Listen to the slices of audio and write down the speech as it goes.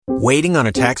Waiting on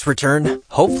a tax return?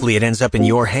 Hopefully it ends up in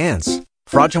your hands.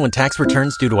 Fraudulent tax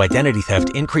returns due to identity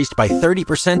theft increased by 30%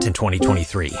 in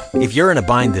 2023. If you're in a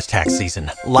bind this tax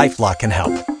season, LifeLock can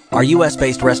help. Our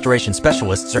U.S.-based restoration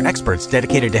specialists are experts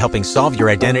dedicated to helping solve your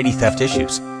identity theft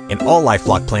issues. And all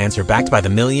LifeLock plans are backed by the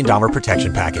 $1 Million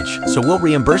Protection Package. So we'll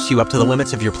reimburse you up to the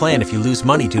limits of your plan if you lose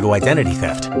money due to identity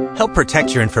theft. Help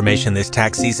protect your information this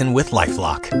tax season with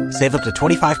LifeLock. Save up to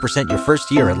 25% your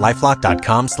first year at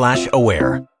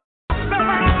LifeLock.com/aware.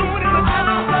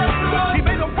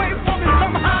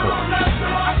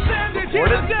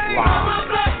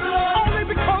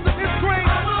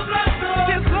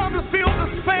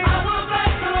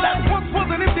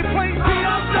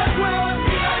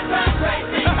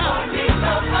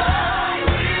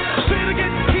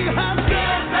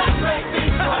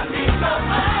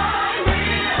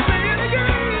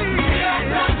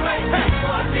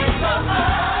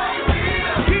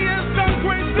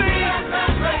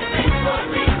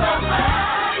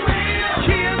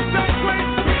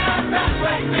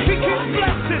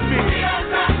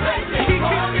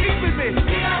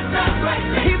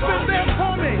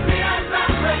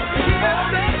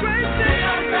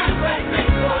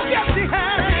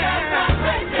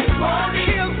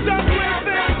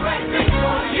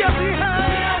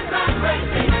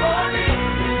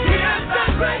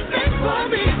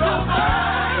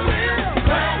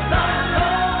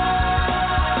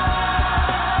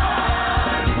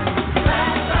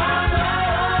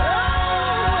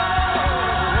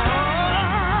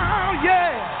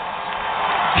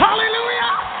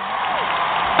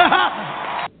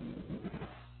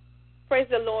 Praise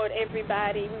the Lord,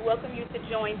 everybody. We welcome you to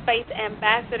join Faith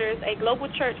Ambassadors, a global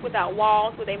church without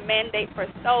walls with a mandate for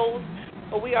souls,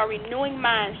 where we are renewing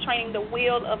minds, training the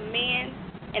will of men,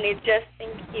 and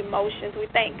adjusting emotions. We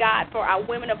thank God for our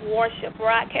Women of Worship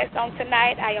broadcast on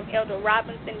tonight. I am Elder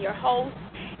Robinson, your host,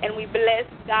 and we bless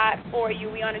God for you.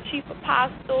 We honor Chief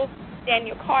Apostle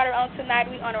Daniel Carter on tonight.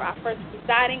 We honor our first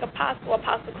presiding apostle,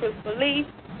 Apostle Kristal Lee.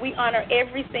 We honor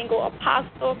every single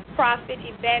apostle, prophet,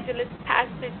 evangelist,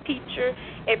 pastor, teacher,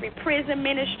 every prison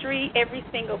ministry, every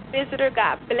single visitor.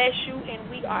 God bless you, and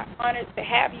we are honored to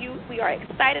have you. We are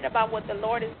excited about what the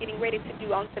Lord is getting ready to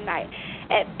do on tonight.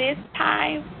 At this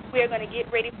time, we are going to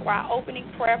get ready for our opening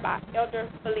prayer by Elder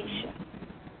Felicia.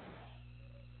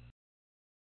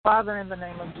 Father, in the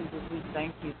name of Jesus, we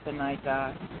thank you tonight,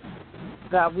 God.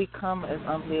 God, we come as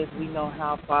humbly as we know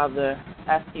how, Father,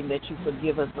 asking that you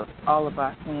forgive us of all of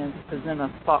our sins, present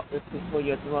us faultless before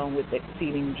your throne with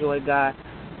exceeding joy, God.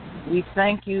 We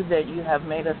thank you that you have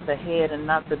made us the head and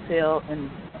not the tail, and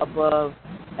above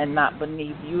and not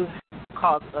beneath. You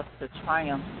caused us to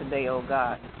triumph today, oh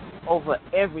God, over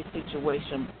every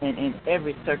situation and in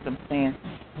every circumstance.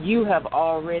 You have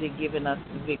already given us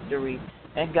victory.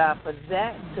 And God, for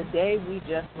that, today we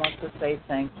just want to say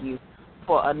thank you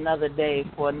for another day,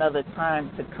 for another time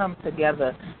to come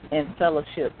together in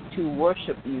fellowship, to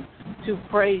worship you, to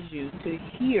praise you, to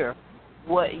hear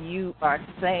what you are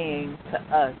saying to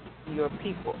us, your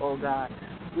people, oh God.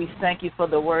 We thank you for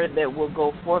the word that will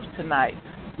go forth tonight.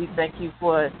 We thank you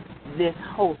for this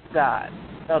host, God,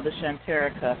 Elder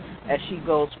Shanterica, as she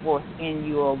goes forth in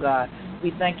you, oh God.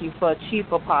 We thank you for Chief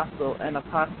Apostle and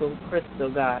Apostle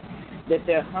Kristal, God, that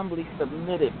they're humbly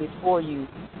submitted before you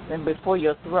and before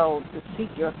your throne to seek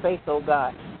your face, oh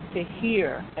God, to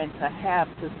hear and to have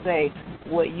to say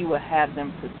what you will have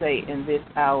them to say in this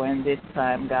hour and this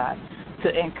time, God, to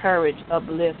encourage,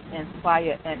 uplift,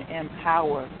 inspire, and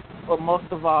empower, but most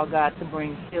of all, God, to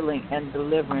bring healing and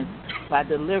deliverance by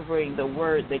delivering the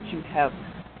word that you have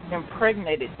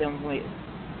impregnated them with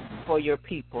for your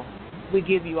people. We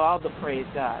give you all the praise,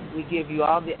 God. We give you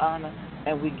all the honor,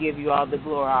 and we give you all the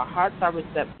glory. Our hearts are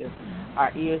receptive.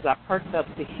 Our ears are perked up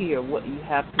to hear what you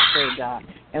have to say, God,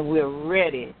 and we're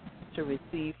ready to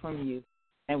receive from you,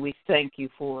 and we thank you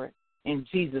for it. In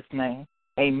Jesus' name,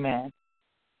 amen.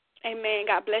 Amen.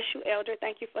 God bless you, Elder.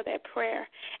 Thank you for that prayer.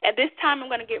 At this time, I'm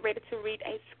going to get ready to read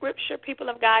a scripture, people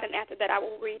of God, and after that I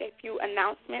will read a few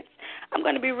announcements. I'm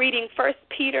going to be reading 1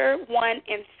 Peter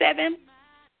 1:7,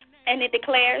 and it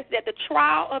declares that the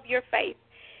trial of your faith,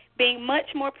 being much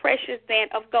more precious than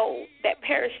of gold that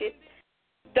perisheth,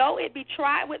 though it be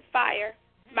tried with fire,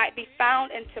 might be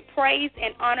found unto praise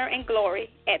and honor and glory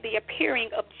at the appearing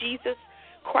of Jesus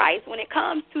Christ. When it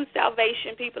comes to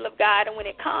salvation, people of God, and when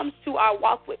it comes to our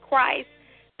walk with Christ,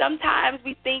 sometimes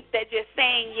we think that just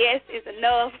saying yes is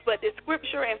enough, but the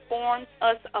scripture informs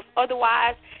us of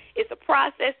otherwise. It's a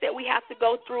process that we have to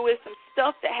go through. It's some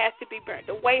stuff that has to be burnt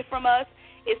away from us.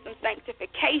 It's some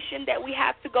sanctification that we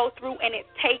have to go through, and it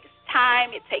takes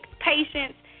time. It takes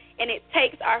patience. and it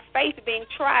takes our faith being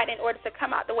tried in order to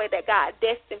come out the way that God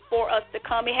destined for us to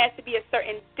come. It has to be a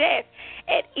certain death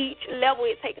at each level.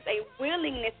 It takes a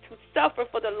willingness to suffer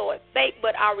for the Lord's sake,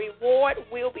 but our reward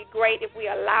will be great if we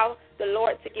allow the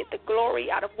Lord to get the glory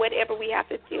out of whatever we have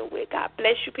to deal with. God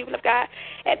bless you, people of God.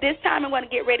 At this time, I'm going to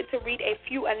get ready to read a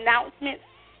few announcements,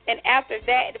 and after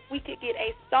that, if we could get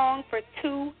a song for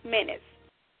 2 minutes.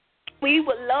 We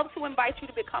would love to invite you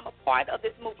to become a part of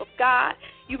this move of God.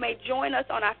 You may join us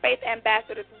on our Faith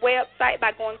Ambassadors website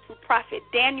by going to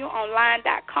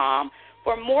prophetdanielonline.com.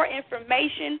 For more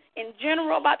information in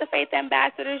general about the Faith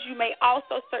Ambassadors, you may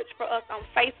also search for us on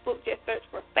Facebook. Just search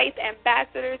for Faith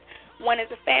Ambassadors. One is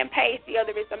a fan page, the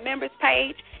other is a members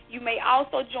page. You may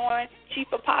also join Chief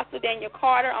Apostle Daniel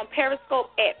Carter on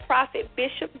Periscope at Prophet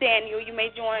Bishop Daniel. You may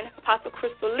join Apostle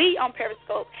Kristal Lee on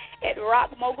Periscope at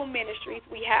Rock Mogul Ministries.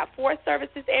 We have 4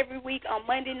 services every week. On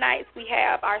Monday nights, we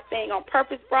have our Staying on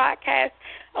Purpose broadcast.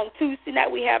 On Tuesday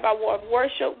night, we have our War of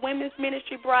Worship Women's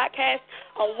Ministry broadcast.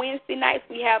 On Wednesday nights,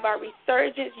 we have our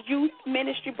Resurgence Youth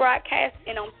Ministry broadcast.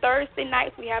 And on Thursday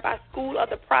nights, we have our School of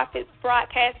the Prophets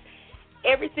broadcast.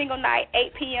 Every single night,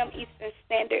 8 p.m. Eastern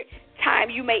Standard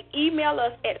Time. You may email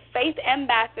us at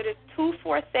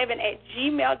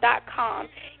faithambassadors247@gmail.com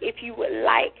if you would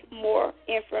like more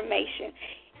information.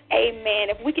 Amen.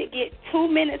 If we could get 2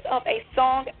 minutes of a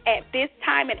song at this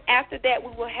time, and after that we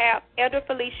will have Elder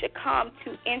Felicia come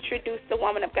to introduce the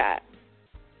woman of God.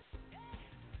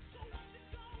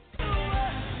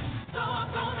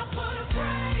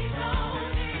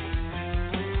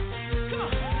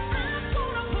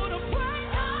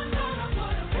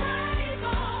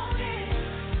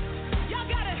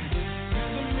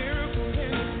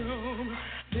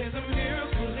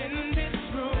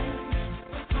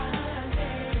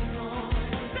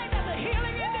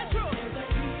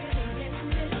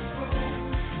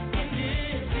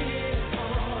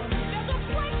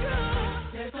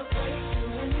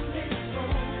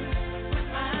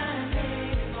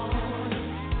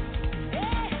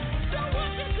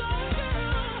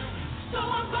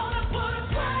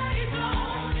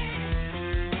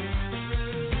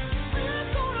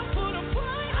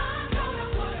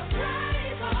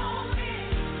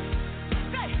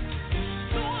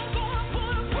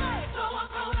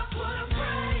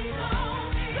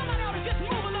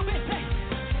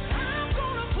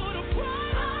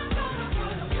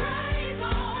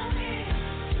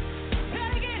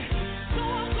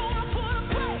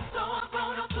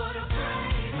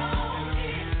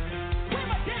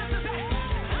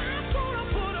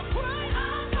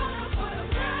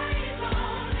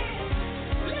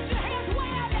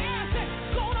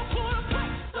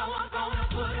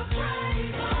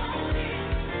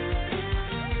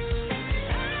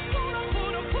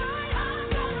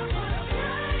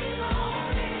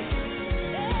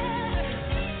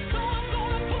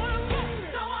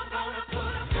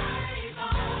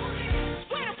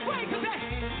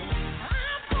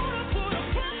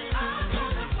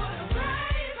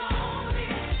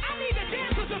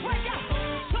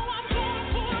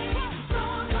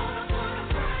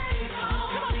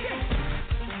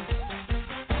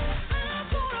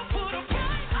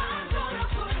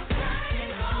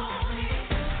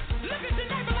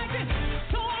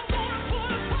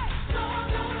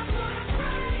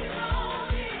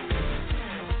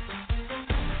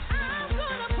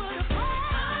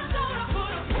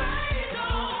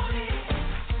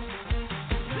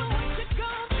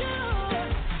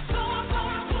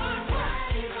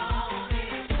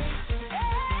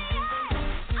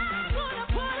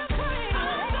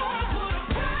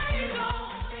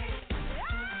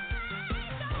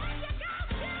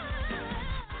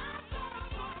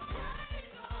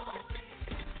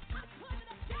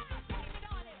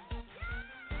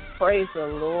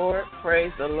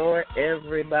 Praise the Lord,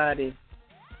 everybody.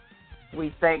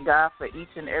 We thank God for each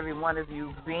and every one of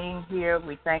you being here.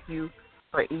 We thank you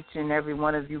for each and every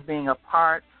one of you being a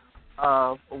part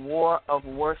of War of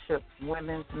Worship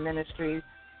Women's Ministries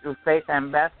through Faith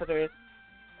Ambassadors.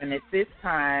 And at this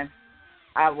time,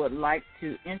 I would like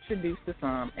to introduce to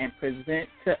some and present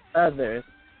to others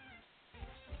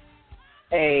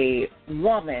a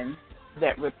woman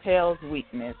that repels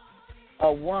weakness,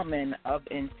 a woman of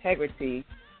integrity,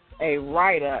 a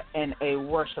writer, and a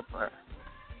worshiper.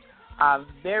 Our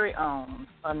very own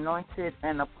anointed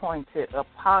and appointed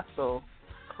Apostle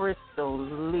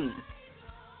Kristal Lee.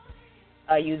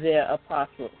 Are you there,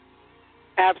 Apostle?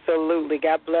 Absolutely.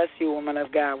 God bless you, woman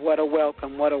of God. What a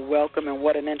welcome, and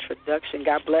what an introduction.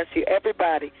 God bless you,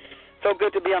 everybody. So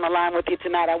good to be on the line with you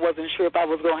tonight. I wasn't sure if I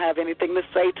was going to have anything to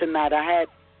say tonight. I had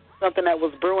something that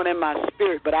was brewing in my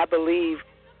spirit, but I believe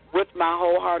with my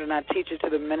whole heart, and I teach it to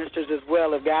the ministers as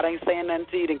well. If God ain't saying nothing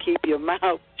to you, then keep your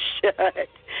mouth shut.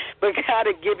 But God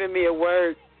had given me a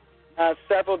word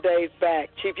several days back.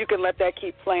 Chief, you can let that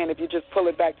keep playing. If you just pull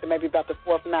it back to maybe about the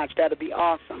fourth notch, that would be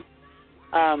awesome.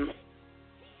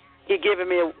 He given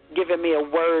me a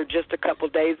word just a couple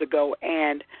days ago,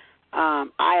 and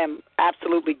I am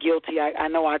absolutely guilty. I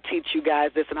know I teach you guys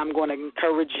this, and I'm going to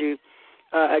encourage you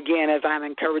again, as I'm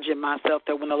encouraging myself,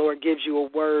 that when the Lord gives you a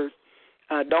word,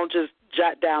 don't just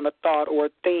jot down a thought or a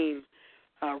theme.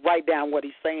 Write down what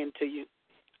he's saying to you.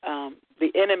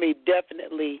 The enemy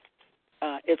definitely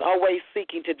is always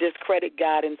seeking to discredit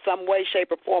God in some way,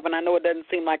 shape, or form. And I know it doesn't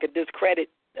seem like a discredit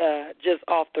just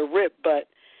off the rip, but,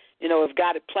 you know, if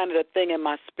God had planted a thing in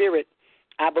my spirit,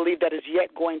 I believe that is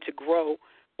yet going to grow.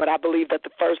 But I believe that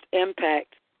the first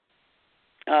impact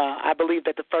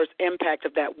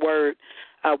of that word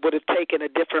would have taken a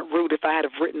different route if I had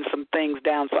have written some things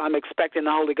down. So I'm expecting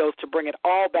the Holy Ghost to bring it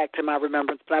all back to my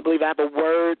remembrance. But I believe I have a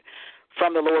word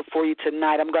from the Lord for you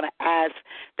tonight. I'm going to ask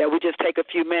that we just take a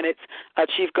few minutes.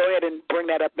 Chief, go ahead and bring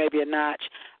that up maybe a notch.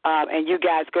 And you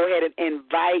guys go ahead and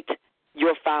invite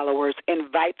your followers.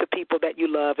 Invite the people that you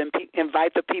love, and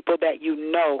invite the people that you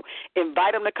know.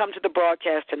 Invite them to come to the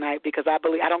broadcast tonight, because I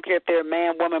don't care if they're a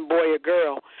man, woman, boy, or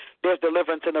girl, there's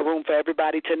deliverance in the room for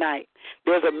everybody tonight.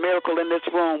 There's a miracle in this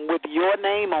room with your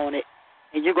name on it,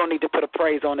 and you're going to need to put a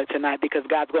praise on it tonight, because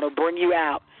God's going to bring you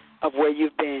out of where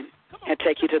you've been and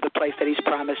take you to the place that he's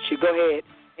promised you. Go ahead.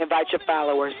 Invite your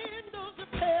followers.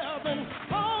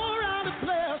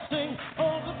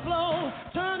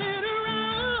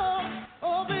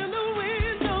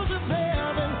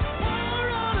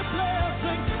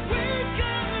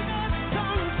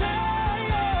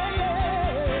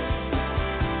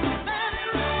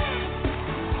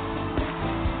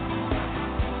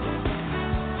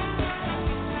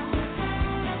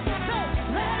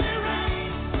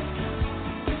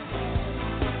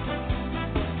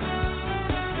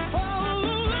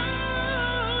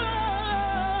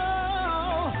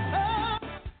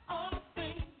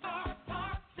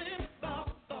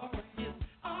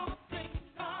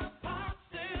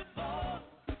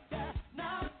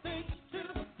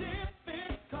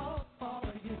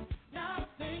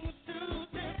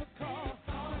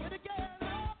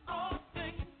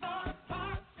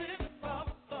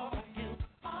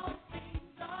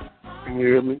 Can you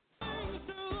hear me?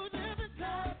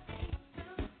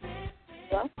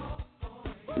 Yeah.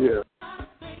 Yeah.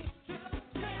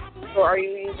 So are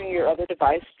you using your other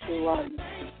device to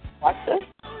watch this?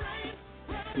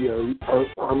 Yeah,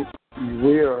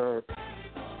 we are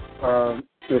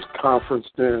just conferenced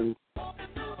in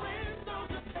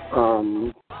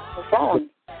the phone.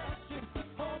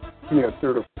 Yeah,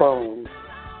 through the phone.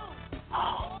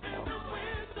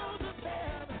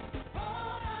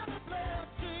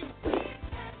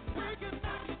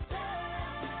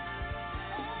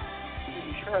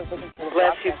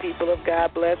 Bless you, people of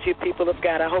God. Bless you, people of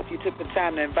God. I hope you took the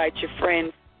time to invite your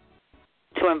friends,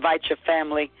 to invite your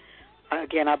family.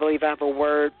 Again, I believe I have a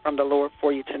word from the Lord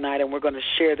for you tonight, and we're going to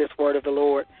share this word of the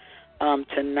Lord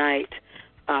tonight.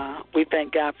 We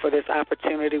thank God for this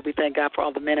opportunity. We thank God for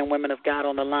all the men and women of God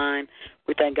on the line.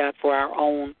 We thank God for our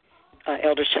own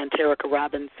Elder Shanterica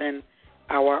Robinson,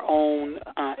 our own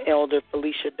Elder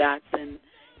Felicia Dotson,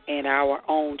 and our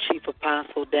own Chief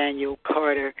Apostle Daniel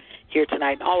Carter here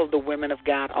tonight, and all of the women of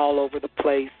God all over the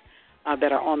place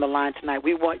that are on the line tonight.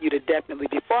 We want you to definitely,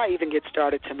 before I even get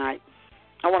started tonight,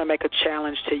 I want to make a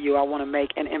challenge to you. I want to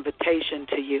make an invitation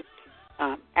to you.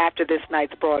 After this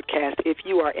night's broadcast, if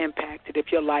you are impacted,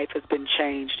 if your life has been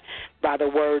changed by the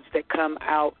words that come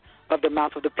out of the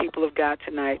mouth of the people of God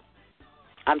tonight,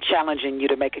 I'm challenging you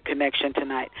to make a connection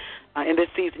tonight. In this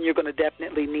season, you're going to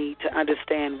definitely need to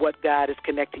understand what God is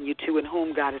connecting you to and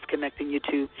whom God is connecting you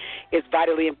to. It's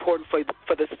vitally important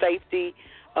for the safety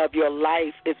of your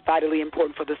life. It's vitally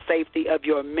important for the safety of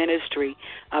your ministry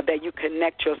that you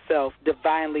connect yourself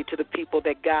divinely to the people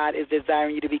that God is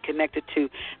desiring you to be connected to,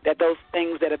 that those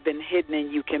things that have been hidden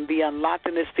in you can be unlocked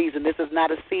in this season. This is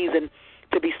not a season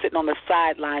to be sitting on the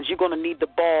sidelines. You're going to need the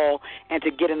ball and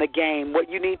to get in the game.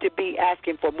 What you need to be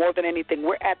asking for more than anything,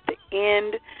 we're at the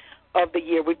end of the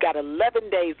year. We've got 11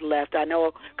 days left. I know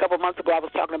a couple months ago I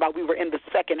was talking about we were in the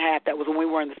second half. That was when we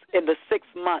were in the sixth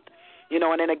month. You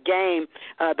know, and in a game,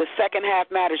 the second half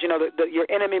matters. You know, your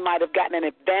enemy might have gotten an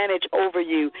advantage over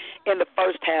you in the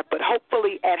first half, but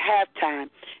hopefully at halftime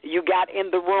you got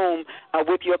in the room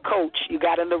with your coach. You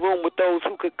got in the room with those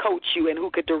who could coach you and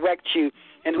who could direct you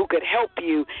and who could help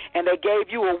you, and they gave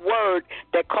you a word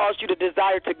that caused you to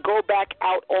desire to go back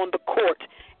out on the court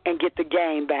and get the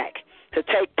game back. to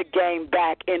take the game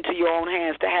back into your own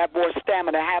hands, to have more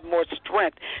stamina, have more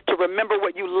strength, to remember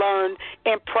what you learned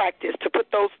in practice, to put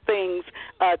those things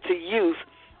to use,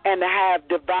 and to have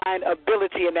divine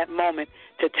ability in that moment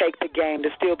to take the game, to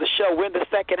steal the show. We're in the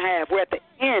second half. We're at the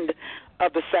end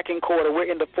of the second quarter.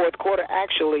 We're in the fourth quarter,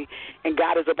 actually, and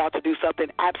God is about to do something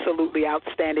absolutely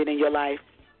outstanding in your life.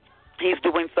 He's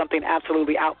doing something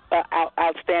absolutely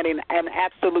outstanding and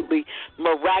absolutely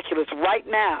miraculous. Right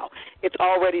now, it's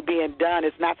already being done.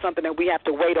 It's not something that we have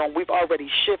to wait on. We've already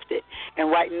shifted.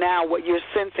 And right now, what you're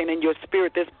sensing in your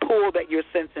spirit, this pull that you're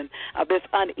sensing, this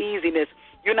uneasiness,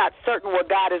 you're not certain what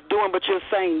God is doing, but you're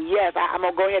saying, yes, I'm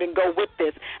going to go ahead and go with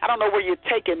this. I don't know where you're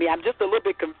taking me. I'm just a little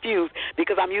bit confused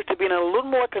because I'm used to being a little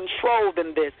more controlled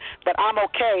than this. But I'm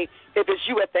okay if it's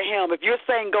you at the helm. If you're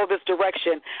saying go this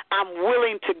direction, I'm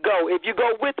willing to go. If you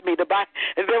go with me, there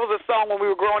was a song when we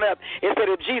were growing up. It said,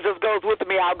 if Jesus goes with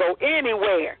me, I'll go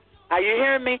anywhere. Are you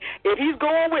hearing me? If he's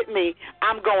going with me,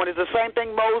 I'm going. It's the same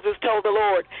thing Moses told the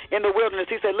Lord in the wilderness.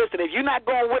 He said, listen, if you're not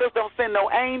going with us, don't send no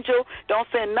angel. Don't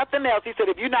send nothing else. He said,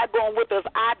 if you're not going with us,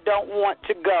 I don't want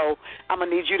to go. I'm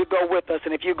going to need you to go with us.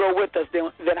 And if you go with us,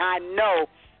 then I know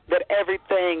that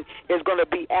everything is going to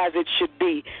be as it should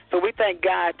be. So we thank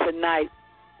God tonight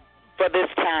for this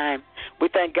time. We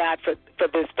thank God for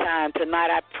this time.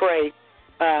 Tonight I pray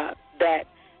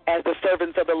that as the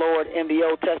servants of the Lord in the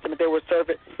Old Testament, there were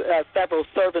several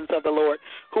servants of the Lord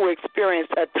who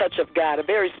experienced a touch of God, a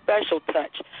very special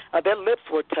touch. Their lips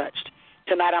were touched.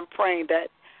 Tonight I'm praying that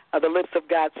the lips of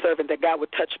God's servant, that God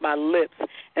would touch my lips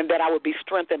and that I would be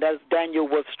strengthened as Daniel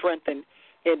was strengthened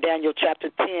in Daniel chapter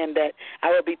 10, that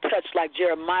I would be touched like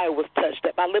Jeremiah was touched,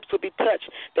 that my lips would be touched,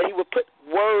 that he would put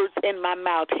words in my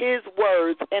mouth, his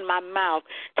words in my mouth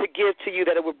to give to you,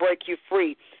 that it would break you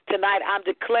free. Tonight, I'm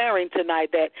declaring tonight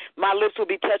that my lips will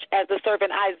be touched as the servant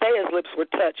Isaiah's lips were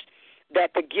touched, that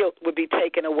the guilt would be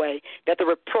taken away, that the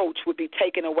reproach would be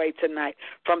taken away tonight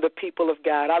from the people of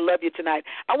God. I love you tonight.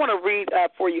 I want to read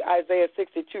for you Isaiah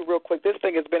 62 real quick. This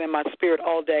thing has been in my spirit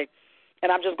all day,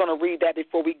 and I'm just going to read that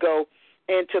before we go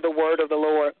into the word of the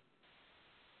Lord.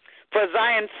 For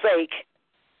Zion's sake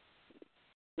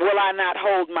will I not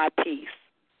hold my peace,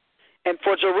 and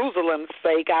for Jerusalem's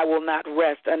sake I will not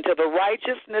rest, until the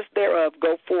righteousness thereof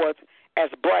go forth as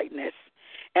brightness,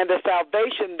 and the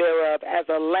salvation thereof as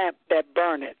a lamp that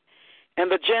burneth.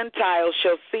 And the Gentiles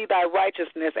shall see thy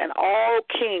righteousness, and all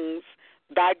kings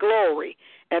thy glory,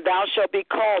 and thou shalt be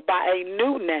called by a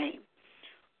new name,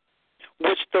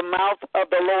 which the mouth of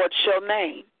the Lord shall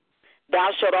name.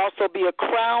 Thou shalt also be a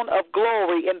crown of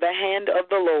glory in the hand of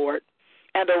the Lord,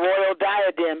 and a royal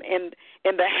diadem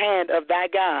in the hand of thy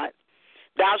God.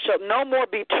 Thou shalt no more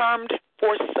be termed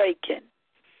forsaken,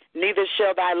 neither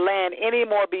shall thy land any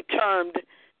more be termed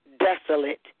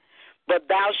desolate, but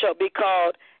thou shalt be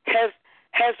called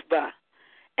Hesba,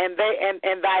 and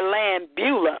thy land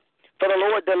Beulah, for the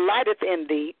Lord delighteth in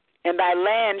thee, and thy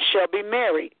land shall be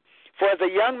married. For as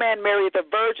a young man marrieth a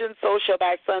virgin, so shall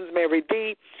thy sons marry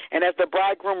thee. And as the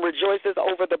bridegroom rejoices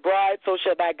over the bride, so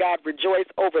shall thy God rejoice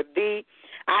over thee.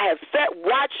 I have set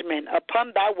watchmen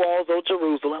upon thy walls, O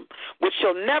Jerusalem, which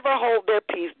shall never hold their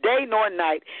peace day nor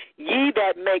night. Ye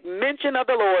that make mention of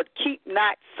the Lord, keep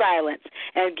not silence,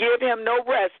 and give him no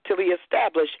rest till he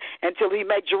establish, and till he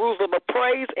make Jerusalem a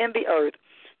praise in the earth.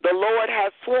 The Lord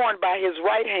hath sworn by his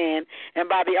right hand and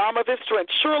by the arm of his strength,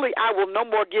 surely I will no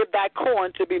more give thy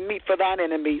corn to be meat for thine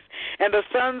enemies. And the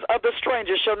sons of the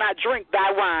stranger shall not drink thy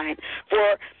wine,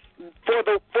 for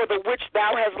the which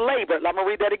thou hast labored. I'm going to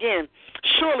read that again.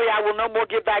 Surely I will no more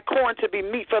give thy corn to be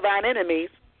meat for thine enemies,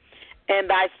 and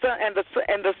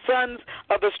the sons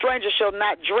of the stranger shall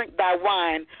not drink thy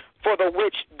wine, for the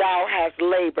which thou hast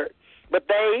labored. But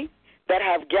they that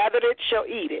have gathered it shall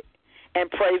eat it, and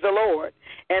praise the Lord.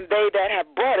 And they that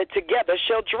have brought it together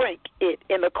shall drink it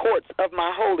in the courts of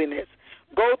my holiness.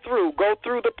 Go through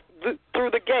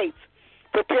the gates.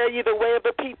 Prepare ye the way of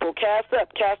the people. Cast up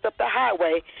the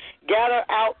highway. Gather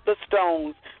out the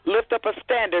stones. Lift up a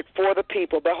standard for the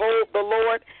people. Behold, the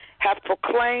Lord hath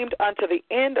proclaimed unto the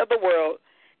end of the world.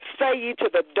 Say ye to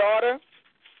the daughter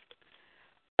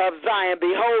of Zion,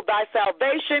 behold, thy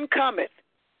salvation cometh.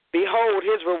 Behold,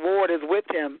 his reward is with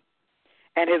him,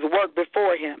 and his work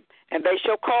before him. And they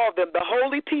shall call them the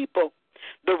holy people,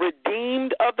 the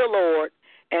redeemed of the Lord.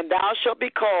 And thou shalt be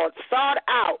called, sought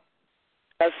out,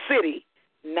 a city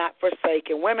not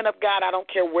forsaken. Women of God, I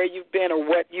don't care where you've been or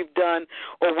what you've done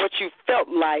or what you felt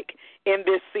like in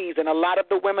this season. A lot of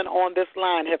the women on this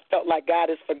line have felt like God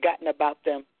has forgotten about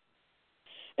them.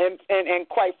 And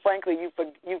quite frankly,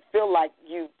 you feel like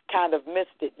you kind of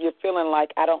missed it. You're feeling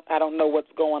like I don't know what's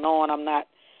going on. I'm not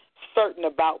certain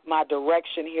about my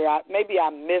direction here. Maybe I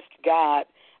missed God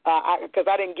because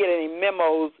I didn't get any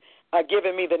memos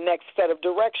giving me the next set of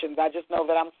directions. I just know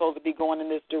that I'm supposed to be going in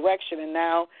this direction, and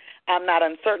now I'm not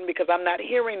uncertain because I'm not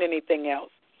hearing anything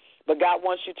else. But God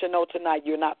wants you to know tonight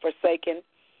you're not forsaken.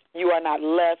 You are not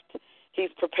left. He's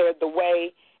prepared the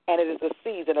way, and it is a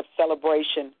season of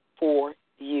celebration for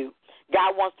you.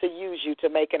 God wants to use you to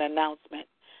make an announcement,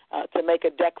 to make a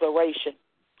declaration.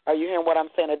 Are you hearing what I'm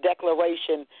saying? A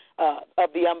declaration of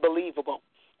the unbelievable,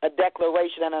 a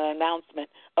declaration and an announcement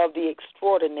of the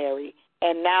extraordinary.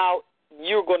 And now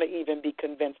you're going to even be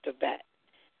convinced of that.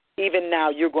 Even now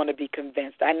you're going to be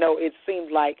convinced. I know it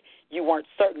seemed like you weren't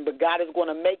certain, but God is going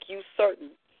to make you certain.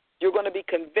 You're going to be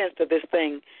convinced of this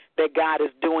thing that God is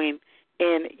doing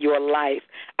in your life.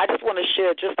 I just want to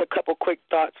share just a couple quick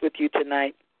thoughts with you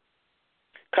tonight.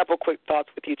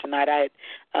 I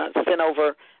had sent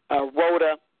over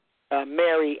Rhoda,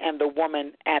 Mary, and the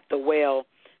woman at the well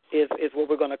is what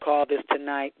we're going to call this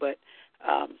tonight. But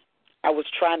I was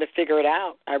trying to figure it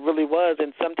out. I really was.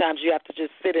 And sometimes you have to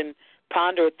just sit and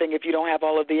ponder a thing if you don't have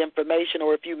all of the information,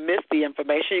 or if you miss the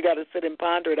information, you got to sit and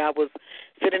ponder it. I was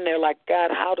sitting there like,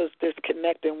 God, how does this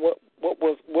connect, and what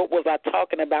was I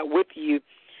talking about with you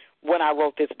when I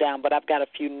wrote this down? But I've got a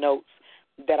few notes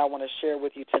that I want to share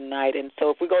with you tonight. And so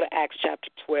if we go to Acts chapter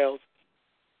 12,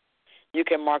 you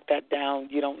can mark that down.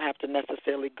 You don't have to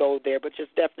necessarily go there, but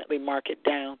just definitely mark it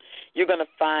down. You're going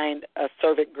to find a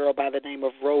servant girl by the name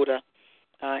of Rhoda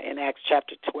in Acts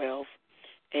chapter 12.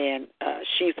 And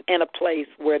she's in a place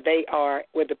where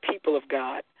where the people of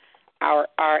God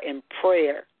are in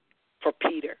prayer for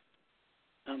Peter.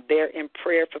 They're in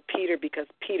prayer for Peter because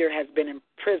Peter has been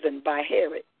imprisoned by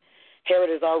Herod. Herod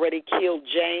has already killed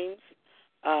James,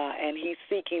 and he's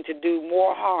seeking to do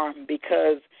more harm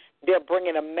because they're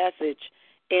bringing a message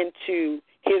into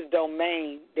his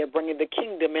domain. They're bringing the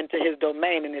kingdom into his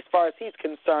domain, and as far as he's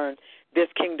concerned, this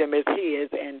kingdom is his,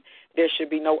 and there should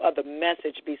be no other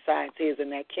message besides his in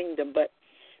that kingdom. But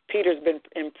Peter's been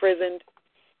imprisoned,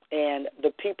 and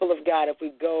the people of God, if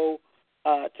we go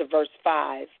to verse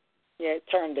 5,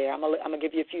 turn there. I'm gonna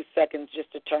give you a few seconds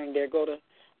just to turn there. Go to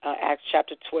Acts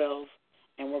chapter 12,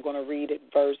 and we're going to read it,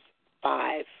 verse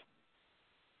 5.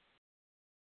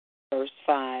 Verse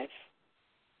 5.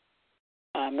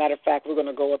 Matter of fact, we're going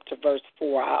to go up to verse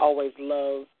 4. I always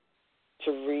love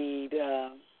to read.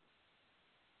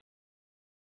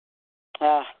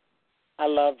 I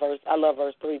love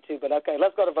verse 3 too. But okay,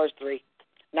 let's go to verse 3.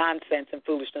 Nonsense and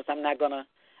foolishness. I'm not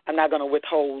gonna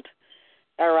withhold.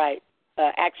 All right.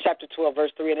 Acts chapter 12,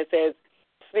 verse 3, and it says,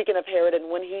 speaking of Herod,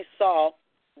 and when he saw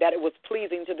that it was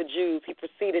pleasing to the Jews, he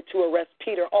proceeded to arrest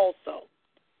Peter also.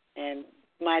 And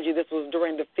mind you, this was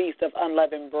during the Feast of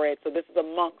Unleavened Bread. So this is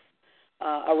amongst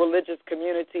a religious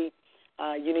community.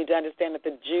 You need to understand that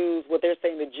the Jews, what they're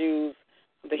saying, the Jews,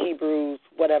 the Hebrews,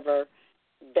 whatever,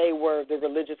 they were the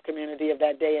religious community of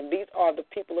that day. And these are the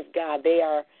people of God. They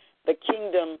are the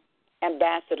kingdom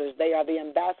ambassadors. They are the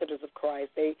ambassadors of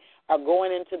Christ. They are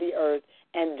going into the earth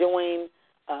and doing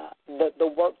the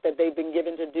work that they've been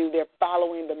given to do. They're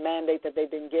following the mandate that they've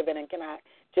been given. And can I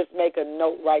just make a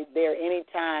note right there?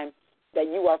 Anytime that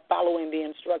you are following the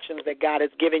instructions that God has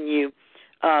given you,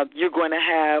 you're going to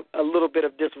have a little bit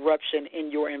of disruption in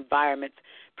your environments,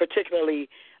 particularly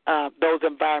those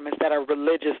environments that are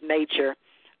religious nature.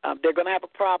 They're going to have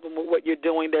a problem with what you're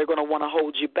doing. They're going to want to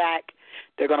hold you back.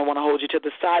 They're going to want to hold you to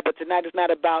the side. But tonight is not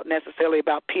necessarily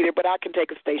about Peter, but I can take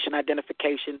a station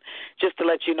identification just to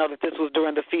let you know that this was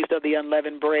during the Feast of the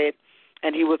Unleavened Bread,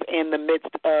 and he was in the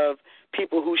midst of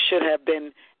people who should have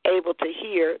been able to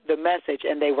hear the message,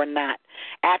 and they were not.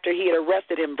 After he had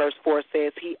arrested him, verse 4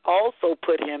 says, he also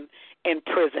put him in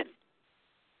prison,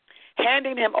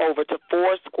 handing him over to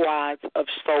 4 squads of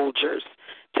soldiers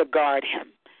to guard him,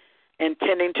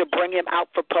 intending to bring him out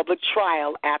for public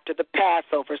trial after the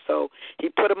Passover. So he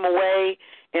put him away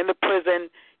in the prison.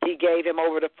 He gave him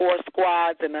over to 4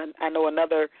 squads, and I know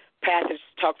another passage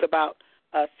talks about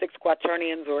 6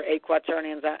 quaternions or 8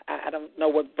 quaternions. I don't know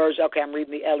what version. Okay, I'm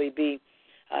reading the LEB.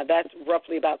 That's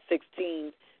roughly about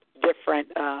 16 different,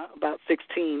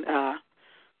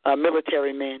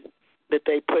 military men that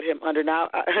they put him under. Now,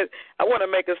 I want to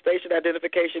make a station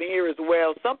identification here as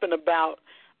well, something about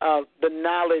the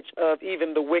knowledge of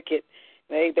even the wicked.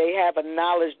 They have a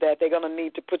knowledge that they're going to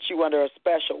need to put you under a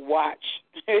special watch.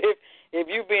 If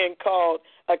you're being called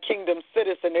a kingdom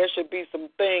citizen, there should be some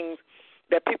things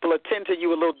that people attend to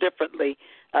you a little differently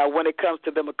when it comes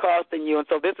to them accosting you. And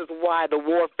so this is why the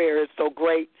warfare is so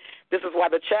great. This is why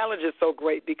the challenge is so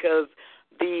great, because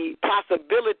the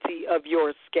possibility of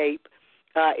your escape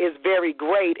is very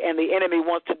great, and the enemy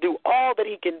wants to do all that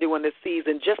he can do in this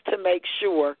season just to make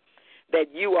sure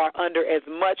that you are under as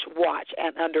much watch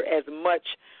and under as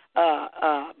much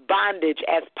bondage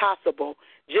as possible,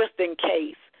 just in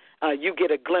case you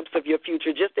get a glimpse of your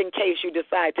future, just in case you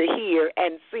decide to hear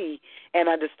and see and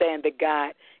understand that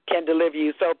God can deliver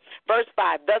you. So verse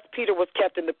 5, thus Peter was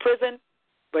kept in the prison,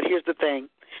 but here's the thing.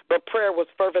 But prayer was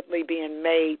fervently being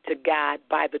made to God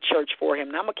by the church for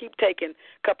him. Now, I'm going to keep taking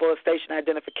a couple of station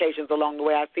identifications along the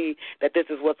way. I see that this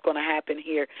is what's going to happen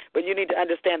here. But you need to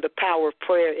understand the power of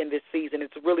prayer in this season.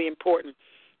 It's really important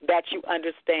that you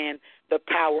understand the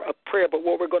power of prayer. But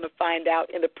what we're going to find out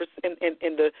in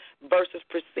the verses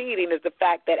preceding is the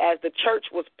fact that as the church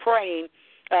was praying,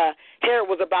 Herod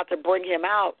was about to bring him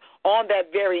out. On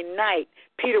that very night,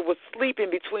 Peter was sleeping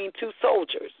between two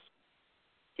soldiers.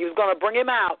 He was going to bring him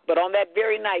out, but on that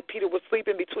very night, Peter was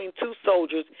sleeping between two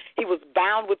soldiers. He was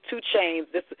bound with two chains.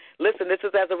 This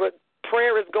is as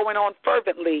prayer is going on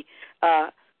fervently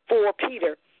for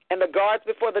Peter. And the guards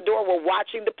before the door were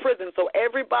watching the prison, so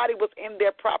everybody was in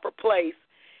their proper place.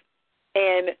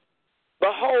 And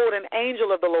behold, an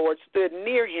angel of the Lord stood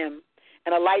near him,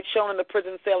 and a light shone in the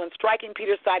prison cell. And striking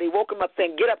Peter's side, he woke him up,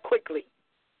 saying, "Get up quickly."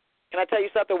 Can I tell you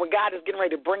something? When God is getting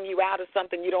ready to bring you out of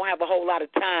something, you don't have a whole lot of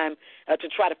time to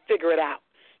try to figure it out.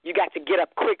 You got to get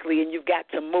up quickly, and you've got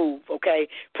to move, okay?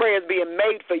 Prayer is being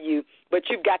made for you, but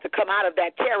you've got to come out of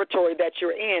that territory that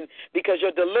you're in because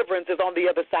your deliverance is on the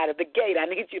other side of the gate. I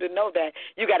need you to know that.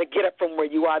 You got to get up from where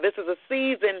you are. This is a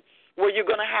season where you're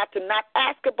going to have to not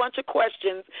ask a bunch of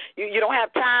questions. You don't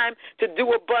have time to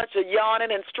do a bunch of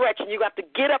yawning and stretching. You have to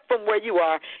get up from where you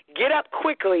are, get up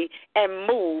quickly, and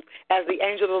move as the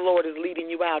angel of the Lord is leading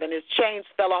you out. And his chains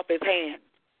fell off his hand.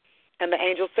 And the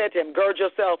angel said to him, "Gird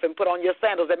yourself and put on your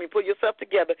sandals." That means pull yourself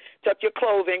together, tuck your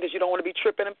clothes in because you don't want to be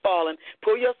tripping and falling.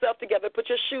 Pull yourself together, put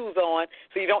your shoes on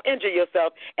so you don't injure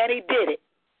yourself. And he did it.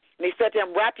 And he said to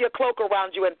him, "Wrap your cloak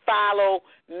around you and follow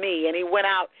me." And he went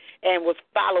out and was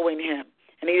following him.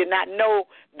 And he did not know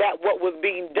that what was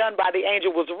being done by the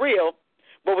angel was real,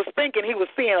 but was thinking he was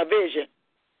seeing a vision.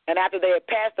 And after they had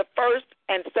passed the first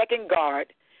and second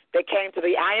guard, they came to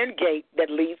the iron gate that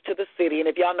leads to the city. And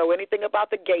if y'all know anything about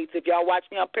the gates, if y'all watch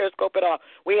me on Periscope at all,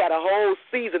 we had a whole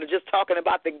season of just talking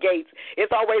about the gates.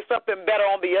 It's always something better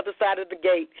on the other side of the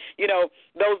gate. You know,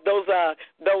 those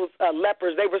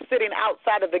lepers, they were sitting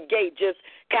outside of the gate, just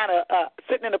kind of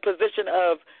sitting in a position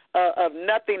of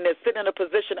nothingness, sitting in a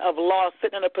position of loss,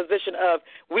 sitting in a position of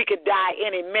we could die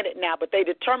any minute now. But they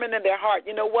determined in their heart,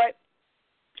 you know what?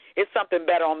 It's something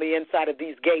better on the inside of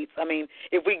these gates. I mean,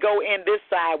 if we go in this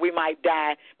side, we might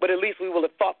die, but at least we will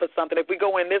have fought for something. If we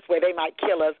go in this way, they might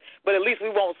kill us, but at least we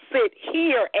won't sit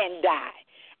here and die.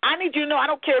 I need you to know, I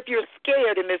don't care if you're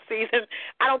scared in this season.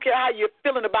 I don't care how you're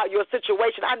feeling about your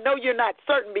situation. I know you're not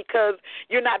certain because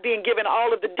you're not being given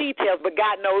all of the details, but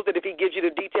God knows that if he gives you the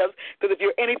details, because if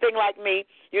you're anything like me,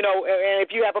 you know, and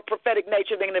if you have a prophetic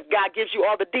nature, then if God gives you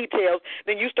all the details,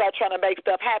 then you start trying to make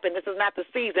stuff happen. This is not the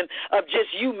season of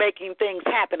just you making things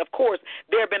happen. Of course,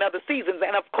 there have been other seasons,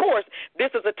 and of course,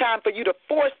 this is a time for you to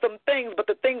force some things, but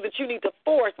the things that you need to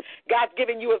force, God's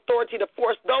giving you authority to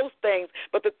force those things,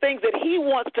 but the things that he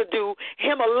wants to do,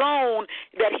 him alone,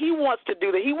 that he wants to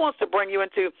do, that he wants to bring you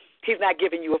into, he's not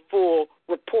giving you a full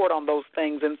report on those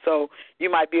things. And so you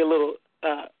might be a little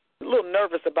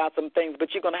nervous about some things,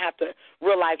 but you're going to have to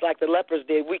realize, like the lepers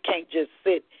did, we can't just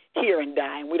sit here and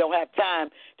die, and we don't have time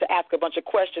to ask a bunch of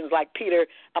questions like Peter.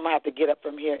 I'm going to have to get up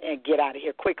from here and get out of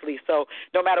here quickly. So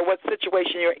no matter what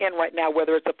situation you're in right now,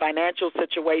 whether it's a financial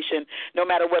situation, no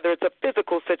matter whether it's a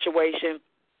physical situation,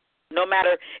 no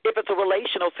matter if it's a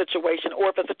relational situation or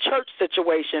if it's a church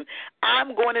situation,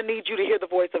 I'm going to need you to hear the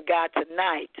voice of God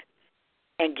tonight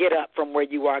and get up from where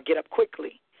you are. Get up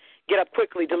quickly. Get up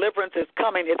quickly. Deliverance is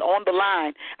coming. It's on the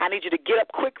line. I need you to get up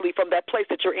quickly from that place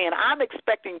that you're in. I'm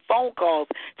expecting phone calls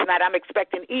tonight. I'm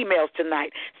expecting emails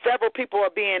tonight. Several people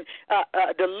are being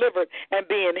delivered and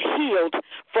being healed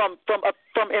from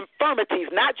infirmities,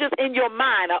 not just in your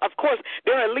mind. Of course,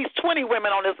 there are at least 20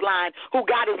 women on this line who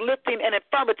God is lifting an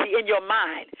infirmity in your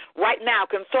mind right now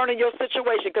concerning your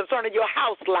situation, concerning your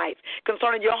house life,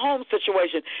 concerning your home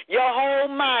situation. Your whole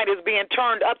mind is being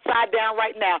turned upside down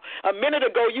right now. A minute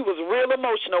ago, you was real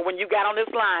emotional when you got on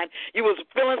this line. You was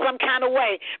feeling some kind of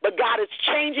way, but God is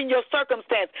changing your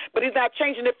circumstance, but he's not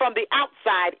changing it from the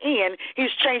outside in. He's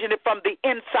changing it from the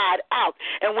inside out.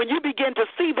 And when you begin to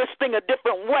see this thing a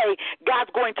different way,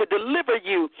 God's going to deliver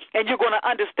you, and you're going to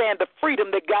understand the freedom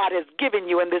that God has given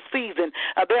you in this season.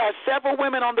 There are several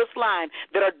women on this line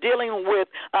that are dealing with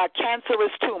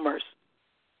cancerous tumors.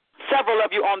 Several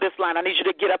of you on this line, I need you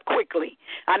to get up quickly.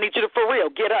 I need you to, for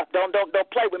real, get up. Don't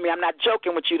play with me. I'm not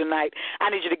joking with you tonight. I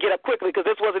need you to get up quickly because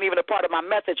this wasn't even a part of my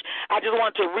message. I just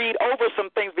wanted to read over some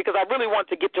things because I really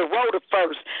wanted to get to Rhoda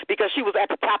first because she was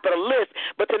at the top of the list.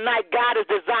 But tonight, God has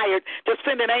desired to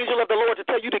send an angel of the Lord to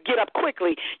tell you to get up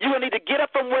quickly. You will need to get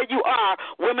up from where you are,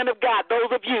 women of God,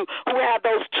 those of you who have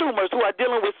those tumors, who are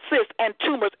dealing with cysts and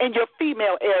tumors in your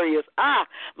female areas.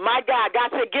 My God,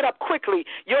 God said get up quickly.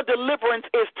 Your deliverance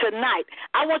is tonight.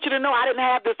 I want you to know I didn't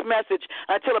have this message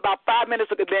until about 5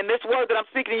 minutes ago. And this word that I'm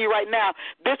speaking to you right now,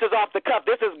 this is off the cuff.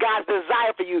 This is God's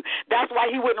desire for you. That's why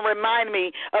he wouldn't remind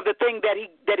me of the thing that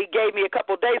he gave me a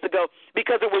couple of days ago,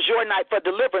 because it was your night for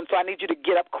deliverance. So I need you to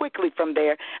get up quickly from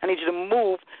there. I need you to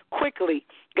move quickly.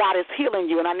 God is healing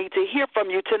you, and I need to hear from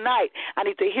you tonight. I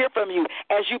need to hear from you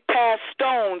as you pass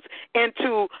stones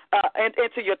into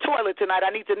your toilet tonight.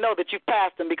 I need to know that you've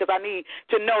passed them because I need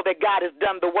to know that God has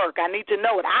done the work. I need to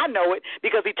know it. I know it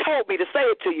because he told me to say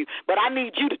it to you, but I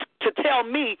need you to tell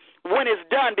me when it's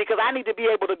done because I need to be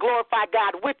able to glorify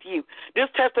God with you. This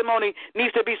testimony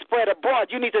needs to be spread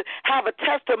abroad. You need to have a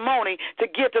testimony to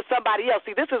give to somebody else.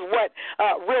 See, this is what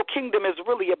real kingdom is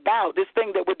really about, this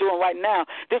thing that we're doing right now.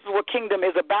 This is what kingdom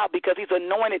is about because he's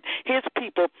anointed his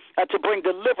people to bring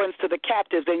deliverance to the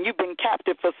captives, and you've been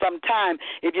captive for some time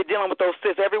if you're dealing with those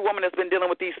cysts. Every woman that's been dealing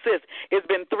with these cysts, it's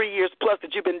been 3 years plus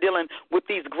that you've been dealing with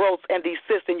these growths and these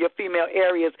cysts in your female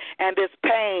areas, and this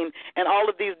pain and all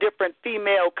of these different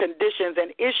female conditions and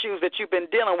issues that you've been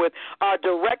dealing with are a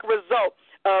direct result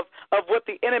of what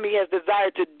the enemy has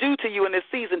desired to do to you in this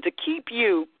season, to keep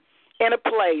you in a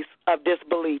place of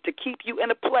disbelief, to keep you in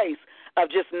a place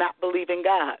of just not believing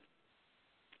God.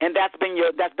 And that's been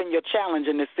your challenge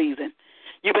in this season.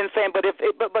 You've been saying, but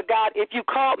God, if you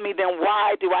called me, then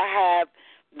why do I have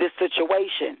this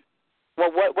situation?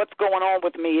 Well, what's going on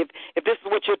with me? If this is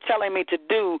what you're telling me to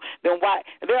do, then why?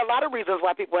 There are a lot of reasons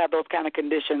why people have those kind of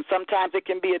conditions. Sometimes it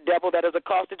can be a devil that has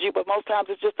accosted you, but most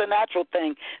times it's just a natural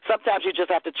thing. Sometimes you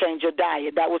just have to change your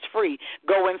diet. That was free.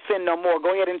 Go and sin no more.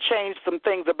 Go ahead and change some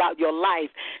things about your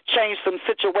life. Change some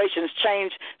situations.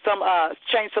 Change some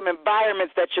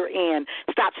environments that you're in.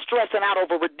 Stop stressing out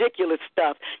over ridiculous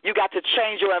stuff. You got to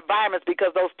change your environments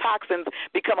because those toxins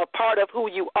become a part of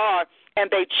who you are, and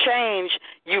they change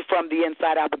you from the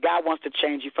inside out. But God wants to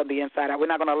change you from the inside out. We're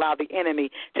not going to allow the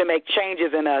enemy to make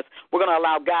changes in us. We're going to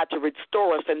allow God to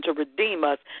restore us and to redeem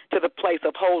us to the place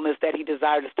of wholeness that he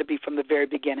desired us to be from the very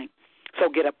beginning. So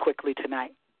get up quickly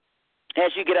tonight.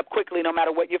 As you get up quickly, no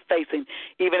matter what you're facing,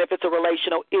 even if it's a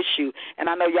relational issue, and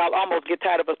I know y'all almost get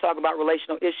tired of us talking about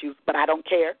relational issues, but I don't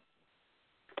care.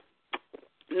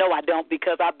 No, I don't,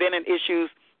 because I've been in issues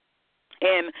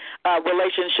in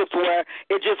relationships where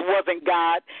it just wasn't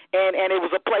God, and it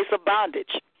was a place of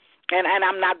bondage. And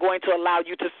I'm not going to allow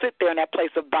you to sit there in that place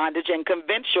of bondage and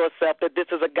convince yourself that this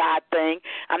is a God thing.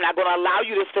 I'm not going to allow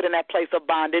you to sit in that place of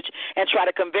bondage and try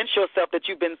to convince yourself that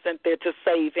you've been sent there to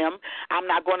save him. I'm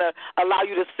not going to allow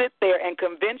you to sit there and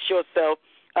convince yourself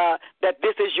that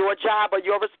this is your job or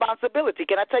your responsibility.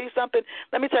 Can I tell you something?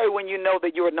 Let me tell you when you know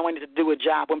that you're anointed to do a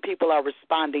job, when people are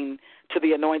responding to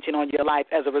the anointing on your life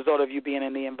as a result of you being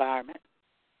in the environment.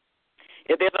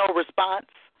 If there's no response,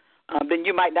 then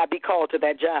you might not be called to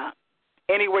that job.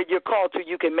 Anywhere you're called to,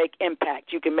 you can make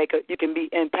impact. You can be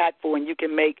impactful, and you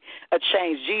can make a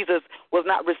change. Jesus was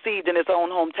not received in his own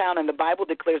hometown, and the Bible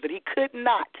declares that he could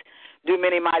not do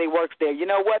many mighty works there. You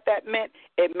know what that meant?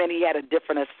 It meant he had a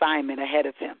different assignment ahead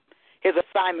of him. His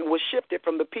assignment was shifted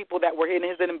from the people that were in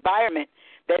his environment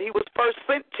that he was first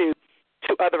sent to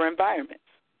other environments.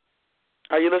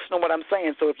 Are you listening to what I'm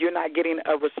saying? So if you're not getting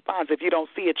a response, if you don't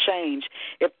see a change,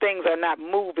 if things are not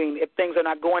moving, if things are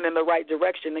not going in the right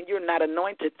direction, then you're not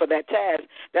anointed for that task.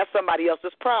 That's somebody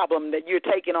else's problem that you're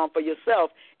taking on for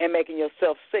yourself and making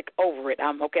yourself sick over it.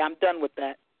 I'm done with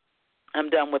that. I'm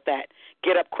done with that.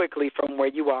 Get up quickly from where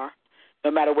you are.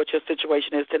 No matter what your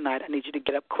situation is tonight, I need you to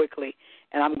get up quickly,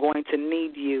 and I'm going to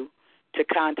need you to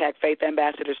contact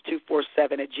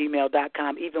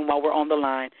faithambassadors247@gmail.com, even while we're on the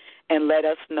line, and let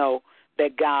us know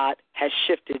that God has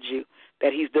shifted you,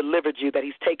 that he's delivered you, that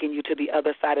he's taken you to the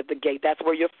other side of the gate. That's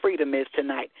where your freedom is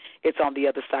tonight. It's on the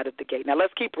other side of the gate. Now,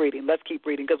 let's keep reading.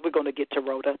 Because we're going to get to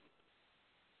Rhoda.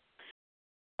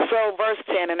 So, verse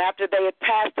 10, and after they had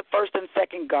passed the first and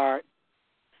second guard,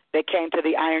 they came to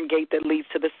the iron gate that leads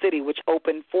to the city, which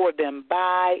opened for them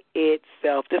by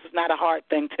itself. This is not a hard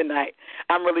thing tonight.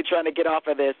 I'm really trying to get off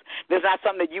of this. This is not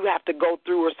something that you have to go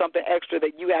through or something extra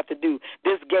that you have to do.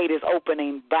 This gate is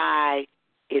opening by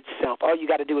itself. All you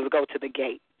got to do is go to the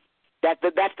gate. That's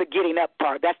the getting up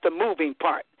part. That's the moving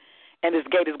part. And this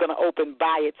gate is going to open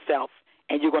by itself,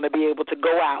 and you're going to be able to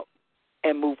go out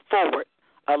and move forward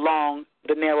along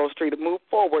the narrow street, move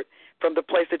forward from the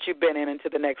place that you've been in into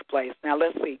the next place. Now,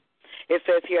 let's see. It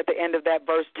says here at the end of that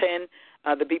verse 10,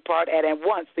 the B part, and at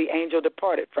once the angel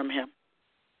departed from him.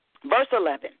 Verse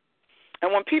 11,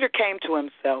 and when Peter came to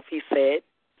himself, he said,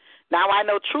 now I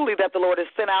know truly that the Lord has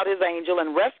sent out his angel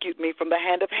and rescued me from the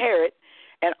hand of Herod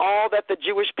and all that the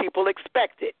Jewish people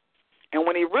expected. And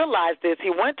when he realized this, he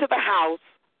went to the house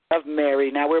of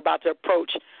Mary. Now we're about to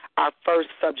approach our first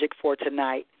subject for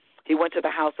tonight. He went to the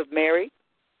house of Mary,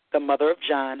 the mother of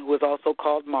John, who is also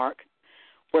called Mark,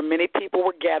 where many people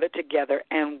were gathered together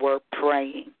and were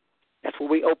praying. That's what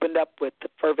we opened up with, the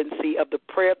fervency of the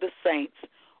prayer of the saints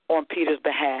on Peter's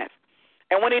behalf.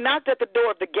 And when he knocked at the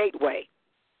door of the gateway,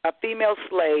 a female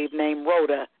slave named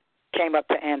Rhoda came up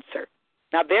to answer.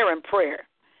 Now they're in prayer,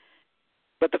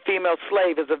 but the female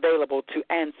slave is available to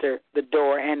answer the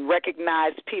door and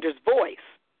recognized Peter's voice.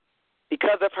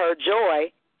 Because of her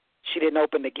joy, she didn't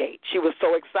open the gate. She was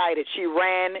so excited. She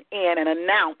ran in and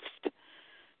announced.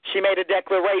 She made a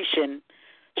declaration.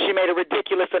 She made a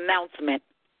ridiculous announcement,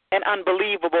 an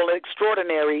unbelievable,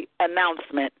 extraordinary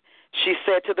announcement. She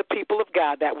said to the people of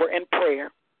God that were in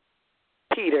prayer,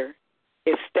 Peter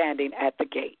is standing at the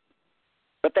gate.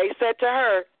 But they said to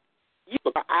her,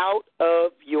 you are out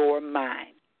of your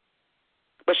mind.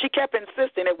 But she kept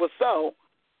insisting it was so,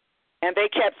 and they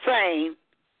kept saying,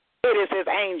 it is his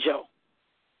angel.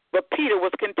 But Peter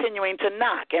was continuing to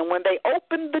knock, and when they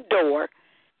opened the door,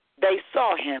 they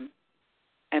saw him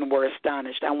and were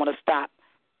astonished. I want to stop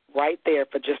right there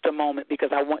for just a moment because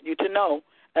I want you to know,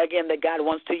 again, that God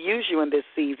wants to use you in this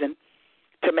season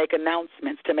to make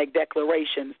announcements, to make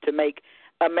declarations, to make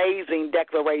amazing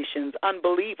declarations,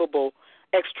 unbelievable,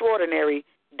 extraordinary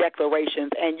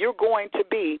declarations. And you're going to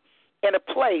be in a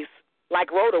place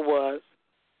like Rhoda was,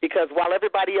 because while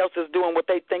everybody else is doing what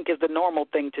they think is the normal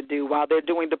thing to do, while they're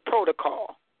doing the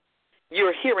protocol,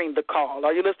 you're hearing the call.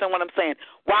 Are you listening to what I'm saying?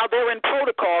 While they're in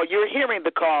protocol, you're hearing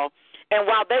the call. And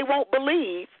while they won't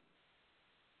believe,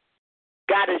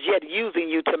 God is yet using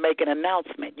you to make an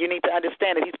announcement. You need to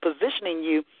understand that he's positioning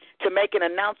you to make an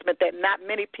announcement that not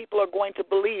many people are going to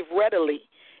believe readily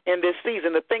in this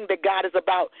season. The thing that God is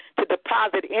about to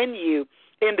deposit in you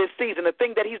in this season, the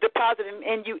thing that he's depositing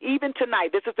in you even tonight.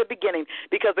 This is the beginning,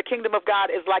 because the kingdom of God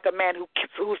is like a man who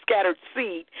scattered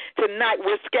seed. Tonight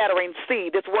we're scattering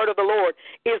seed. This word of the Lord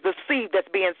is the seed that's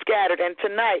being scattered, and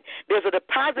tonight there's a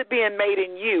deposit being made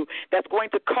in you that's going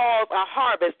to cause a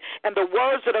harvest, and the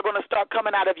words that are going to start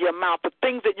coming out of your mouth, the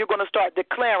things that you're going to start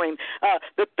declaring,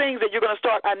 the things that you're going to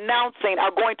start announcing are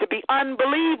going to be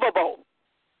unbelievable.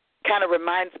 Kind of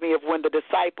reminds me of when the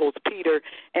disciples, Peter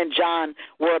and John,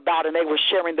 were about, and they were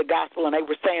sharing the gospel, and they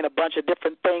were saying a bunch of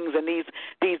different things, and these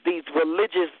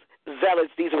religious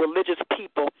zealots, these religious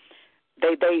people,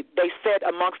 they said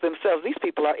amongst themselves, these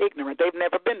people are ignorant. They've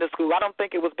never been to school. I don't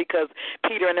think it was because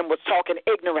Peter and them was talking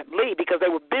ignorantly, because they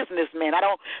were businessmen. I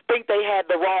don't think they had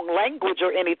the wrong language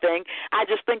or anything. I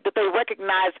just think that they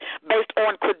recognized based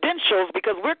on credentials,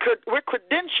 because we're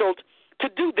credentialed to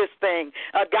do this thing.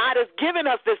 God has given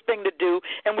us this thing to do,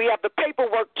 and we have the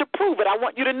paperwork to prove it. I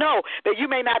want you to know that you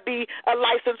may not be a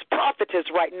licensed prophetess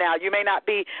right now. You may not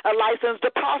be a licensed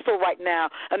apostle right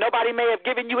now. Nobody may have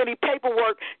given you any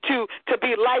paperwork to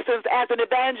be licensed as an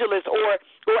evangelist or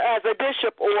as a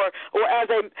bishop or as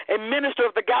a minister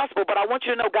of the gospel, but I want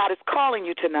you to know God is calling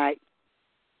you tonight.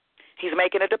 He's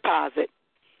making a deposit,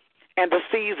 and the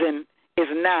season is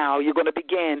now. You're going to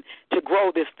begin to grow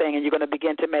this thing, and you're going to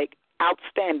begin to make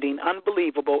outstanding,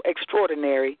 unbelievable,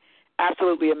 extraordinary,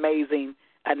 absolutely amazing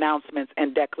announcements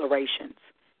and declarations.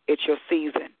 It's your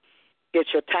season.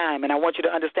 It's your time. And I want you to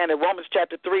understand that Romans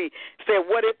chapter 3 said,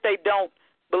 what if they don't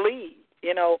believe?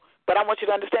 But I want you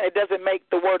to understand it doesn't make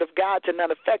the word of God to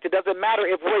none effect. It doesn't matter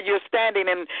if where you're standing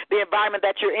in the environment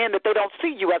that you're in, that they don't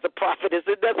see you as a prophetess.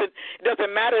 It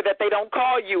doesn't matter that they don't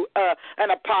call you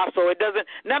an apostle.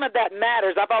 None of that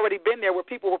matters. I've already been there where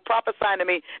people were prophesying to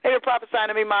me. They were prophesying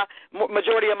to me my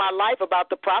majority of my life about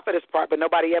the prophetess part, but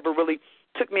nobody ever really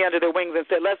took me under their wings and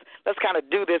said, let's kind of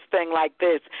do this thing like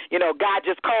this. God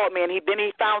just called me, and then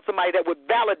he found somebody that would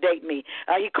validate me.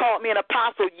 He called me an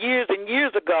apostle years and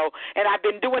years ago, and I've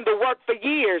been doing the work for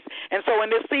years. And so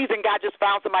in this season, God just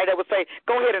found somebody that would say,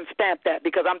 go ahead and stamp that,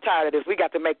 because I'm tired of this. We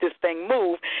got to make this thing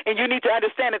move. And you need to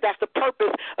understand that that's the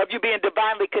purpose of you being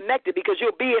divinely connected, because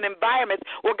you'll be in environments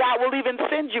where God will even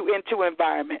send you into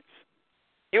environments.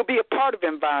 You'll be a part of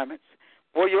environments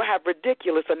where you'll have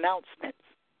ridiculous announcements,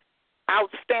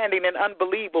 outstanding and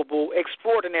unbelievable,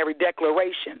 extraordinary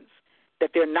declarations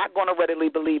that they're not going to readily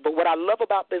believe. But what I love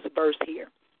about this verse here,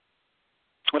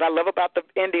 what I love about the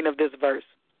ending of this verse,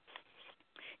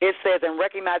 It says, and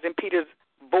recognizing Peter's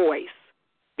voice,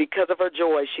 because of her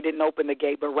joy, she didn't open the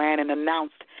gate, but ran and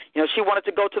announced. She wanted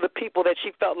to go to the people that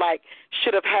she felt like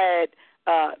should have had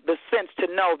the sense to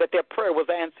know that their prayer was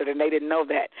answered, and they didn't know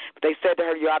that. But they said to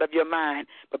her, "You're out of your mind."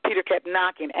 But Peter kept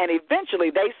knocking, and eventually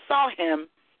they saw him.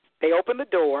 They opened the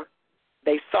door.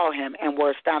 They saw him and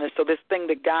were astonished. So this thing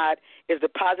that God is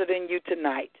depositing in you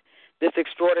tonight, this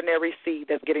extraordinary seed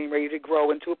that's getting ready to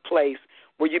grow into a place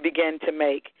where you begin to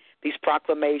make these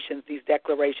proclamations, these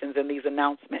declarations, and these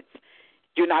announcements.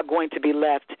 You're not going to be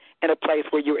left in a place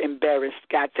where you're embarrassed.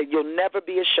 God said you'll never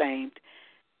be ashamed.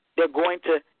 They're going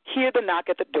to hear the knock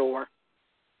at the door.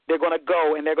 They're going to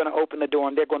go and they're going to open the door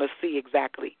and they're going to see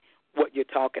exactly what you're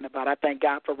talking about. I thank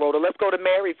God for Rhoda. Let's go to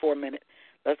Mary for a minute.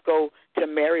 Let's go to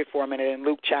Mary for a minute in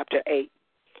Luke chapter 8.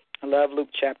 I love Luke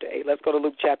chapter 8. Let's go to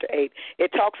Luke chapter 8.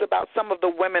 It talks about some of the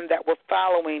women that were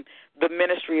following the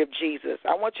ministry of Jesus.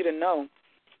 I want you to know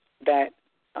that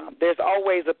there's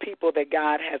always a people that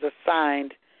God has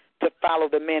assigned to follow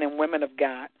the men and women of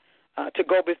God, to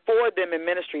go before them in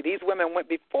ministry. These women went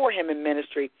before him in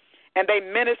ministry, and they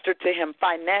ministered to him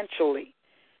financially.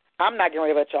 I'm not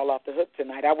going to let y'all off the hook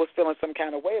tonight. I was feeling some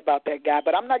kind of way about that guy,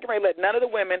 but I'm not going to let none of the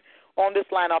women on this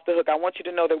line off the hook. I want you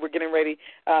to know that we're getting ready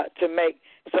to make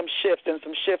some shifts, and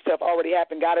some shifts have already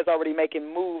happened. God is already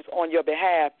making moves on your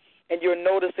behalf, and you're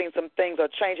noticing some things are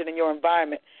changing in your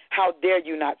environment. How dare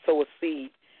you not sow a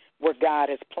seed where God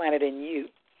has planted in you,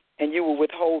 and you will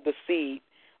withhold the seed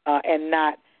and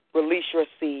not release your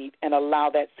seed and allow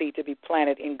that seed to be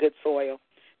planted in good soil,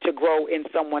 to grow in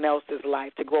someone else's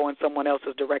life, to grow in someone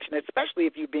else's direction, especially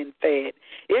if you've been fed.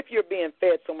 If you're being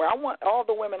fed somewhere, I want all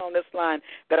the women on this line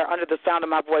that are under the sound of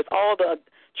my voice, all the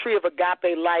Tree of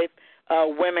Agape Life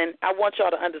women, I want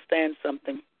y'all to understand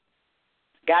something.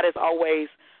 God has always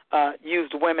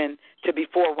used women to be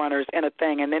forerunners in a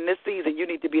thing, and in this season you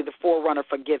need to be the forerunner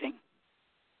for giving.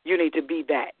 You need to be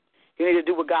that. You need to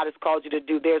do what God has called you to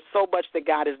do. There's so much that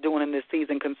God is doing in this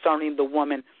season concerning the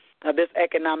woman. This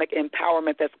economic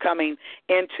empowerment that's coming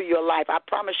into your life, I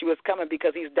promise you it's coming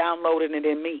because he's downloading it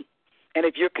in me. And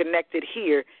if you're connected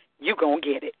here, you're going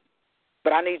to get it.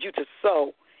 But I need you to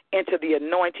sow into the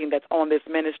anointing that's on this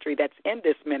ministry, that's in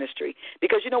this ministry.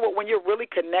 Because you know what, when you're really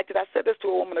connected, I said this to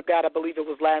a woman of God, I believe it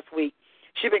was last week.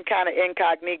 She's been kind of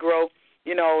incognito,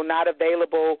 not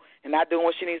available and not doing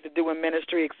what she needs to do in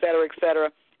ministry, et cetera, et cetera.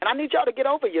 And I need y'all to get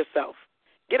over yourself.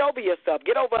 Get over yourself.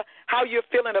 Get over how you're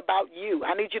feeling about you.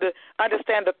 I need you to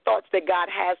understand the thoughts that God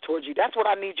has towards you. That's what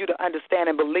I need you to understand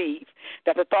and believe,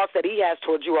 that the thoughts that he has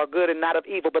towards you are good and not of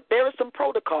evil. But there is some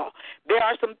protocol. There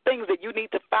are some things that you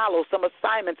need to follow, some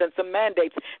assignments and some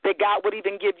mandates that God would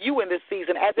even give you in this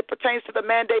season as it pertains to the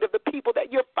mandate of the people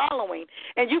that you're following.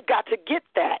 And you've got to get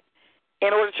that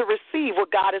in order to receive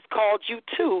what God has called you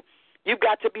to. You've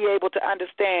got to be able to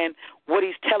understand what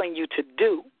he's telling you to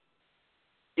do.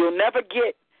 You'll never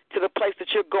get to the place that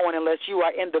you're going unless you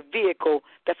are in the vehicle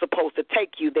that's supposed to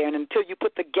take you there. And until you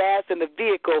put the gas in the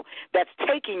vehicle that's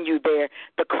taking you there,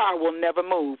 the car will never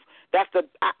move.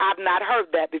 I've not heard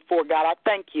that before, God. I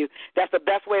thank you. That's the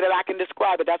best way that I can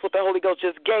describe it. That's what the Holy Ghost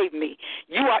just gave me.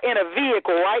 You are in a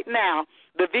vehicle right now.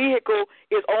 The vehicle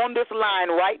is on this line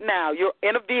right now. You're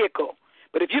in a vehicle.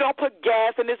 But if you don't put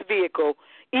gas in this vehicle,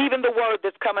 even the word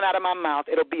that's coming out of my mouth,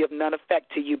 it'll be of none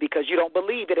effect to you because you don't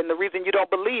believe it. And the reason you don't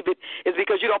believe it is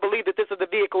because you don't believe that this is the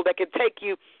vehicle that can take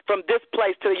you from this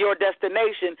place to your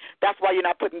destination. That's why you're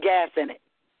not putting gas in it.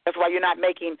 That's why you're not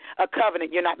making a covenant.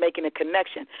 You're not making a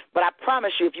connection. But I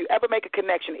promise you, if you ever make a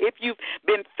connection, if you've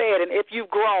been fed and if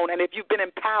you've grown and if you've been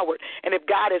empowered and if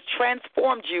God has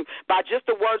transformed you by just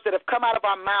the words that have come out of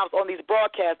our mouths on these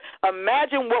broadcasts,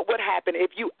 imagine what would happen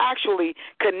if you actually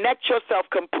connect yourself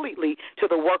completely to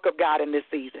the work of God in this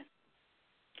season.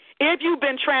 If you've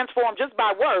been transformed just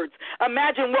by words,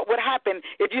 imagine what would happen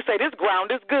if you say, this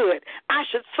ground is good. I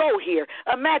should sow here.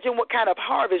 Imagine what kind of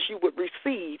harvest you would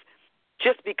receive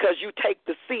just because you take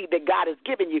the seed that God has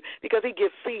given you, because he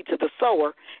gives seed to the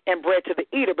sower and bread to the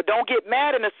eater. But don't get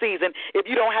mad in a season if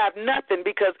you don't have nothing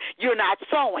because you're not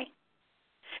sowing.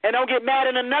 And don't get mad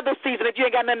in another season if you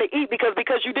ain't got nothing to eat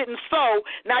because you didn't sow,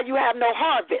 now you have no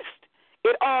harvest.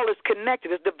 It all is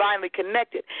connected. It's divinely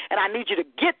connected. And I need you to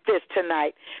get this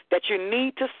tonight, that you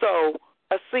need to sow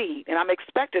a seed. And I'm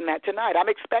expecting that tonight. I'm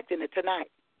expecting it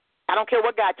tonight. I don't care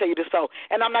what God tell you to sow.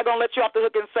 And I'm not going to let you off the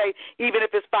hook and say, even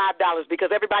if it's $5,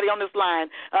 because everybody on this line,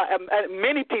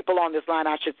 many people on this line,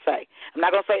 I should say. I'm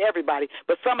not going to say everybody,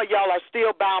 but some of y'all are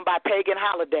still bound by pagan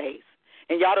holidays.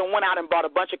 And y'all done went out and bought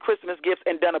a bunch of Christmas gifts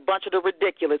and done a bunch of the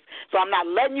ridiculous. So I'm not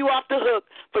letting you off the hook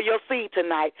for your seed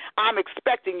tonight. I'm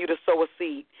expecting you to sow a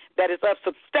seed that is of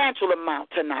substantial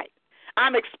amount tonight.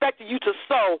 I'm expecting you to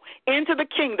sow into the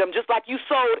kingdom just like you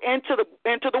sowed into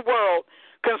the world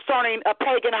concerning a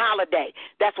pagan holiday.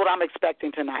 That's what I'm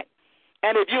expecting tonight.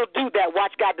 And if you'll do that,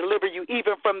 watch God deliver you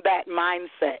even from that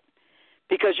mindset,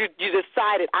 because you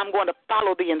decided, I'm going to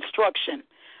follow the instruction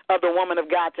of the woman of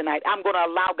God tonight. I'm going to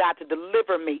allow God to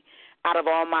deliver me out of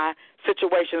all my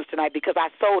situations tonight, because I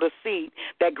sowed a seed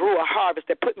that grew a harvest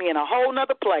that put me in a whole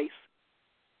nother place.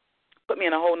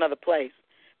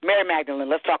 Mary Magdalene,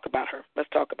 let's talk about her.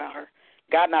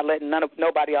 God not letting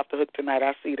nobody off the hook tonight.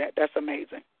 I see that. That's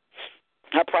amazing.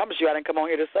 I promise you I didn't come on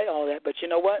here to say all that, but you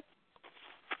know what?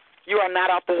 You are not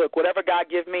off the hook. Whatever God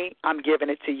give me, I'm giving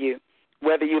it to you.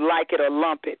 Whether you like it or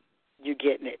lump it, you're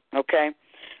getting it, okay?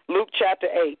 Luke chapter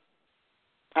 8.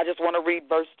 I just want to read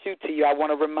verse 2 to you. I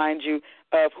want to remind you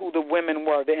of who the women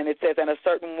were. And it says, and a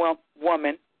certain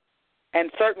woman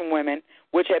and certain women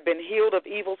which had been healed of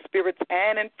evil spirits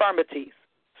and infirmities.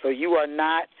 So you are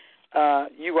not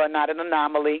an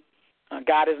anomaly.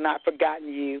 God has not forgotten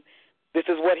you. This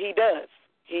is what he does.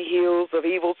 He heals of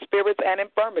evil spirits and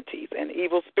infirmities. And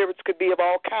evil spirits could be of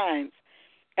all kinds.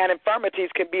 And infirmities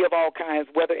can be of all kinds,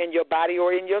 whether in your body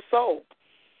or in your soul.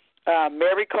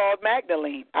 Mary called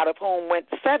Magdalene, out of whom went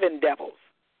 7 devils.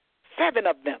 7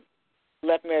 of them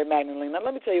left Mary Magdalene. Now,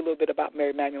 let me tell you a little bit about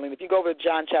Mary Magdalene. If you go over to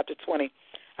John chapter 20,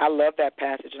 I love that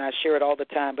passage, and I share it all the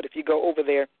time. But if you go over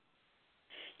there,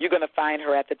 you're going to find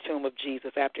her at the tomb of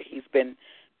Jesus after he's been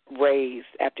raised,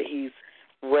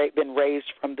 been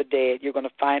raised from the dead. You're going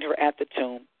to find her at the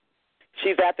tomb.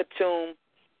 She's at the tomb,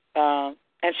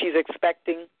 and she's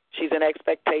expecting. She's in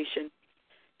expectation.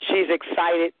 She's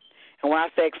excited. And when I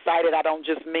say excited, I don't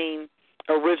just mean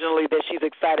originally that she's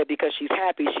excited because she's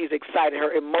happy. She's excited.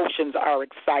 Her emotions are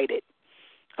excited.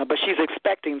 But she's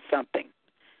expecting something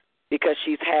because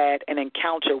she's had an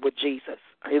encounter with Jesus.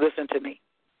 Are you listening to me?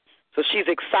 So she's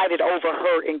excited over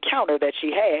her encounter that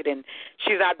she had, and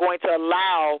she's not going to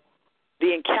allow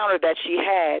the encounter that she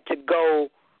had to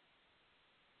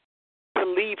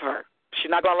leave her.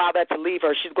 She's not going to allow that to leave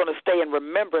her. She's going to stay in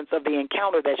remembrance of the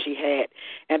encounter that she had,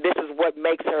 and this is what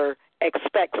makes her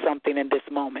expect something in this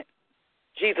moment.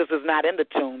 Jesus is not in the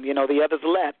tomb. You know, the others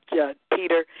left,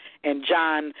 Peter and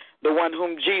John, the one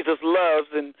whom Jesus loves,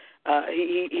 and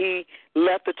he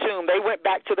left the tomb. They went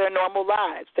back to their normal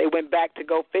lives. They went back to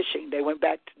go fishing. They went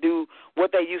back to do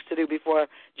what they used to do before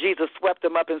Jesus swept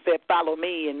them up and said, follow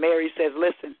me. And Mary says,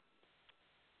 listen,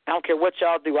 I don't care what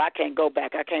y'all do. I can't go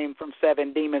back. I came from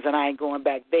 7 demons, and I ain't going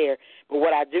back there. But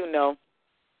what I do know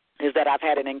is that I've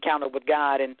had an encounter with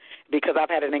God, and because I've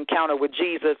had an encounter with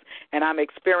Jesus and I'm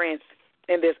experienced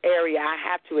in this area, I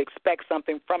have to expect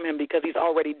something from him because he's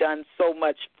already done so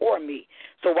much for me.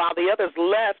 So while the others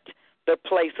left the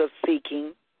place of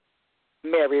seeking,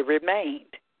 Mary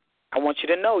remained. I want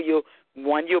you to know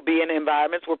you'll be in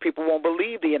environments where people won't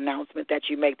believe the announcement that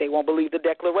you make. They won't believe the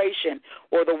declaration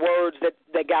or the words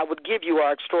that God would give you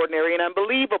are extraordinary and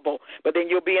unbelievable. But then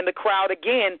you'll be in the crowd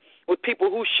again with people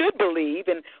who should believe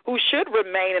and who should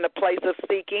remain in a place of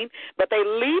seeking, but they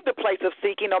leave the place of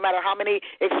seeking no matter how many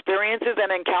experiences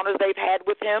and encounters they've had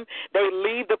with him. They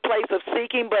leave the place of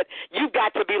seeking, but you've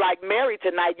got to be like Mary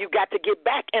tonight. You've got to get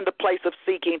back in the place of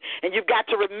seeking, and you've got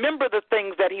to remember the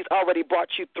things that he's already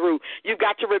brought you through. You've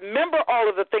got to remember all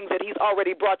of the things that he's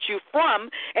already brought you from,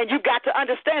 and you've got to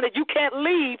understand that you can't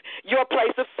leave your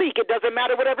place of seek. It doesn't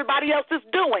matter what everybody else is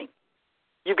doing.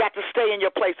 You've got to stay in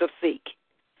your place of seek.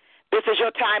 This is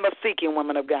your time of seeking,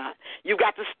 woman of God. You've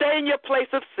got to stay in your place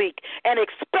of seek and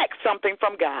expect something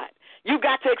from God. You've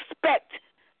got to expect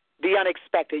the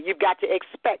unexpected. You've got to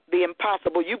expect the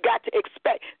impossible. You've got to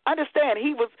expect. Understand,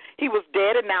 he was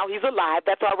dead and now he's alive.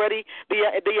 That's already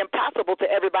the impossible to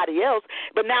everybody else.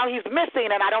 But now he's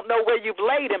missing, and I don't know where you've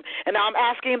laid him. And now I'm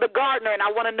asking the gardener, and I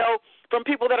want to know from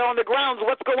people that are on the grounds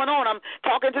what's going on. I'm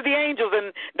talking to the angels,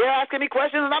 and they're asking me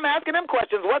questions, and I'm asking them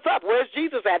questions. What's up? Where's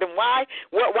Jesus at? And why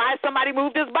somebody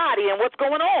moved his body, and what's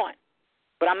going on?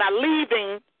 But I'm not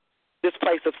leaving this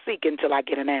place of seeking until I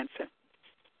get an answer.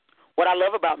 What I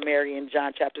love about Mary in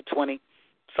John chapter 20,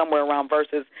 somewhere around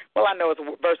verses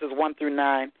 1 through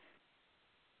 9,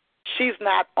 she's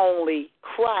not only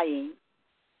crying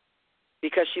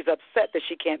because she's upset that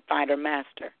she can't find her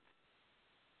master,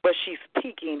 but she's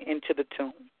peeking into the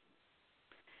tomb.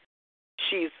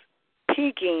 She's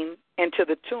peeking into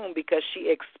the tomb because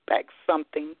she expects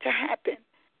something to happen.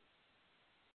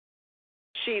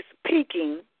 She's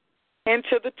peeking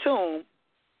into the tomb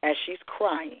as she's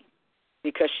crying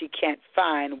because she can't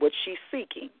find what she's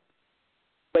seeking,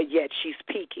 but yet she's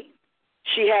peeking.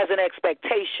 She has an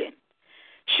expectation.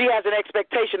 She has an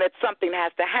expectation that something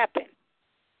has to happen.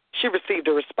 She received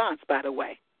a response, by the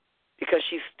way, because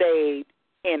she stayed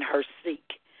in her seek.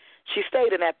 She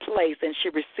stayed in that place, and she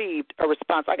received a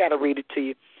response. I got to read it to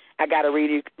you. I got to read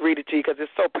it to you because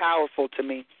it's so powerful to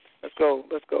me. Let's go.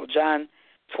 John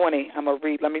 20. I'm going to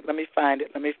read. Let me find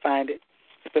it. Let me find it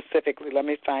specifically. Let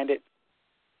me find it.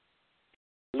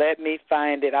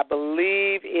 I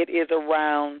believe it is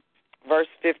around verse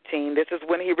 15. This is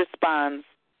when he responds.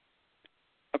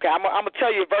 Okay, I'm going to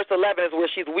tell you verse 11 is where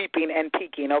she's weeping and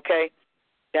peaking, okay?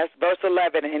 That's verse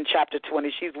 11 in chapter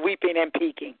 20. She's weeping and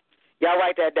peaking. Y'all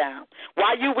write that down.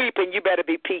 While you weeping, you better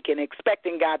be peaking,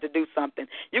 expecting God to do something.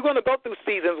 You're going to go through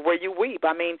seasons where you weep.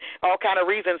 I mean, all kind of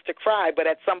reasons to cry, but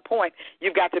at some point,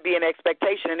 you've got to be in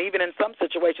expectation. And even in some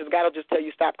situations, God will just tell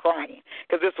you, stop crying.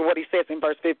 Because this is what he says in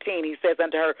verse 15. He says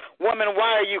unto her, woman,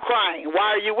 why are you crying?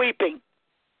 Why are you weeping?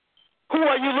 Who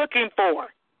are you looking for?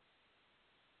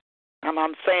 I'm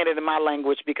saying it in my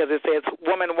language because it says,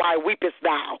 woman, why weepest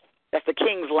thou? That's the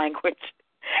king's language.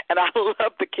 And I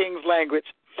love the king's language.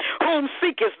 Whom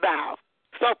seekest thou?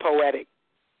 So poetic.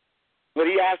 But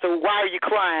he asked her, why are you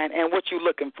crying and what you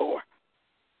looking for?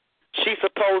 She,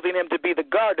 supposing him to be the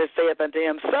gardener, saith unto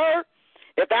him, sir,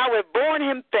 if thou have borne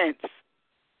him thence,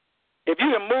 if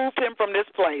you have moved him from this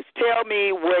place, tell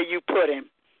me where you put him,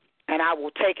 and I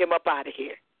will take him up out of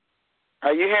here.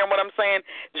 Are you hearing what I'm saying?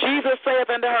 Jesus saith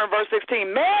unto her in verse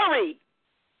 16, Mary.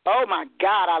 Oh, my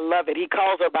God, I love it. He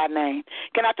calls her by name.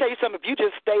 Can I tell you something? If you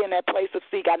just stay in that place of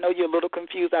seek, I know you're a little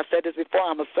confused. I've said this before.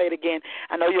 I'm going to say it again.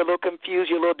 I know you're a little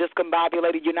confused. You're a little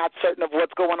discombobulated. You're not certain of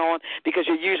what's going on because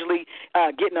you're usually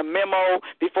getting a memo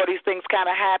before these things kind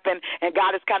of happen, and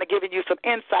God is kind of giving you some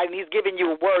insight, and he's giving you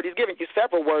a word. He's giving you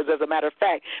several words, as a matter of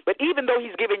fact. But even though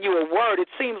he's giving you a word, it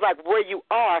seems like where you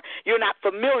are, you're not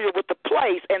familiar with the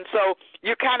place, and so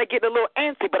you're kind of getting a little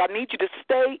antsy, but I need you to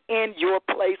stay in your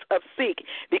place of seek,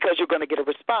 because you're going to get a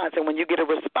response. And when you get a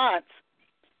response,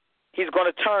 he's going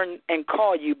to turn and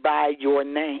call you by your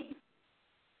name.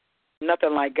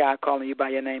 Nothing like God calling you by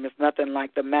your name. It's nothing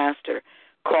like the master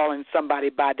calling somebody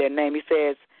by their name. He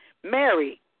says,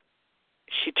 Mary.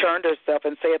 She turned herself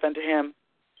and saith unto him,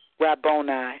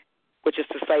 Rabboni, which is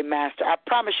to say, master. I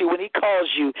promise you, when he calls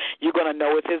you, you're going to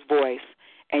know it's his voice,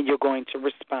 and you're going to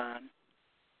respond.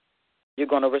 You're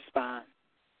going to respond.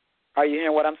 Are you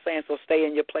hearing what I'm saying? So stay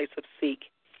in your place of seek.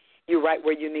 You're right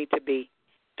where you need to be.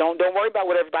 Don't worry about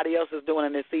what everybody else is doing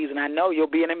in this season. I know you'll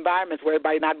be in environments where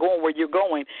everybody's not going where you're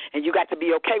going, and you got to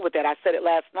be okay with that. I said it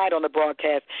last night on the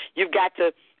broadcast. You've got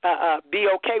to be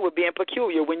okay with being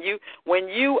peculiar. When you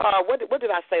what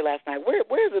did I say last night?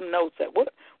 Where's the notes at?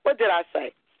 What did I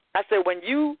say? I said when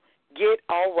you get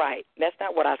all right. That's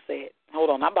not what I said.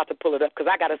 Hold on, I'm about to pull it up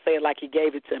because I got to say it like he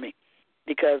gave it to me,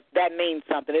 because that means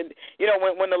something.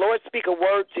 When the Lord speak a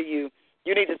word to you,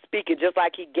 you need to speak it just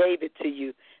like he gave it to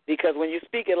you, because when you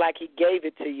speak it like he gave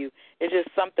it to you, it's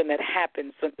just something that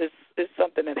happens. It's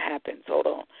something that happens. Hold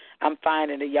on. I'm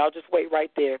finding it. Y'all just wait right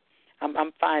there.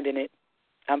 I'm finding it.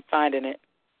 I'm finding it.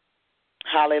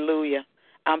 Hallelujah.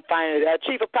 I'm finding it.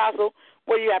 Chief Apostle,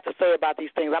 what do you have to say about these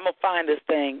things? I'm going to find this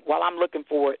thing while I'm looking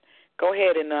for it. Go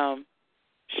ahead and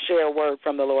share a word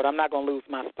from the Lord. I'm not going to lose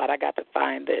my spot. I got to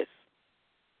find this.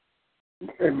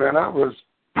 Amen.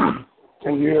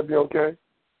 Can you hear me okay?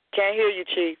 Can't hear you,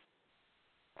 Chief.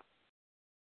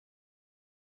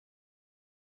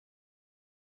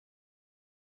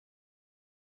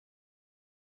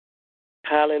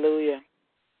 Hallelujah.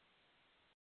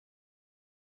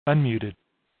 Unmuted.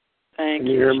 Thank you. Can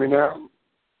you hear me now?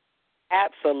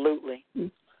 Absolutely.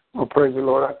 Well, praise the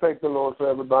Lord. I thank the Lord for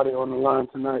everybody on the line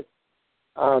tonight.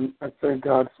 I thank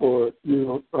God for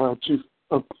you, Chief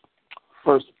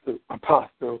First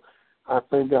Apostle. I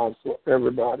thank God for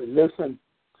everybody. Listen,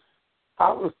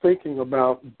 I was thinking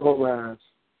about Boaz,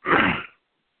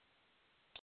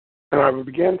 and I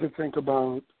began to think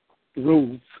about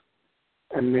Ruth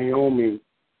and Naomi,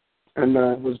 and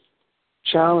I was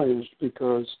challenged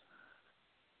because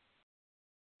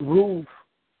Ruth,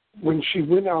 when she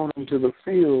went out into the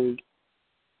field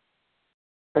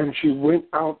and she went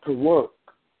out to work,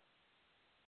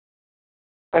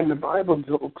 and the Bible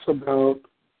talks about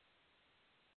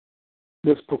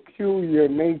this peculiar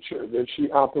nature that she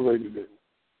operated in.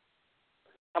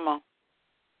 Come on.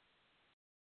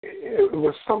 It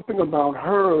was something about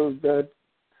her that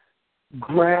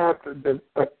grabbed the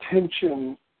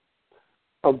attention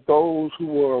of those who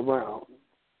were around.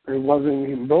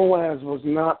 Boaz was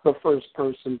not the first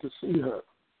person to see her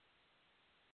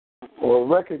or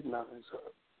recognize her.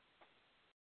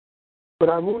 But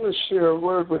I want to share a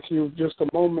word with you just a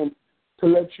moment to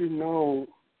let you know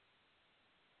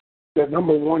that,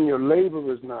 number one, your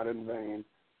labor is not in vain,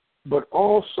 but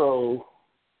also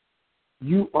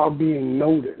you are being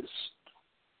noticed.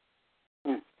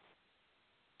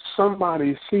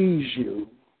 somebody sees you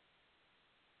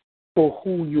for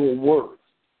who you're worth.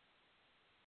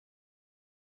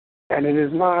 And it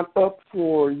is not up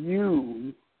for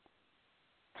you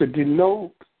to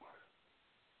denote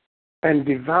and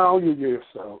devalue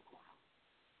yourself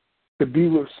to be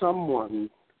with someone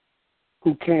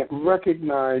who can't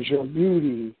recognize your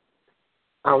beauty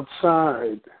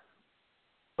outside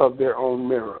of their own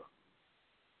mirror.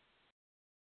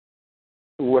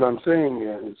 What I'm saying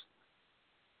is,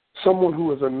 someone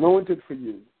who is anointed for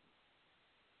you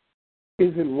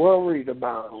isn't worried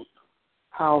about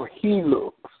how he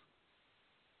looks.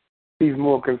 He's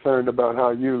more concerned about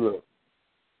how you look.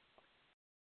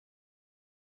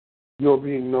 You're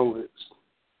being noticed.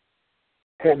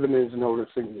 Heaven is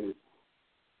noticing you.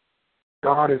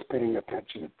 God is paying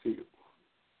attention to you.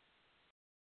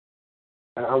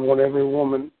 And I want every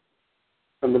woman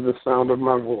under the sound of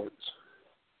my voice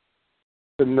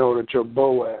to know that your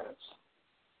Boaz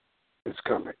is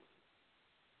coming.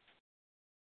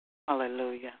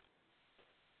 Hallelujah.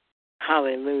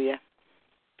 Hallelujah.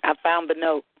 I found the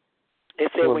note.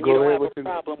 It said when you don't have a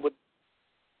problem with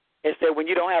when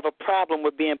you don't have a problem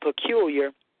with being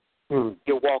peculiar,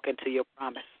 you'll walk into your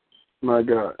promise. My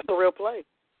God. That's a real place.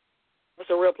 That's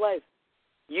a real place.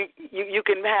 You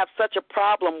can have such a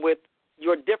problem with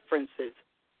your differences,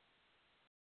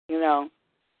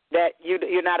 that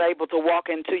you're not able to walk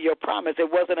into your promise. It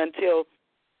wasn't until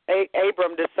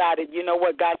Abram decided, you know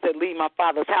what, God said, leave my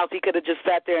father's house. He could have just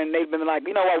sat there and they'd been like,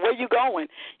 you know what, where you going?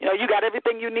 You got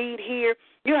everything you need here.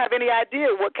 You don't have any idea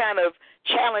what kind of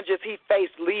challenges he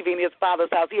faced leaving his father's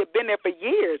house. He had been there for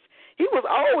years. He was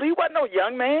old. He wasn't no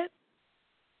young man.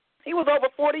 He was over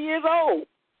 40 years old.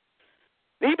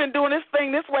 He'd been doing this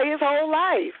thing this way his whole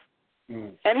life.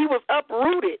 And he was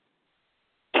uprooted,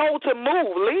 told to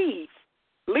move,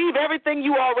 leave everything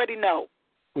you already know.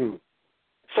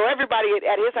 So everybody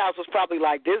at his house was probably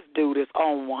like, this dude is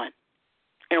on one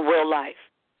in real life.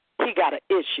 He got an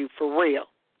issue for real.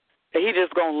 That he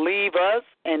just going to leave us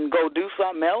and go do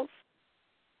something else?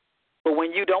 But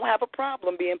when you don't have a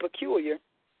problem being peculiar,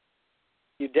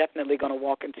 you're definitely going to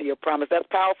walk into your promise. That's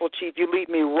powerful, Chief. You lead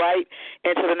me right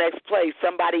into the next place.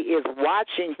 Somebody is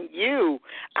watching you.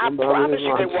 I promise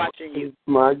you they're watching you.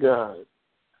 My God.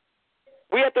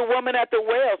 We had the woman at the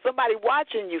well. Somebody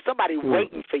watching you. Somebody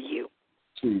waiting for you.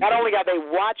 Jesus. Not only are they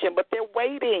watching, but they're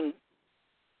waiting.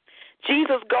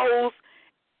 Jesus goes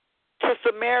to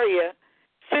Samaria,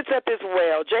 sits at this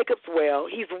well, Jacob's well.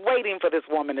 He's waiting for this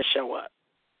woman to show up.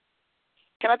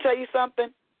 Can I tell you something?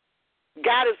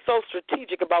 God is so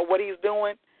strategic about what he's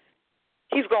doing.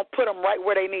 He's going to put them right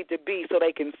where they need to be so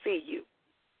they can see you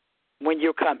when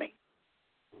you're coming.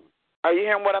 Are you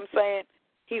hearing what I'm saying?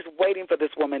 He's waiting for this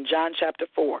woman, John chapter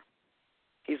 4.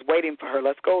 He's waiting for her.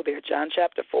 Let's go there, John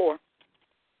chapter 4.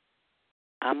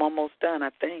 I'm almost done,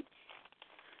 I think,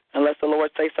 unless the Lord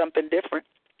say something different.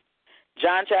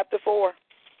 John chapter 4.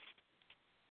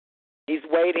 He's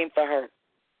waiting for her.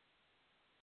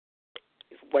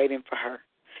 He's waiting for her.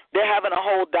 They're having a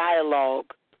whole dialogue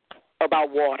about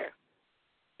water.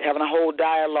 They're having a whole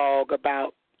dialogue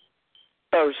about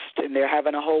thirst, and they're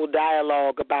having a whole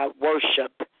dialogue about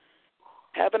worship.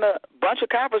 Having a bunch of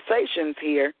conversations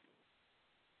here.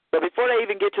 But before they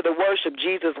even get to the worship,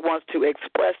 Jesus wants to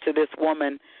express to this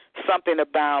woman something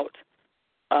about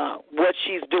what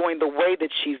she's doing, the way that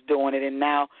she's doing it. And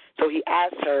now, so he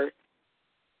asks her,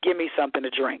 give me something to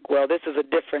drink. Well, this is a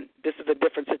different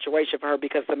situation for her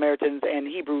because Samaritans and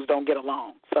Hebrews don't get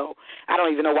along. So I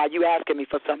don't even know why you asking me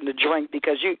for something to drink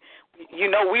because you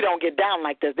know we don't get down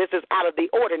like this. This is out of the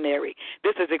ordinary.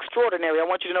 This is extraordinary. I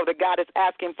want you to know that God is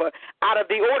asking for out of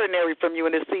the ordinary from you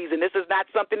in this season. This is not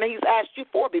something that he's asked you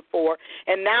for before.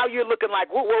 And now you're looking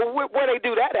like, well, where they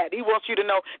do that at? He wants you to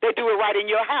know they do it right in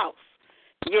your house.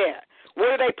 Yeah.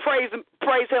 Where do they praise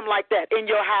him like that? In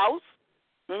your house?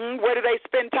 Where do they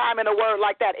spend time in the Word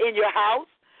like that? In your house?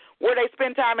 Where do they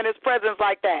spend time in his presence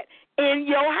like that? In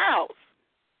your house.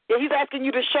 Yeah, he's asking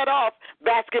you to shut off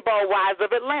Basketball Wives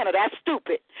of Atlanta. That's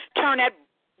stupid. Turn that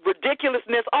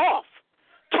ridiculousness off.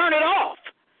 Turn it off.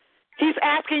 He's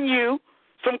asking you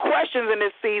some questions in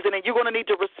this season, and you're going to need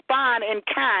to respond in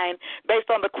kind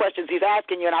based on the questions he's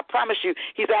asking you. And I promise you,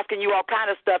 he's asking you all kind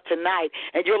of stuff tonight.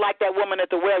 And you're like that woman at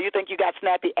the well. You think you got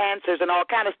snappy answers and all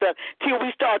kind of stuff till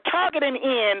we start targeting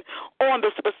in on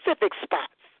the specific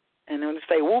spots. And then we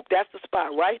say, whoop, that's the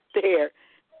spot right there.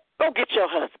 Go get your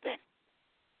husband.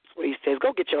 That's what he says.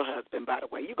 Go get your husband, by the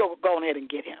way. You go ahead and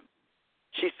get him.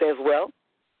 She says, well,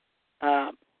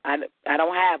 I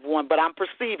don't have one, but I'm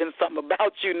perceiving something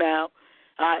about you now.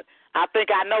 I think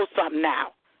I know something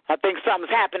now. I think something's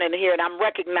happening here, and I'm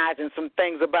recognizing some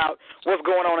things about what's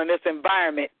going on in this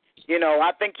environment. You know,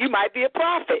 I think you might be a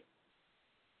prophet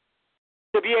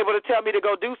to be able to tell me to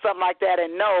go do something like that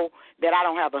and know that I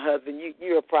don't have a husband.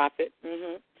 You're a prophet.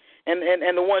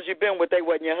 And the ones you've been with, they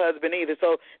wasn't your husband either.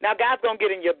 So now God's going to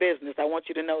get in your business. I want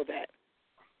you to know that.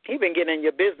 He's been getting in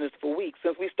your business for weeks.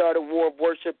 Since we started War of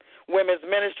Worship Women's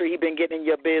Ministry, he's been getting in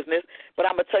your business. But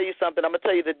I'm going to tell you something. I'm going to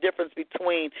tell you the difference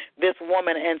between this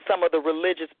woman and some of the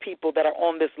religious people that are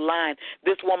on this line.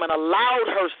 This woman allowed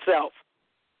herself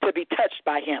to be touched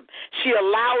by him. She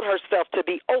allowed herself to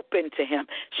be open to him.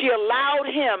 She allowed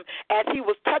him, as he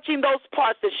was touching those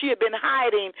parts that she had been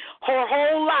hiding her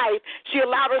whole life, she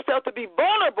allowed herself to be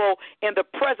vulnerable in the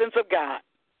presence of God.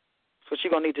 What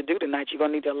you're going to need to do tonight, you're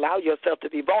going to need to allow yourself to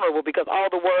be vulnerable, because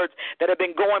all the words that have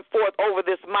been going forth over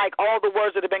this mic, all the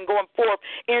words that have been going forth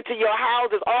into your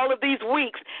houses, all of these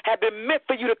weeks have been meant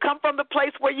for you to come from the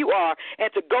place where you are and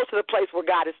to go to the place where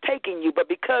God is taking you. But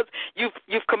because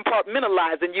you've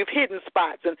compartmentalized and you've hidden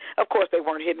spots, and of course they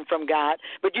weren't hidden from God,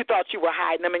 but you thought you were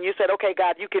hiding them, and you said, okay,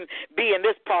 God, you can be in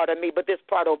this part of me, but this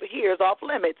part over here is off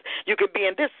limits. You can be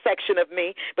in this section of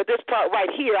me, but this part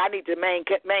right here I need to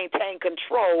maintain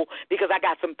control, because I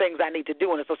got some things I need to do,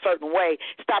 and it's a certain way.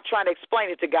 Stop trying to explain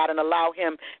it to God and allow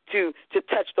him to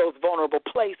touch those vulnerable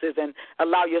places and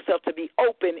allow yourself to be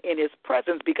open in his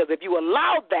presence, because if you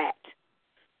allow that,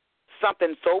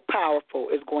 something so powerful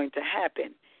is going to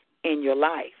happen in your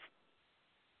life.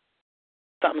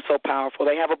 Something so powerful.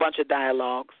 They have a bunch of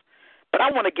dialogues, but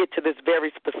I want to get to this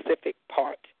very specific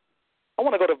part. I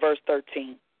want to go to verse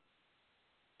 13.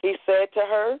 He said to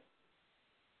her,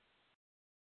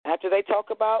 after they talk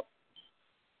about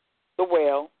the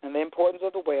well and the importance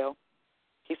of the well,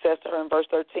 he says to her in verse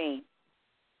 13,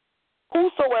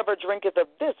 whosoever drinketh of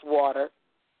this water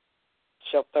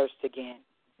shall thirst again.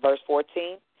 Verse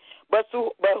 14, but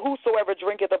whosoever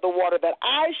drinketh of the water that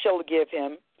I shall give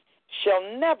him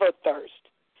shall never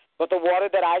thirst, but the water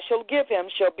that I shall give him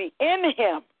shall be in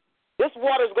him. This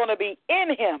water is going to be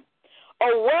in him,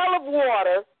 a well of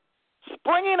water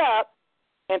springing up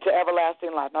into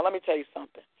everlasting life. Now let me tell you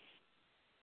something.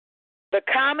 The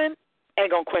common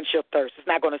ain't going to quench your thirst. It's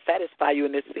not going to satisfy you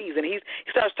in this season. He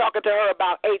starts talking to her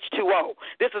about H2O.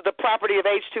 This is the property of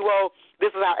H2O.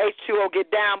 This is how H2O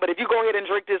get down. But if you go ahead and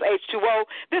drink this H2O,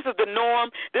 this is the norm.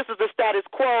 This is the status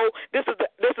quo. This is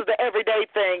the everyday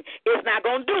thing. It's not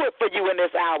going to do it for you in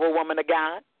this hour, woman of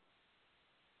God.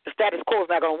 The status quo is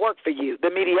not going to work for you. The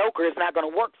mediocre is not going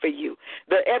to work for you.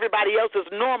 Everybody else's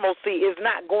normalcy is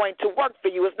not going to work for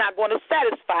you. It's not going to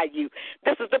satisfy you.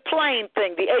 This is the plain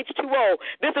thing, the H2O.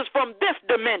 This is from this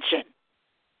dimension.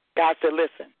 God said,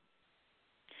 listen,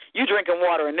 you drinking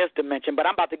water in this dimension, but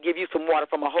I'm about to give you some water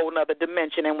from a whole other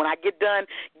dimension. And when I get done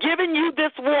giving you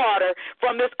this water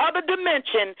from this other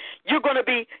dimension, it's going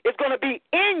to be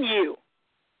in you.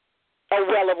 A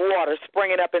well of water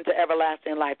springing up into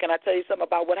everlasting life. Can I tell you something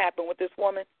about what happened with this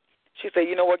woman? She said,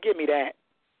 you know what, give me that.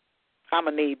 I'm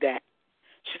going to need that.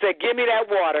 She said, give me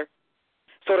that water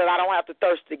so that I don't have to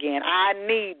thirst again. I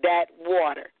need that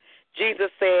water. Jesus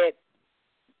said,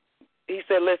 he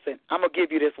said, listen, I'm going to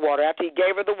give you this water. After he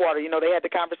gave her the water, they had the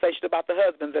conversation about the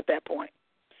husbands at that point.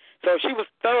 So she was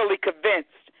thoroughly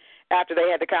convinced after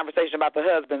they had the conversation about the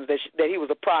husbands that he was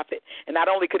a prophet. And not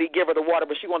only could he give her the water,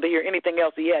 but she wanted to hear anything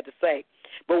else he had to say.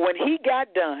 But when he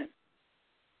got done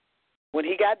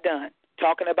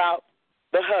talking about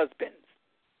the husbands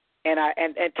and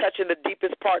touching the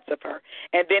deepest parts of her,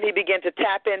 and then he began to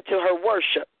tap into her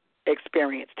worship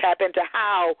experience, tap into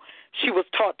how she was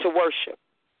taught to worship.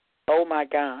 Oh, my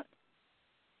God.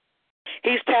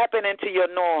 He's tapping into your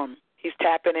norm. He's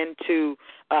tapping into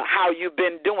how you've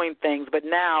been doing things, but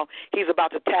now he's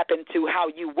about to tap into how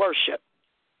you worship.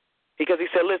 Because he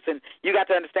said, listen, you got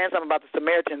to understand something about the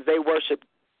Samaritans. They worship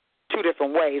two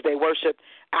different ways. They worship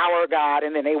our God,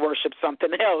 and then they worship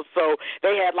something else. So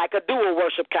they had like a dual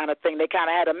worship kind of thing. They kind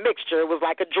of had a mixture. It was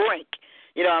like a drink.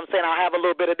 You know what I'm saying? I'll have a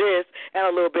little bit of this and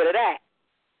a little bit of that.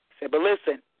 He said, but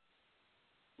listen,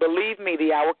 believe me,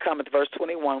 the hour cometh, verse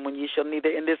 21, when ye shall neither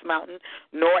in this mountain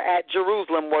nor at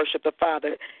Jerusalem worship the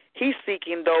Father. He's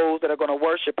seeking those that are going to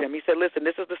worship him. He said, listen,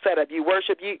 this is the setup. You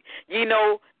worship, ye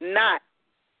know not.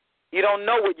 You don't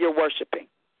know what you're worshiping.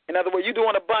 In other words, you're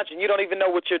doing a bunch and you don't even know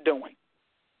what you're doing.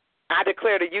 I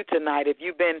declare to you tonight, if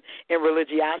you've been in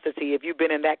religiosity, if you've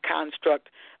been in that construct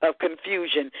of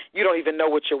confusion, you don't even know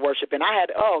what you're worshiping. I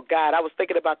was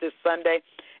thinking about this Sunday,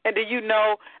 and do you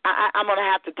know, I'm going to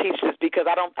have to teach this because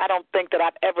I don't think that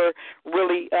I've ever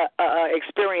really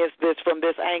experienced this from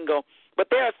this angle. But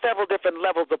there are several different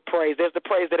levels of praise. There's the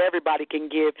praise that everybody can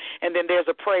give, and then there's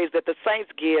a praise that the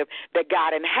saints give that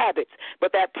God inhabits.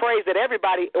 But that praise that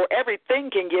everybody or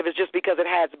everything can give is just because it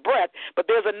has breath. But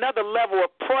there's another level of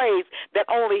praise that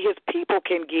only his people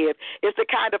can give. It's the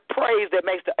kind of praise that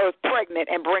makes the earth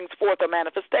pregnant and brings forth a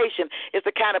manifestation. It's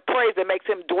the kind of praise that makes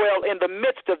him dwell in the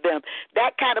midst of them.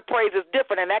 That kind of praise is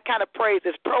different, and that kind of praise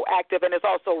is proactive and it's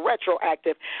also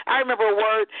retroactive. I remember a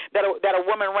word that a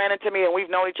woman ran into me, and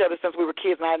we've known each other since we were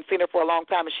kids, and I hadn't seen her for a long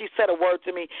time, and she said a word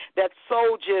to me that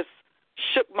so just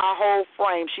shook my whole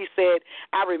frame. She said,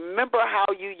 I remember how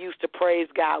you used to praise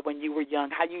God when you were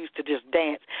young, how you used to just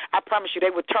dance. I promise you,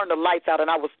 they would turn the lights out, and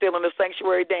I was still in the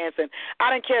sanctuary dancing.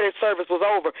 I didn't care that service was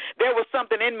over. There was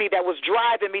something in me that was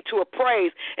driving me to a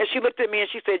praise, and she looked at me and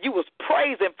she said, you was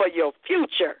praising for your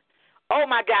future. Oh,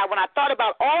 my God, when I thought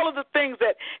about all of the things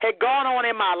that had gone on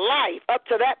in my life up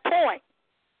to that point,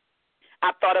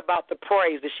 I thought about the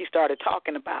praise that she started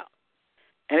talking about.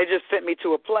 And it just sent me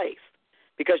to a place,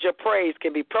 because your praise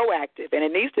can be proactive, and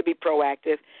it needs to be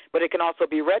proactive, but it can also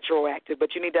be retroactive.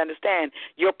 But you need to understand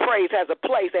your praise has a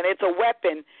place, and it's a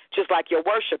weapon just like your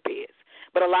worship is.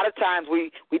 But a lot of times we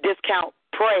discount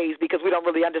praise because we don't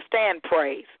really understand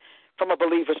praise. From a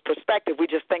believer's perspective, we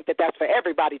just think that that's for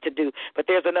everybody to do. But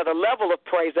there's another level of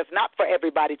praise that's not for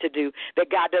everybody to do, that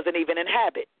God doesn't even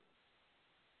inhabit.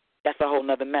 That's a whole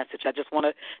nother message. I just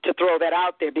wanted to throw that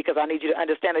out there because I need you to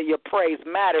understand that your praise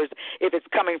matters if it's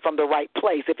coming from the right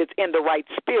place, if it's in the right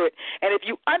spirit, and if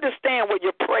you understand what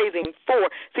you're praising for.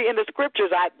 See, in the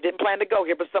scriptures, I didn't plan to go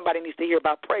here, but somebody needs to hear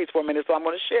about praise for a minute, so I'm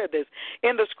going to share this.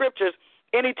 In the scriptures,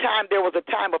 anytime there was a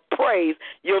time of praise,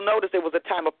 you'll notice it was a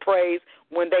time of praise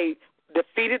when they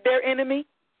defeated their enemy.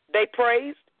 They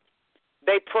praised.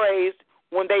 They praised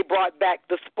when they brought back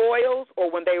the spoils,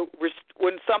 or when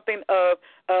something of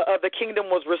the kingdom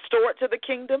was restored to the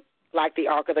kingdom, like the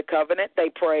Ark of the Covenant, they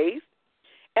praised.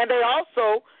 And they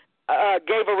also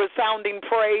gave a resounding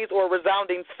praise or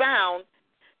resounding sound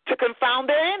to confound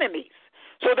their enemies.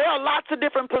 So there are lots of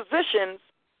different positions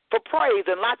for praise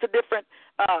and lots of different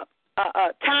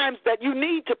times that you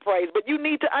need to praise, but you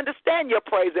need to understand your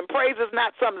praise. And praise is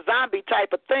not some zombie type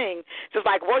of thing, just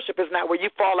like worship is not where you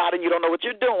fall out and you don't know what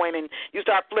you're doing and you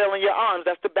start flailing your arms.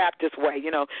 That's the Baptist way,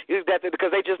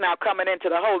 because they just now coming into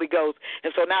the Holy Ghost.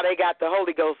 And so now they got the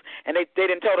Holy Ghost, and they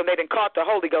didn't tell them they didn't caught the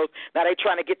Holy Ghost. Now they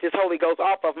trying to get this Holy Ghost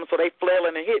off of them, so they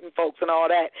flailing and hitting folks and all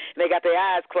that. And they got their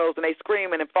eyes closed and they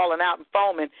screaming and falling out and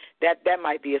foaming. That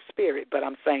might be a spirit, but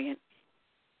I'm saying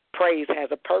praise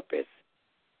has a purpose.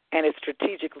 And it's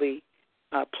strategically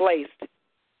placed,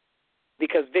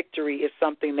 because victory is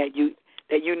something that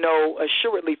you know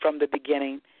assuredly from the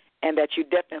beginning, and that you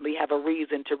definitely have a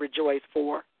reason to rejoice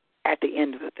for at the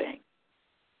end of the thing.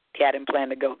 Okay, I didn't plan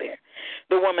to go there.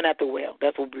 The woman at the well,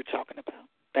 that's what we're talking about.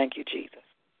 Thank you, Jesus.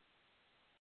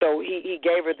 So he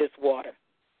gave her this water,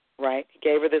 right? He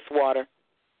gave her this water.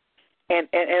 And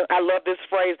I love this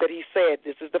phrase that he said.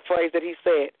 This is the phrase that he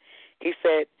said. He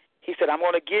said, I'm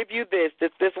going to give you this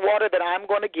water that I'm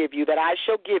going to give you, that I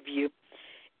shall give you.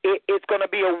 It's going to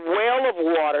be a well of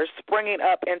water springing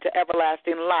up into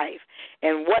everlasting life.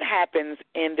 And what happens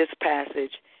in this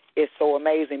passage is so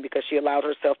amazing, because she allowed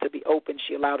herself to be open.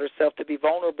 She allowed herself to be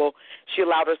vulnerable. She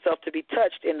allowed herself to be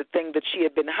touched in the thing that she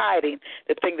had been hiding,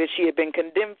 the thing that she had been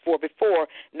condemned for before.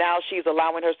 Now she's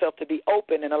allowing herself to be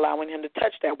open and allowing him to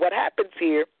touch that. What happens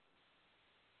here,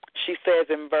 she says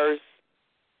in verse,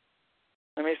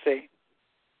 let me see.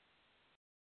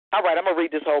 All right, I'm going to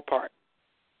read this whole part.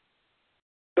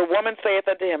 The woman saith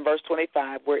unto him, verse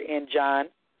 25, we're in John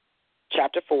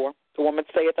chapter 4. The woman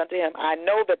saith unto him, I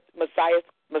know that Messiah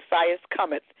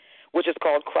cometh, which is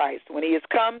called Christ. When he is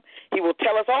come, he will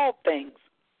tell us all things.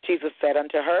 Jesus said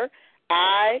unto her,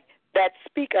 I that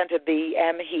speak unto thee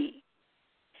am he.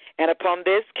 And upon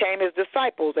this came his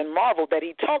disciples and marveled that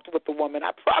he talked with the woman.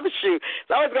 I promise you,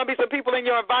 there's always going to be some people in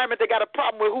your environment that got a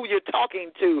problem with who you're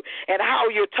talking to and how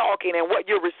you're talking and what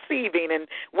you're receiving and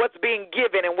what's being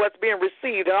given and what's being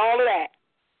received and all of that.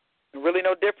 Really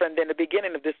no different than the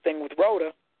beginning of this thing with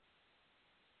Rhoda.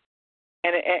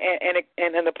 And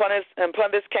upon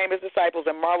this came his disciples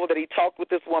and marveled that he talked with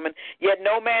this woman. Yet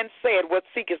no man said, what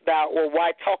seekest thou, or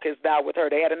why talkest thou with her?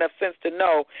 They had enough sense to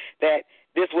know that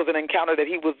this was an encounter that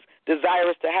he was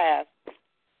desirous to have,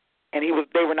 and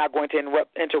they were not going to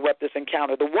interrupt this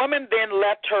encounter. The woman then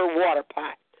left her water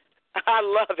pot. I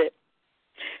love it.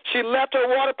 She left her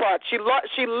water pot. She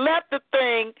left the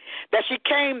thing that she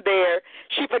came there.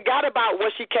 She forgot about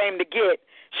what she came to get.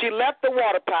 She left the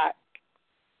water pot.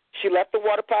 She left the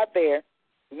water pot there,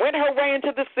 went her way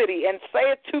into the city, and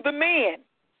saith to the men,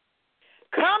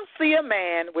 Come see a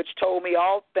man which told me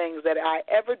all things that I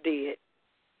ever did.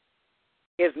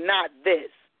 Is not this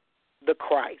the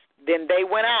Christ? Then they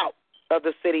went out of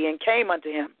the city and came unto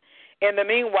him. In the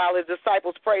meanwhile, his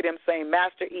disciples prayed him, saying,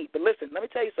 Master, eat. But listen, let me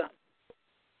tell you something.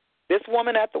 This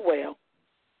woman at the well,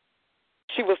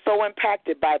 she was so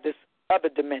impacted by this other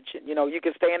dimension. You know, you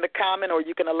can stay in the common or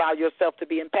you can allow yourself to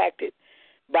be impacted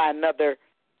by another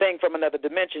thing from another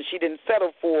dimension. She didn't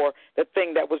settle for the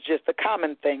thing that was just the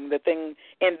common thing, the thing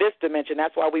in this dimension.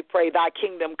 That's why we pray, thy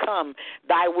kingdom come,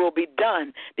 thy will be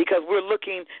done, because we're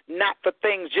looking not for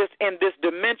things just in this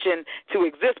dimension to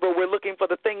exist, but we're looking for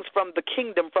the things from the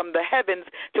kingdom, from the heavens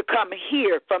to come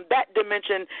here, from that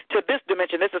dimension to this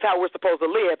dimension. This is how we're supposed to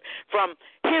live, from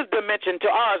his dimension to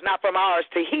ours, not from ours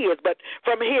to his, but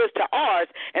from his to ours.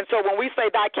 And so when we say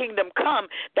thy kingdom come,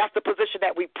 that's the position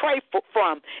that we pray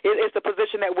from. It's the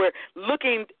position that we're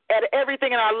looking at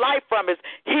everything in our life from, is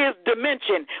his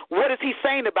dimension. What is he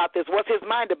saying about this? What's his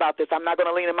mind about this? I'm not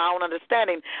going to lean in my own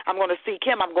understanding. I'm going to seek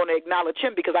him. I'm going to acknowledge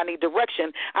him because I need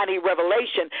direction. I need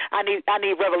revelation. I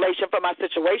need revelation for my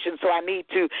situation. So I need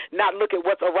to not look at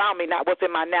what's around me, not what's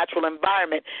in my natural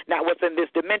environment, not what's in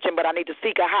this dimension, but I need to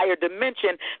seek a higher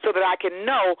dimension so that I can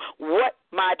know what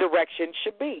my direction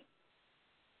should be.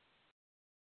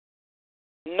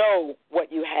 Know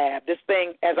what you have. This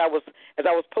thing, as I was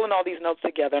pulling all these notes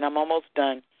together, and I'm almost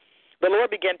done, the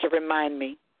Lord began to remind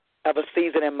me of a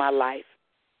season in my life.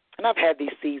 And I've had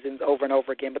these seasons over and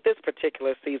over again, but this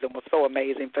particular season was so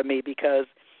amazing for me because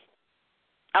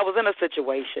I was in a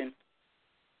situation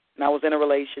and I was in a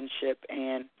relationship,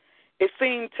 and it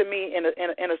seemed to me in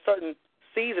a certain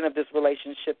season of this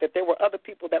relationship that there were other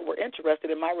people that were interested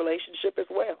in my relationship as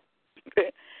well.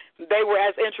 They were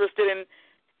as interested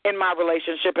in my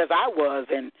relationship as I was,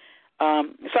 and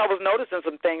so I was noticing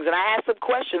some things, and I asked some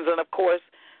questions, and of course,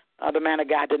 the man of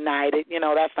God denied it. You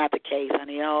know, that's not the case,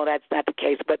 honey. No, that's not the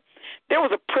case. But there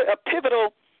was a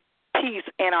pivotal piece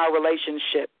in our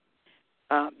relationship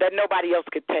that nobody else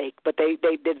could take, but they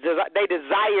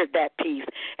desired that piece,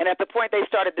 and at the point they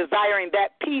started desiring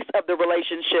that piece of the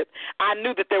relationship, I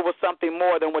knew that there was something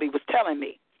more than what he was telling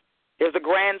me. There's a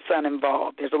grandson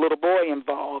involved. There's a little boy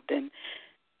involved, and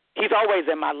he's always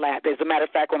in my lap. As a matter of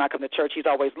fact, when I come to church, he's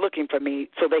always looking for me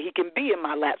so that he can be in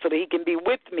my lap, so that he can be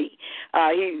with me.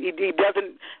 He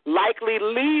doesn't likely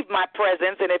leave my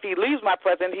presence, and if he leaves my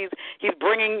presence, he's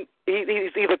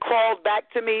either crawled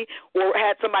back to me or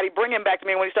had somebody bring him back to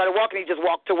me. When he started walking, he just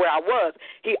walked to where I was.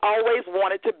 He always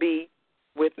wanted to be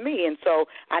with me, and so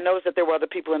I noticed that there were other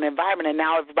people in the environment, and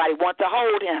now everybody wants to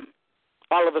hold him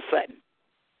all of a sudden.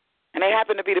 And they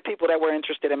happened to be the people that were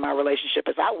interested in my relationship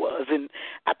as I was. And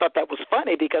I thought that was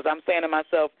funny because I'm saying to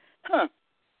myself,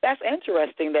 that's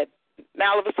interesting that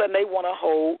now all of a sudden they want to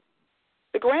hold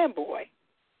the grand boy.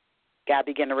 God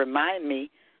began to remind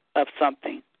me of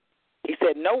something. He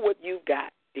said, know what you've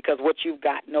got, because what you've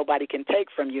got nobody can take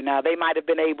from you. Now, they might have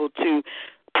been able to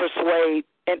persuade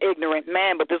an ignorant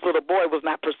man, but this little boy was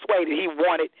not persuaded. He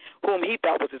wanted whom he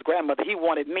thought was his grandmother. He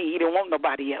wanted me. He didn't want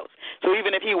nobody else. So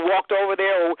even if he walked over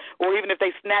there or even if they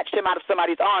snatched him out of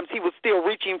somebody's arms, he was still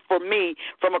reaching for me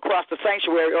from across the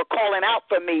sanctuary or calling out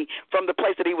for me from the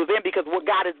place that he was in, because what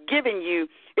God is giving you,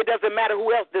 it doesn't matter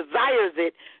who else desires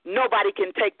it. Nobody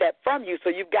can take that from you. So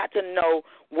you've got to know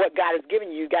what God is giving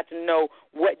you. You've got to know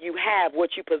what you have,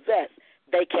 what you possess.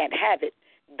 They can't have it.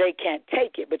 They can't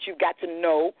take it, but you've got to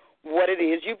know what it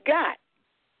is you've got.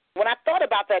 When I thought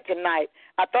about that tonight,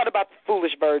 I thought about the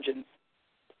foolish virgins,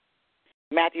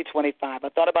 Matthew 25. I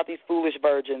thought about these foolish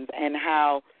virgins and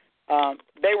how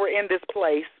they were in this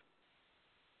place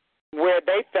where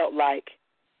they felt like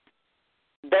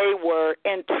they were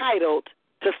entitled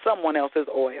to someone else's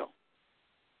oil.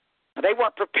 They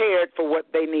weren't prepared for what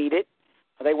they needed.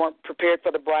 They weren't prepared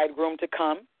for the bridegroom to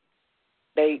come.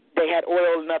 They had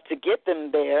oil enough to get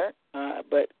them there,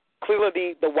 but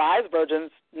clearly the wise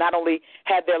virgins not only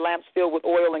had their lamps filled with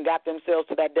oil and got themselves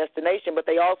to that destination, but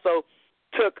they also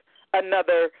took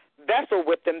another vessel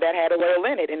with them that had oil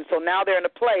in it. And so now they're in a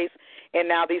place, and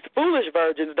now these foolish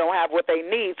virgins don't have what they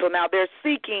need, so now they're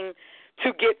seeking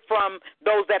to get from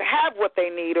those that have what they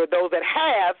need, or those that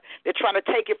have, they're trying to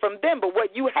take it from them. But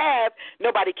what you have,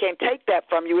 nobody can take that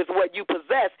from you. It's what you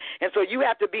possess. And so you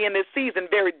have to be in this season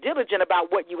very diligent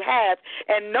about what you have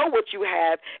and know what you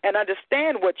have and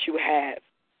understand what you have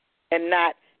and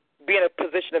not be in a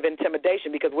position of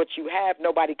intimidation, because what you have,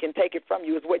 nobody can take it from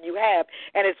you. It's what you have,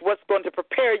 and it's what's going to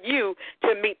prepare you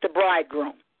to meet the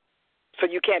bridegroom. So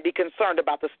you can't be concerned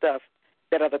about the stuff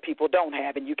that other people don't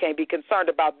have, and you can't be concerned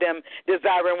about them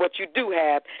desiring what you do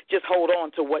have. Just hold on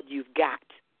to what you've got.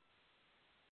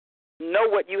 Know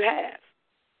what you have.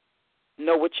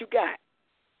 Know what you got.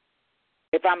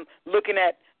 If I'm looking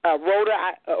at Rhoda,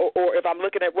 or if I'm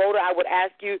looking at Rhoda, I would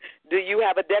ask you, do you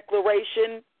have a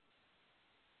declaration,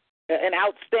 an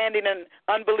outstanding and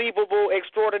unbelievable,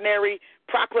 extraordinary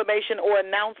proclamation or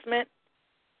announcement?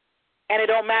 And it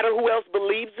don't matter who else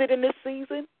believes it in this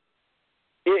season.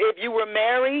 If you were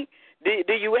married,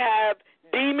 do you have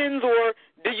demons, or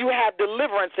do you have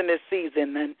deliverance in this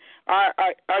season? And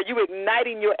are you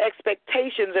igniting your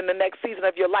expectations in the next season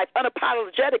of your life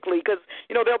unapologetically? Because,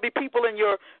 there'll be people in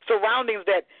your surroundings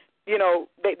that,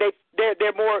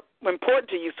 they're more important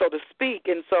to you, so to speak.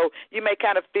 And so you may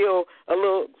kind of feel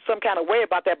some kind of way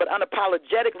about that. But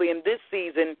unapologetically in this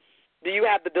season, do you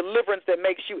have the deliverance that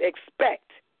makes you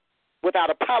expect, without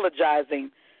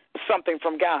apologizing, something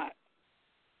from God?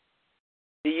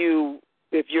 Do you,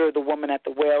 if you're the woman at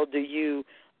the well, do you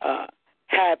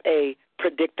have a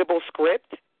predictable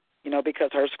script? Because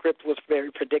her script was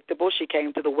very predictable. She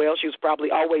came to the well. She was probably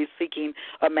always seeking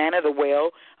a man at the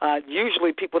well.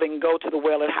 Usually people didn't go to the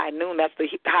well at high noon. That's the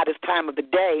hottest time of the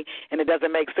day, and it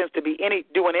doesn't make sense to be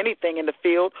doing anything in the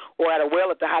field or at a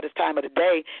well at the hottest time of the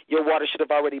day. Your water should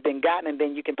have already been gotten, and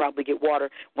then you can probably get water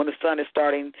when the sun is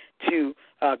starting to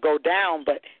go down.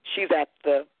 But she's at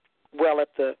the well at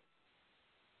the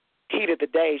heat of the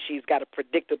day. She's got a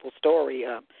predictable story.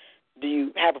 Do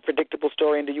you have a predictable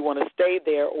story, and do you want to stay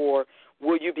there, or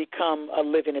will you become a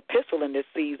living epistle in this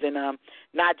season?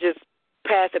 Not just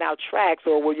passing out tracts,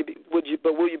 or will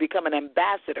you become an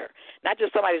ambassador? Not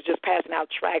just somebody who's just passing out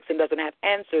tracts and doesn't have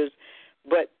answers,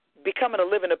 but becoming a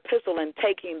living epistle and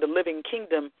taking the living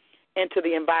kingdom into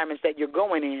the environments that you're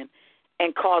going in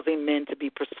and causing men to be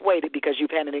persuaded because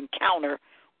you've had an encounter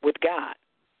with God.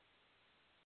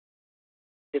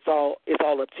 It's all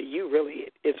up to you, really.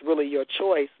 It's really your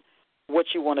choice what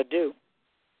you want to do.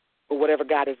 But whatever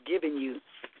God has given you,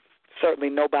 certainly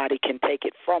nobody can take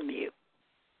it from you.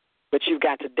 But you've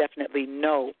got to definitely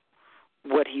know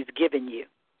what he's given you.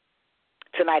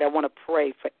 Tonight I want to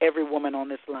pray for every woman on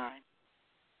this line.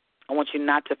 I want you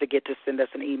not to forget to send us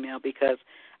an email, because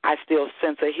I still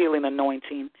sense a healing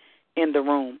anointing in the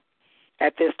room.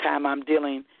 At this time I'm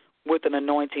dealing with an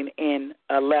anointing in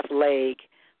a left leg.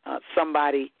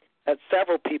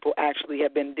 Several people actually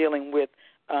have been dealing with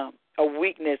a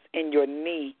weakness in your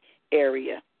knee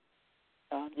area.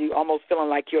 You almost feeling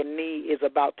like your knee is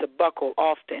about to buckle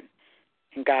often,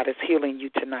 and God is healing you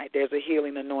tonight. There's a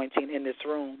healing anointing in this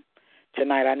room.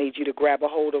 Tonight I need you to grab a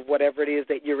hold of whatever it is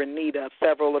that you're in need of.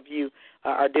 Several of you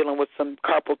are dealing with some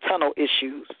carpal tunnel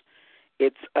issues.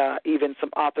 It's even some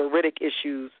arthritic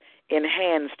issues in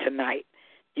hands tonight.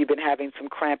 You've been having some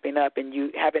cramping up, and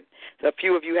a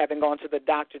few of you haven't gone to the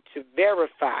doctor to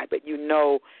verify, but you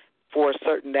know for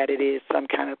certain that it is some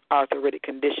kind of arthritic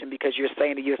condition, because you're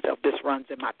saying to yourself, this runs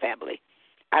in my family.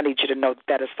 I need you to know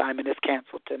that assignment is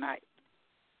canceled tonight.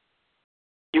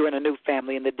 You're in a new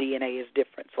family, and the DNA is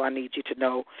different, so I need you to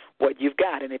know what you've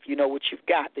got. And if you know what you've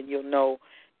got, then you'll know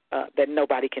that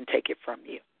nobody can take it from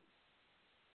you.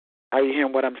 Are you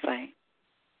hearing what I'm saying?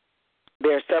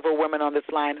 There are several women on this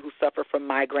line who suffer from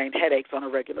migraine headaches on a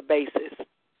regular basis.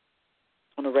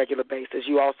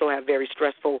 You also have very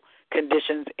stressful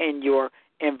conditions in your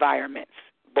environments.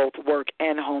 Both work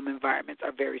and home environments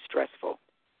are very stressful.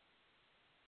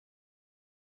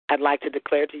 I'd like to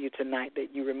declare to you tonight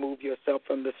that you remove yourself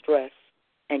from the stress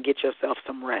and get yourself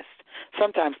some rest.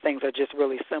 Sometimes things are just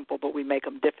really simple, but we make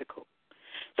them difficult.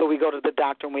 So we go to the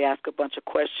doctor and we ask a bunch of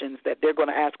questions that they're going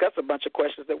to ask us a bunch of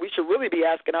questions that we should really be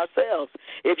asking ourselves.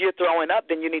 If you're throwing up,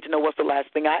 then you need to know, what's the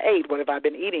last thing I ate? What have I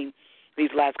been eating these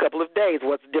last couple of days?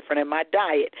 What's different in my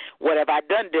diet? What have I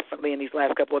done differently in these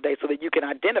last couple of days, so that you can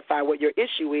identify what your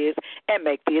issue is and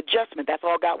make the adjustment? That's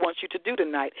all God wants you to do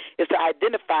tonight, is to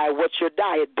identify what's your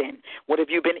diet been. What have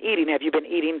you been eating? Have you been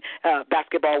eating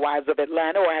Basketball Wives of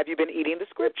Atlanta, or have you been eating the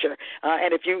scripture?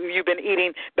 And if you've been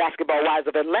eating Basketball Wives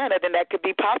of Atlanta, then that could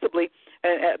be possibly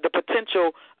the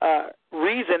potential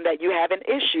reason that you're having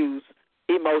issues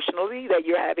emotionally, that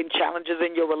you're having challenges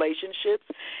in your relationships,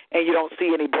 and you don't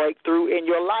see any breakthrough in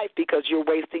your life because you're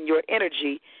wasting your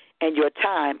energy and your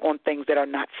time on things that are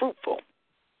not fruitful.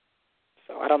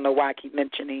 So I don't know why I keep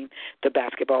mentioning the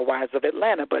Basketball Wives of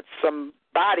Atlanta, but some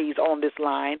bodies on this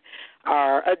line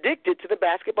are addicted to the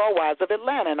Basketball Wives of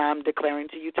Atlanta, and I'm declaring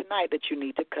to you tonight that you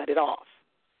need to cut it off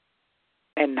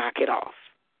and knock it off.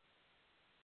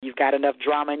 You've got enough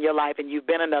drama in your life, and you've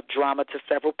been enough drama to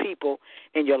several people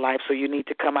in your life, so you need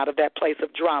to come out of that place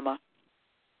of drama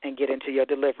and get into your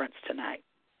deliverance tonight.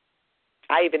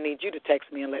 I even need you to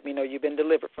text me and let me know you've been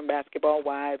delivered from Basketball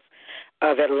Wives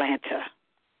of Atlanta.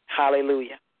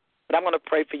 Hallelujah. But I'm going to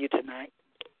pray for you tonight.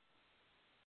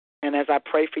 And as I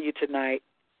pray for you tonight,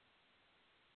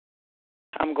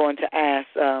 I'm going to ask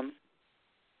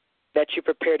that you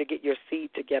prepare to get your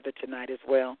seed together tonight as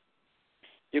well.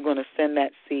 You're going to send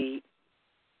that seed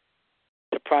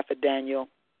to Prophet Daniel.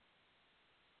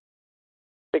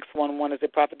 611, is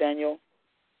it Prophet Daniel?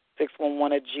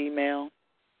 611 at Gmail.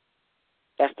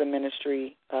 That's the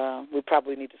ministry. We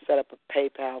probably need to set up a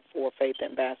PayPal for Faith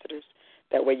Ambassadors.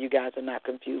 That way you guys are not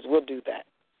confused. We'll do that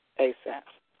ASAP.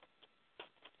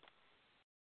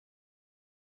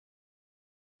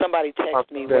 Somebody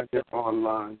text me. Prophet Daniel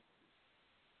Online.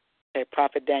 Okay,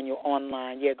 Prophet Daniel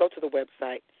Online. Yeah, go to the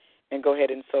website and go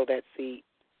ahead and sow that seed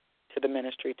to the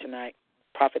ministry tonight.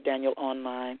 Prophet Daniel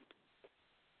Online.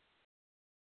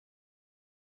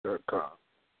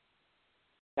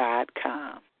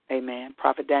 .com. Amen.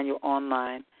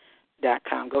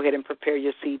 ProphetDanielOnline.com. Go ahead and prepare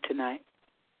your seed tonight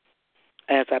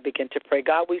as I begin to pray.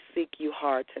 God, we seek you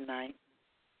hard tonight.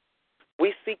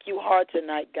 We seek you hard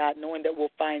tonight, God, knowing that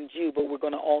we'll find you, but we're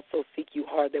going to also seek you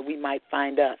hard that we might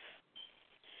find us,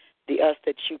 the us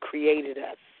that you created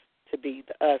us to be,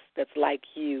 the us that's like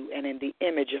you and in the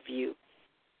image of you.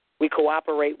 We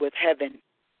cooperate with heaven.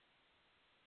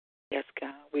 Yes,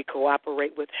 God, we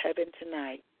cooperate with heaven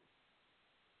tonight.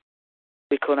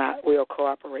 We'll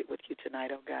cooperate with you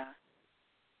tonight, oh God,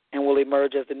 and we'll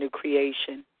emerge as the new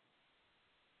creation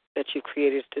that you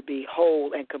created us to be,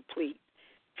 whole and complete,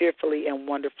 fearfully and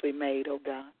wonderfully made, oh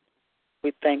God.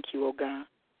 We thank you, oh God.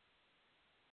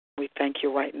 We thank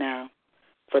you right now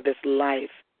for this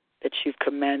life that you've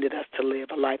commanded us to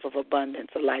live, a life of abundance,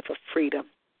 a life of freedom.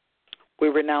 We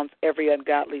renounce every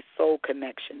ungodly soul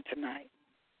connection tonight.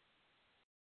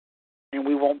 And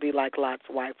we won't be like Lot's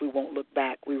wife. We won't look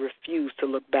back. We refuse to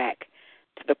look back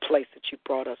to the place that you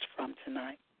brought us from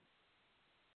tonight.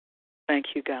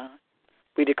 Thank you, God.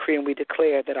 We decree and we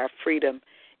declare that our freedom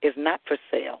is not for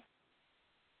sale.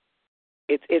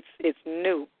 It's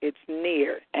new, it's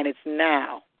near, and it's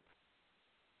now.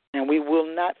 And we will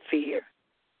not fear,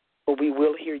 but we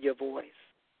will hear your voice.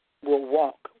 We'll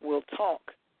walk, we'll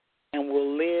talk, and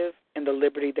we'll live in the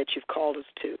liberty that you've called us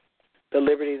to. The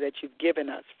liberty that you've given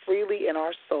us freely in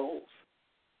our souls,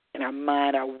 in our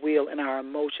mind, our will, and our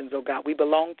emotions, oh God. We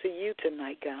belong to you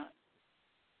tonight, God.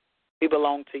 We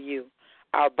belong to you.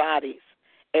 Our bodies,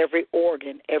 every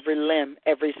organ, every limb,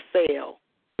 every cell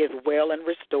is well and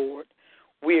restored.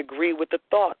 We agree with the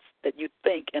thoughts that you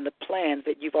think and the plans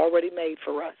that you've already made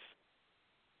for us.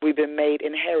 We've been made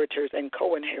inheritors and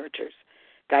co-inheritors.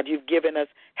 God, you've given us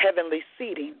heavenly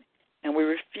seating, and we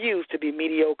refuse to be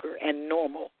mediocre and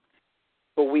normal.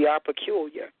 But we are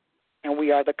peculiar, and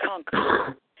we are the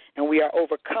conquerors, and we are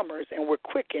overcomers, and we're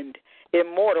quickened,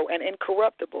 immortal, and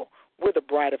incorruptible. We're the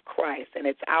bride of Christ, and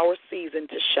it's our season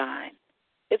to shine.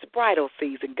 It's bridal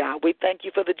season, God. We thank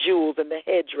you for the jewels and the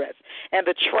headdress and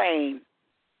the train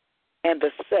and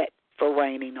the set for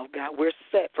reigning, oh God. We're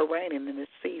set for reigning in this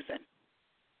season.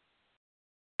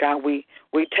 God, we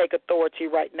take authority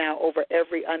right now over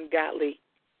every ungodly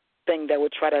thing that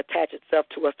would try to attach itself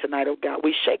to us tonight, oh God.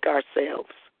 We shake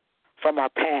ourselves from our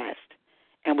past,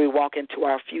 and we walk into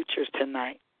our futures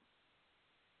tonight.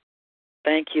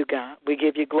 Thank you, God. We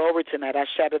give you glory tonight. I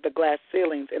shatter the glass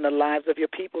ceilings in the lives of your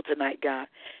people tonight, God,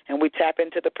 and we tap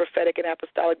into the prophetic and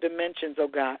apostolic dimensions, oh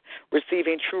God,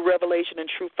 receiving true revelation and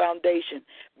true foundation,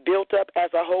 built up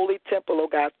as a holy temple, oh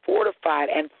God, fortified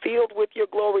and filled with your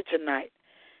glory tonight.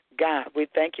 God, we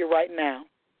thank you right now.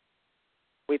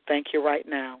 We thank you right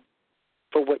now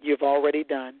for what you've already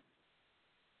done.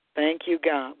 Thank you,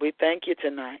 God. We thank you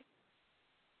tonight.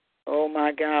 Oh,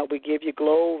 my God, we give you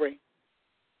glory.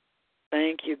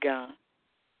 Thank you, God.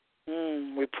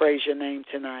 We praise your name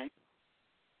tonight.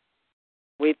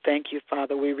 We thank you,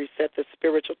 Father. We reset the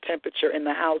spiritual temperature in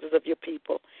the houses of your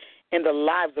people, in the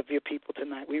lives of your people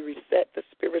tonight. We reset the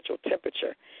spiritual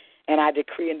temperature, and I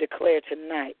decree and declare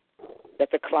tonight that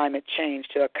the climate change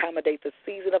to accommodate the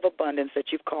season of abundance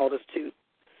that you've called us to.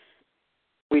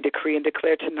 We decree and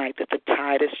declare tonight that the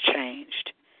tide has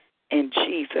changed. In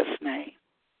Jesus' name.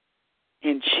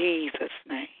 In Jesus'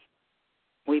 name.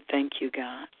 We thank you,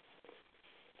 God.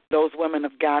 Those women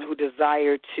of God who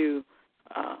desire to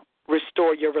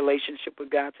restore your relationship with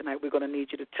God tonight, we're going to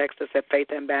need you to text us at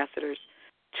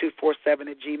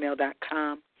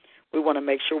faithambassadors247@gmail.com. We want to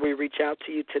make sure we reach out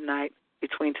to you tonight,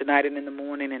 between tonight and in the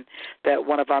morning, and that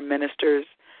one of our ministers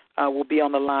will be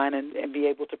on the line and be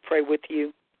able to pray with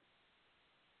you.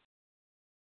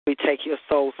 We take your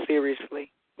soul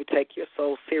seriously. We take your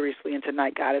soul seriously, and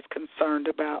tonight God is concerned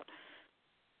about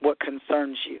what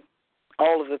concerns you.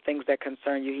 All of the things that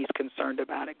concern you, he's concerned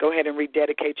about it. Go ahead and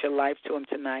rededicate your life to him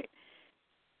tonight.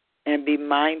 And be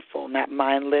mindful, not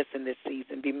mindless in this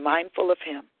season. Be mindful of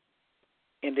him.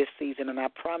 in this season. And I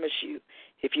promise you,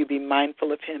 if you be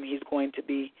mindful of him, he's going to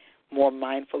be more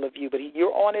mindful of you. But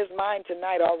you're on his mind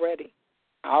tonight already.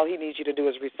 All he needs you to do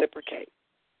is reciprocate.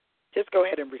 Just go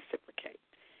ahead and reciprocate.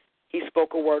 He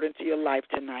spoke a word into your life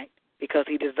tonight because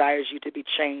he desires you to be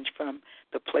changed from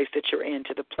the place that you're in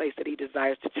to the place that he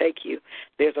desires to take you.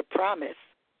 There's a promise,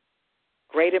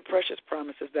 great and precious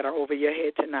promises that are over your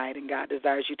head tonight, and God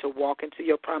desires you to walk into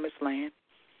your promised land.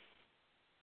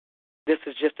 This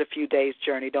is just a few days'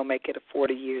 journey. Don't make it a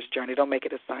 40 years journey. Don't make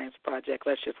it a science project.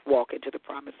 Let's just walk into the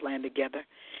promised land together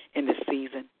in this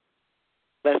season.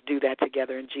 Let's do that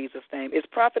together in Jesus' name. Is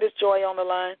Prophetess Joy on the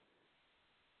line?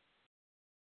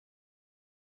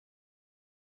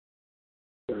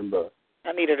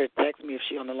 I need her to text me if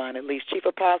she's on the line at least. Chief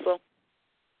Apostle?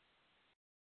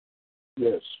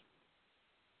 Yes.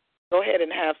 Go ahead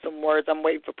and have some words. I'm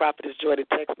waiting for Prophetess Joy to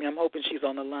text me. I'm hoping she's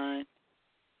on the line.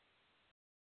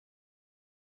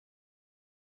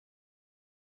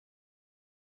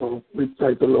 Well, we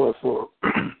thank the Lord for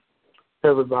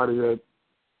everybody that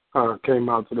came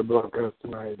out to the broadcast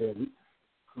tonight. And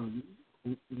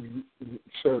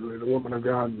certainly the woman of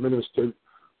God ministered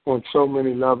on so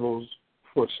many levels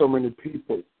for so many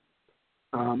people.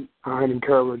 I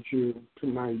encourage you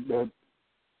tonight that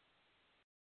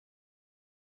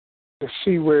to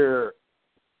see where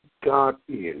God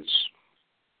is.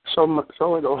 So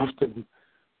often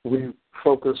we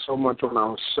focus so much on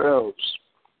ourselves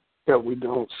that we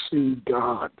don't see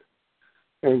God.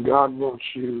 And God wants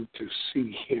you to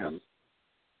see him.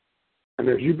 And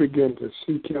as you begin to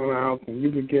seek him out and you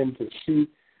begin to see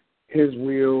his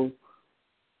will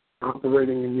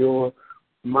operating in your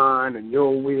mind and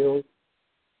your will,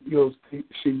 you'll see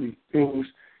these things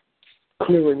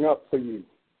clearing up for you.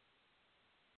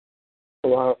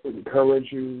 So I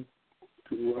encourage you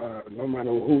to, no matter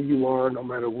who you are, no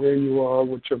matter where you are,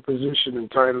 what your position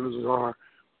and titles are,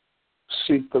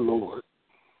 seek the Lord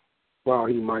while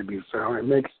he might be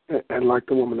found. And like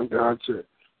the woman of God said,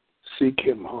 seek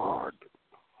him hard.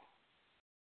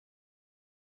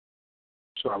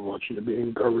 So I want you to be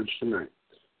encouraged tonight.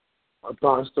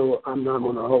 Apostle, I'm not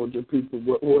going to hold your people.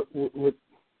 What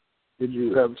did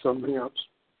you have something else?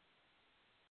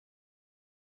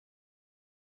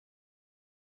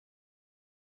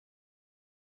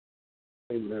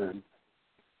 Amen.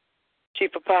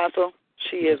 Chief Apostle,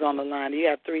 she is on the line. You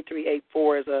have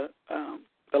 3384 as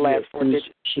the last four digits.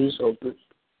 She's open.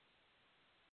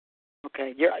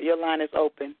 Okay, your line is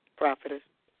open, Prophetess.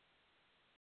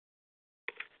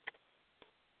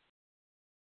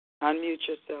 Unmute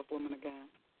yourself, woman of God.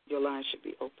 Your line should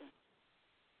be open.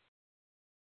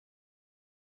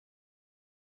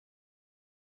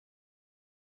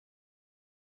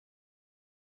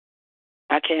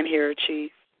 I can't hear her,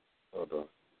 Chief. Hold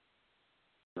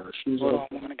on. She's Hold open.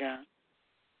 on, woman of God.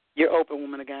 You're open,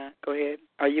 woman of God. Go ahead.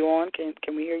 Are you on? Can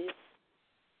we hear you?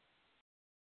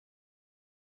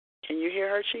 Can you hear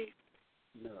her, Chief?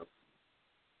 No.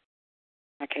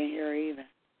 I can't hear her either.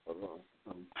 Hold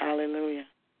on. Hallelujah.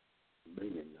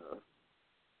 Bringing her.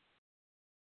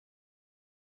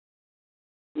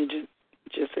 You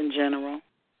just in general.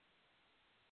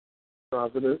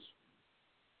 Prophetess?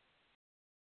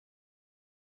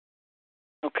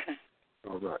 Okay.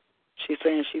 All right. She's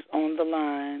saying she's on the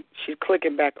line. She's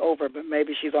clicking back over, but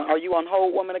maybe she's on. Are you on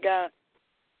hold, woman of God?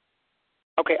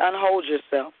 Okay, unhold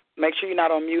yourself. Make sure you're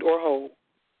not on mute or hold.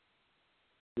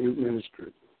 Mute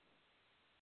ministry.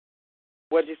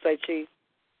 What did you say, Chief?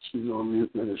 She's on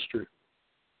mute ministry.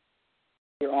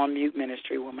 You're on mute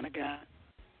ministry, woman of God.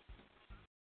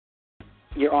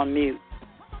 You're on mute.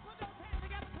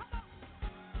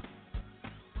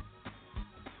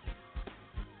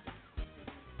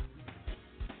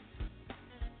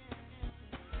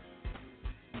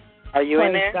 Are you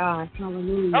in there? God.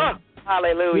 Hallelujah. Oh,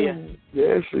 hallelujah.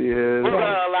 Yes, she is. We're going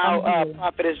to allow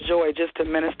Prophetess Joy just to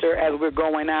minister as we're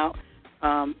going out.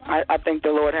 I think the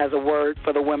Lord has a word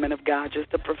for the women of God,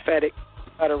 just a prophetic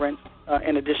utterance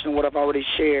in addition to what I've already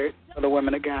shared for the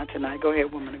women of God tonight. Go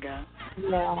ahead, woman of God.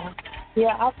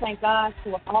 Yeah, I thank God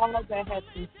for all that has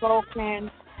been spoken.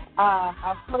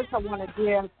 First, I want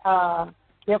to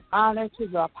give honor to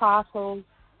the apostles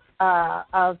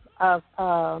of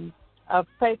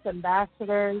Faith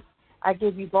Ambassadors. I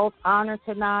give you both honor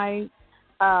tonight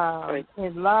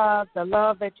and love, the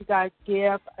love that you guys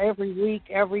give every week,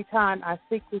 every time I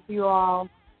speak with you all.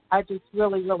 I just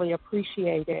really, really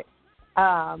appreciate it.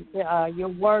 You're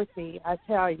worthy, I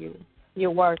tell you.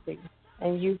 You're worthy.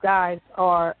 And you guys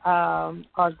are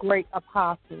great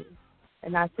apostles.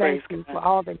 And I thank you for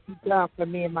all that you've done for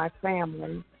me and my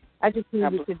family. I just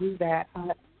needed to do that.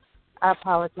 I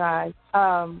apologize.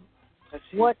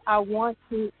 what I want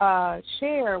to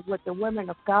share with the women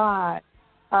of God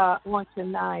on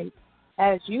tonight,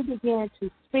 as you began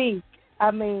to speak,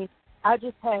 I mean, I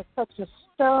just had such a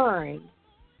stirring.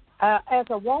 As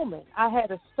a woman, I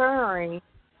had a stirring,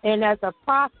 and as a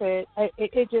prophet,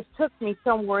 it just took me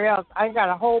somewhere else. I got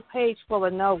a whole page full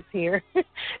of notes here.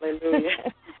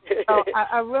 Hallelujah. So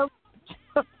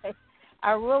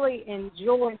I really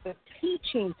enjoyed the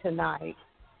teaching tonight,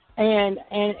 and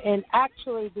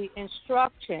actually the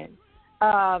instruction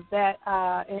that,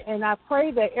 and I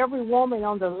pray that every woman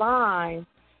on the line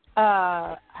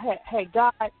had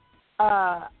got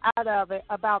out of it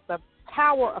about the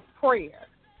power of prayer.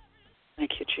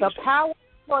 Thank you, Jesus. The power of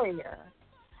prayer,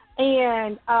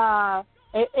 and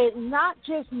it not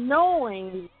just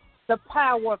knowing the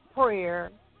power of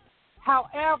prayer,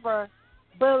 however,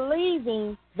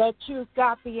 believing that you've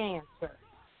got the answer.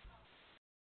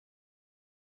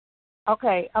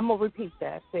 Okay, I'm going to repeat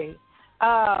that, see.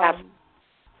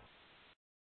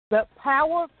 The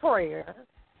power of prayer,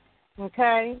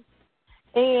 okay,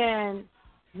 and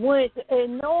knowing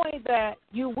that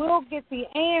you will get the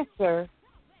answer,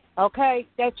 okay,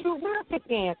 that you will get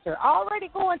the answer. Already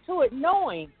going to it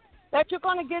knowing that you're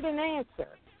going to get an answer.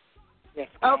 Yes,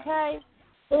 okay?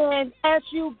 And as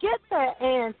you get that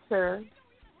answer,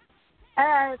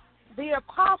 as the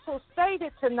apostle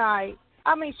stated tonight,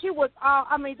 I mean,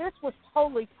 this was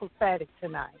totally prophetic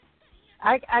tonight.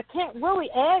 I can't really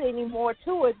add any more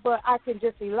to it, but I can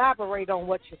just elaborate on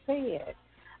what you said.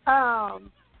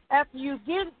 After you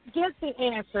get the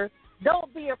answer,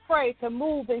 don't be afraid to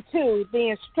move into the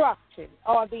instruction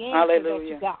or the answer that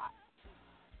you got.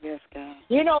 Yes, God.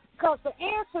 You know, because the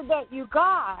answer that you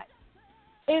got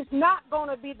is not going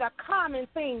to be the common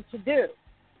thing to do.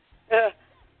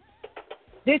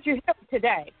 Did you hear me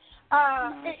today?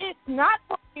 It's not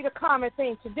going to be the common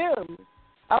thing to do,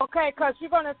 okay, because you're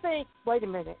going to think, wait a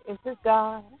minute, is this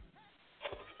God?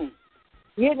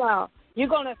 You know, you're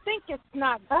going to think it's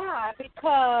not God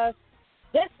because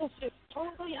this is just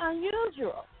totally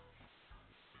unusual.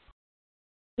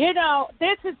 You know,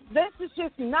 this is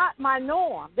just not my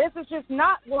norm. This is just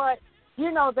not what,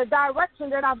 you know, the direction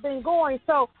that I've been going.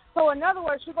 So in other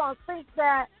words, you're going to think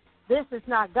that this is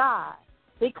not God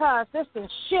because this has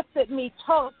shifted me,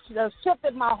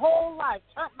 shifted my whole life,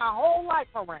 turned my whole life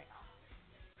around.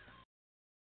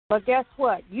 But guess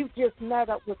what? You've just met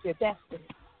up with your destiny.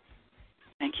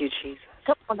 Thank you, Jesus.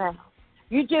 Come on now.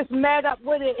 You just met up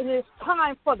with it, and it's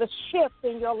time for the shift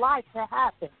in your life to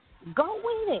happen. Go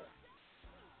with it.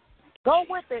 Go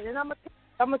with it. And I'm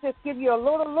gonna just give you a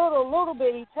little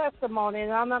bitty testimony,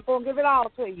 and I'm not going to give it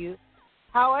all to you.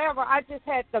 However, I just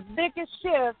had the biggest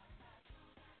shift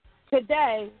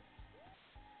today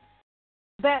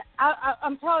that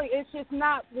I'm telling you, it's just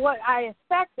not what I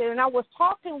expected. And I was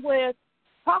talking with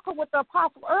the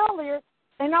apostle earlier,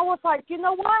 and I was like, you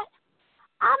know what?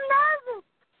 I'm nervous.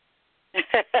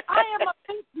 I am a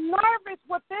bit nervous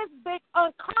with this big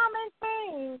uncommon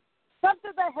thing,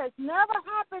 something that has never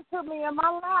happened to me in my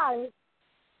life,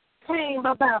 came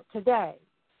about today.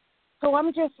 So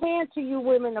I'm just saying to you,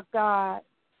 women of God,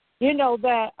 you know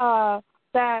that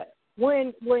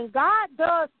when God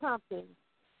does something,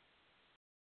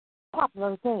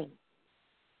 popular thing,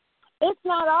 it's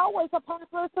not always a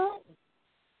popular thing.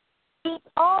 It's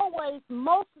always,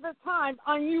 most of the time,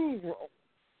 unusual.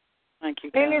 Thank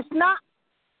you, God. And it's not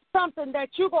something that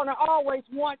you're going to always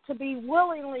want to be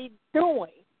willingly doing.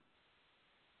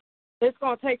 It's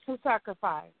going to take some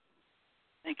sacrifice.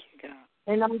 Thank you, God.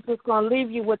 And I'm just going to leave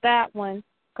you with that one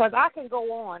because I can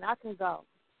go on. I can go.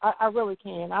 I really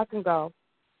can. I can go.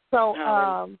 So,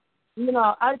 you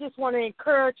know, I just want to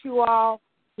encourage you all.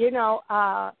 You know,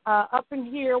 up in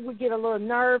here we get a little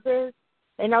nervous,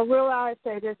 and I realize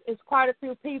that it's quite a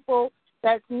few people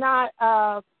that's not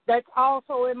that's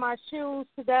also in my shoes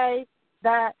today.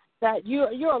 That you're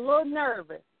a little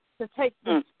nervous to take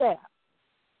this step.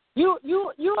 You're a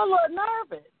little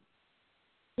nervous,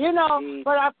 you know.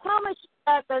 But I promise you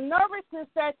that the nervousness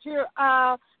that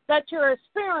you're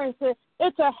experiencing,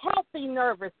 it's a healthy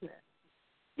nervousness.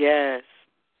 Yes.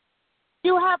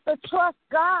 You have to trust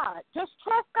God. Just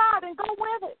trust God and go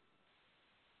with it.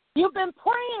 You've been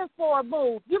praying for a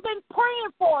move. You've been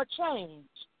praying for a change.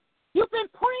 You've been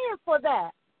praying for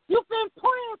that. You've been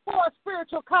praying for a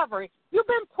spiritual covering. You've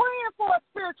been praying for a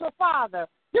spiritual father.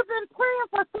 You've been praying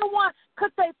for someone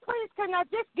could say, please, can I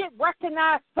just get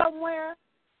recognized somewhere?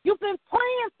 You've been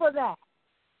praying for that.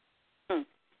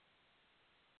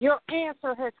 Your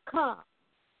answer has come.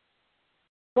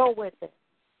 Go with it.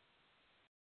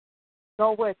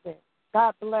 Go with it.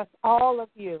 God bless all of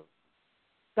you.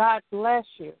 God bless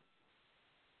you.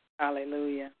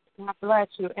 Hallelujah. God bless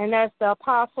you. And as the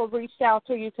apostle reached out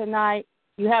to you tonight,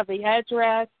 you have the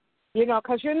address,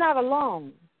 because you're not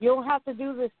alone. You don't have to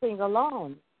do this thing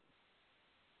alone.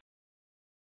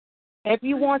 If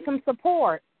you want some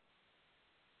support,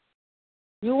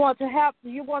 you want some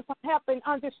help in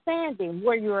understanding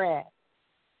where you're at,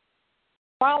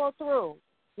 follow through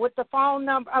with the phone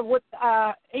number, with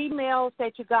emails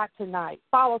that you got tonight.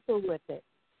 Follow through with it.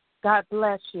 God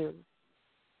bless you.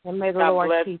 And may the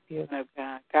Lord keep you.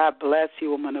 God bless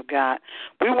you, woman of God.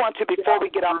 We want to, before we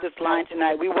get off this line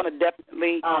tonight, we want to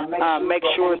definitely make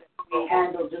sure that we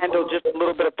handle just a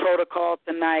little bit of protocol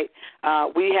tonight.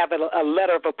 We have a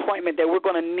letter of appointment that we're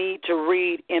going to need to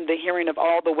read in the hearing of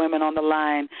all the women on the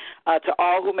line. To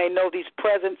all who may know these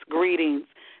presents, greetings.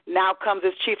 Now comes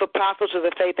as Chief Apostle to the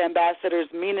Faith Ambassadors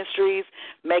Ministries,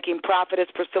 making prophetess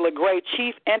Priscilla Gray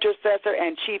Chief Intercessor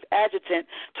and Chief Adjutant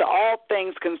to all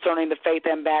things concerning the Faith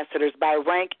Ambassadors. By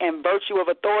rank and virtue of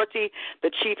authority,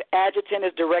 the Chief Adjutant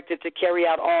is directed to carry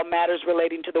out all matters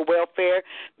relating to the welfare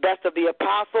best of the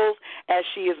apostles as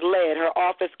she is led. Her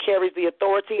office carries the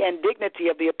authority and dignity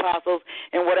of the apostles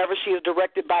in whatever she is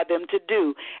directed by them to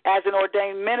do. As an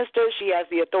ordained minister, she has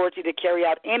the authority to carry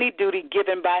out any duty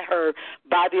given by her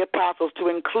by the apostles, to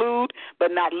include but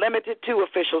not limited to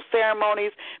official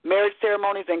ceremonies, marriage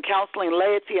ceremonies, and counseling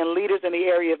laity and leaders in the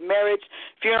area of marriage,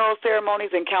 funeral ceremonies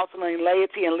and counseling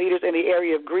laity and leaders in the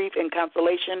area of grief and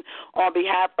consolation on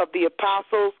behalf of the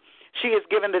apostles. She is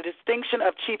given the distinction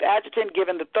of Chief Adjutant,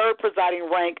 given the third presiding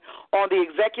rank on the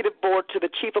executive board to the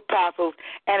Chief Apostles,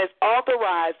 and is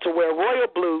authorized to wear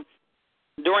royal blue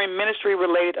during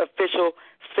ministry-related official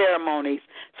ceremonies.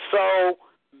 So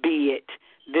be it.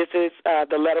 This is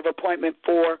the letter of appointment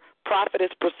for Prophetess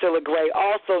Priscilla Gray,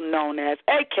 also known as,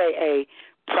 a.k.a.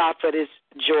 Prophetess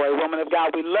Joy. Woman of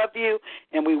God, we love you,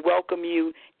 and we welcome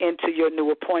you into your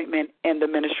new appointment in the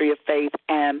Ministry of Faith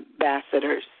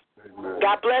Ambassadors. Amen.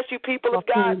 God bless you, people of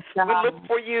God. We look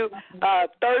for you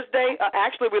Thursday.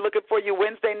 Actually, we're looking for you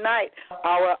Wednesday night.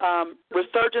 Our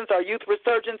resurgence, our youth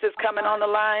resurgence is coming on the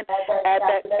line.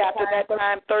 After that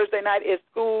time, Thursday night is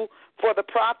School for the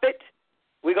Prophet.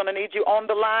 We're going to need you on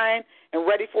the line and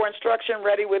ready for instruction,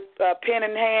 ready with pen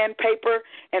in hand, paper,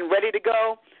 and ready to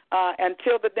go.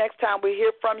 Until the next time we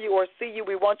hear from you or see you,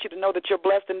 we want you to know that you're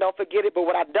blessed and don't forget it. But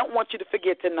what I don't want you to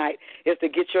forget tonight is to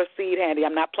get your seed handy.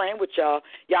 I'm not playing with y'all.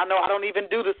 Y'all know I don't even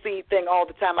do the seed thing all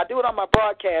the time. I do it on my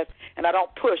broadcast, and I don't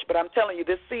push. But I'm telling you,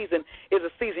 this season is a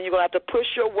season you're going to have to push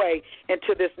your way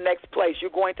into this next place.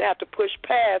 You're going to have to push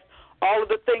past all of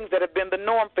the things that have been the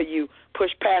norm for you.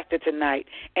 Push past it tonight.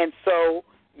 And so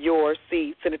your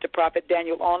seed. Send it to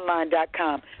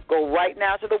ProphetDanielOnline.com. Go right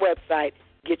now to the website,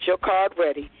 get your card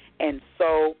ready, and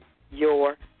sow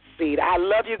your seed. I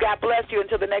love you. God bless you.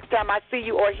 Until the next time I see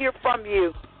you or hear from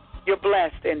you, you're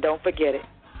blessed, and don't forget it.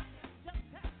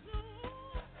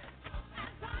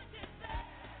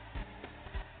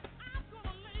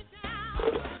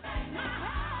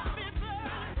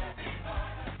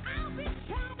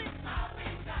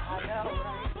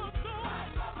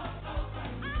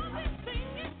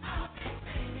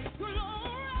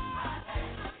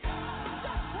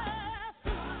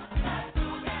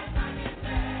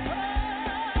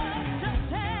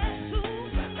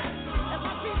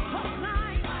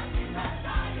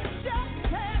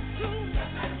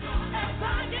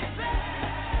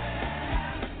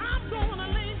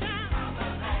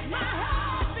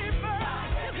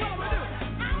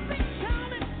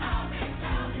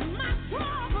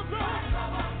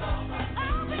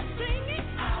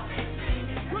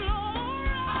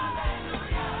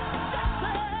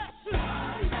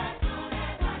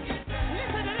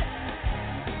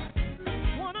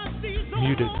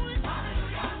 Muted.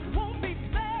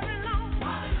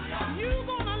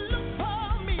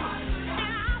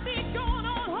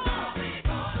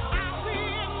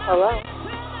 Hello.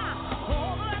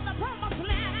 Over at the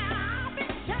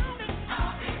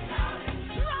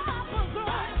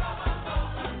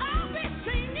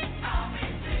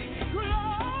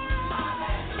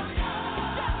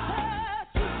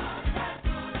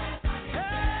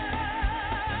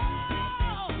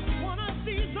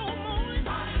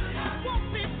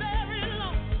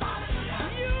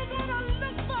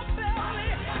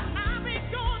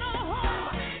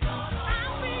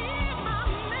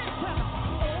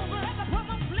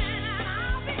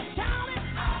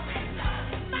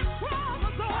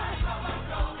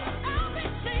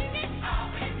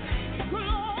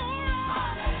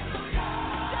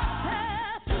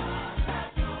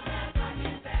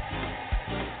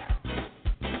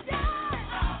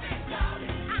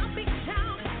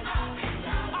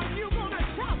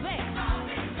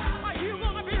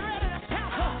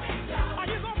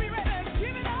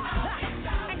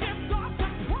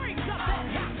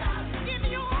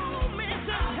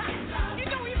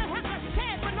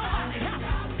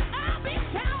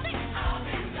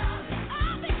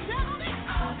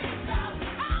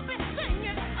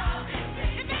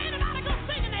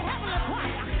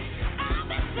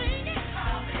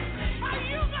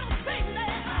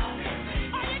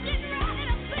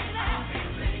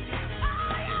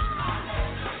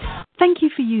Thank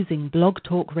you for using Blog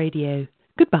Talk Radio.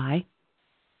 Goodbye.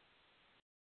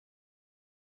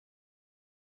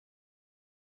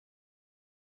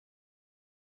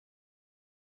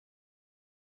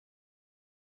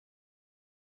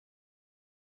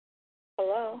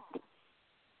 Hello.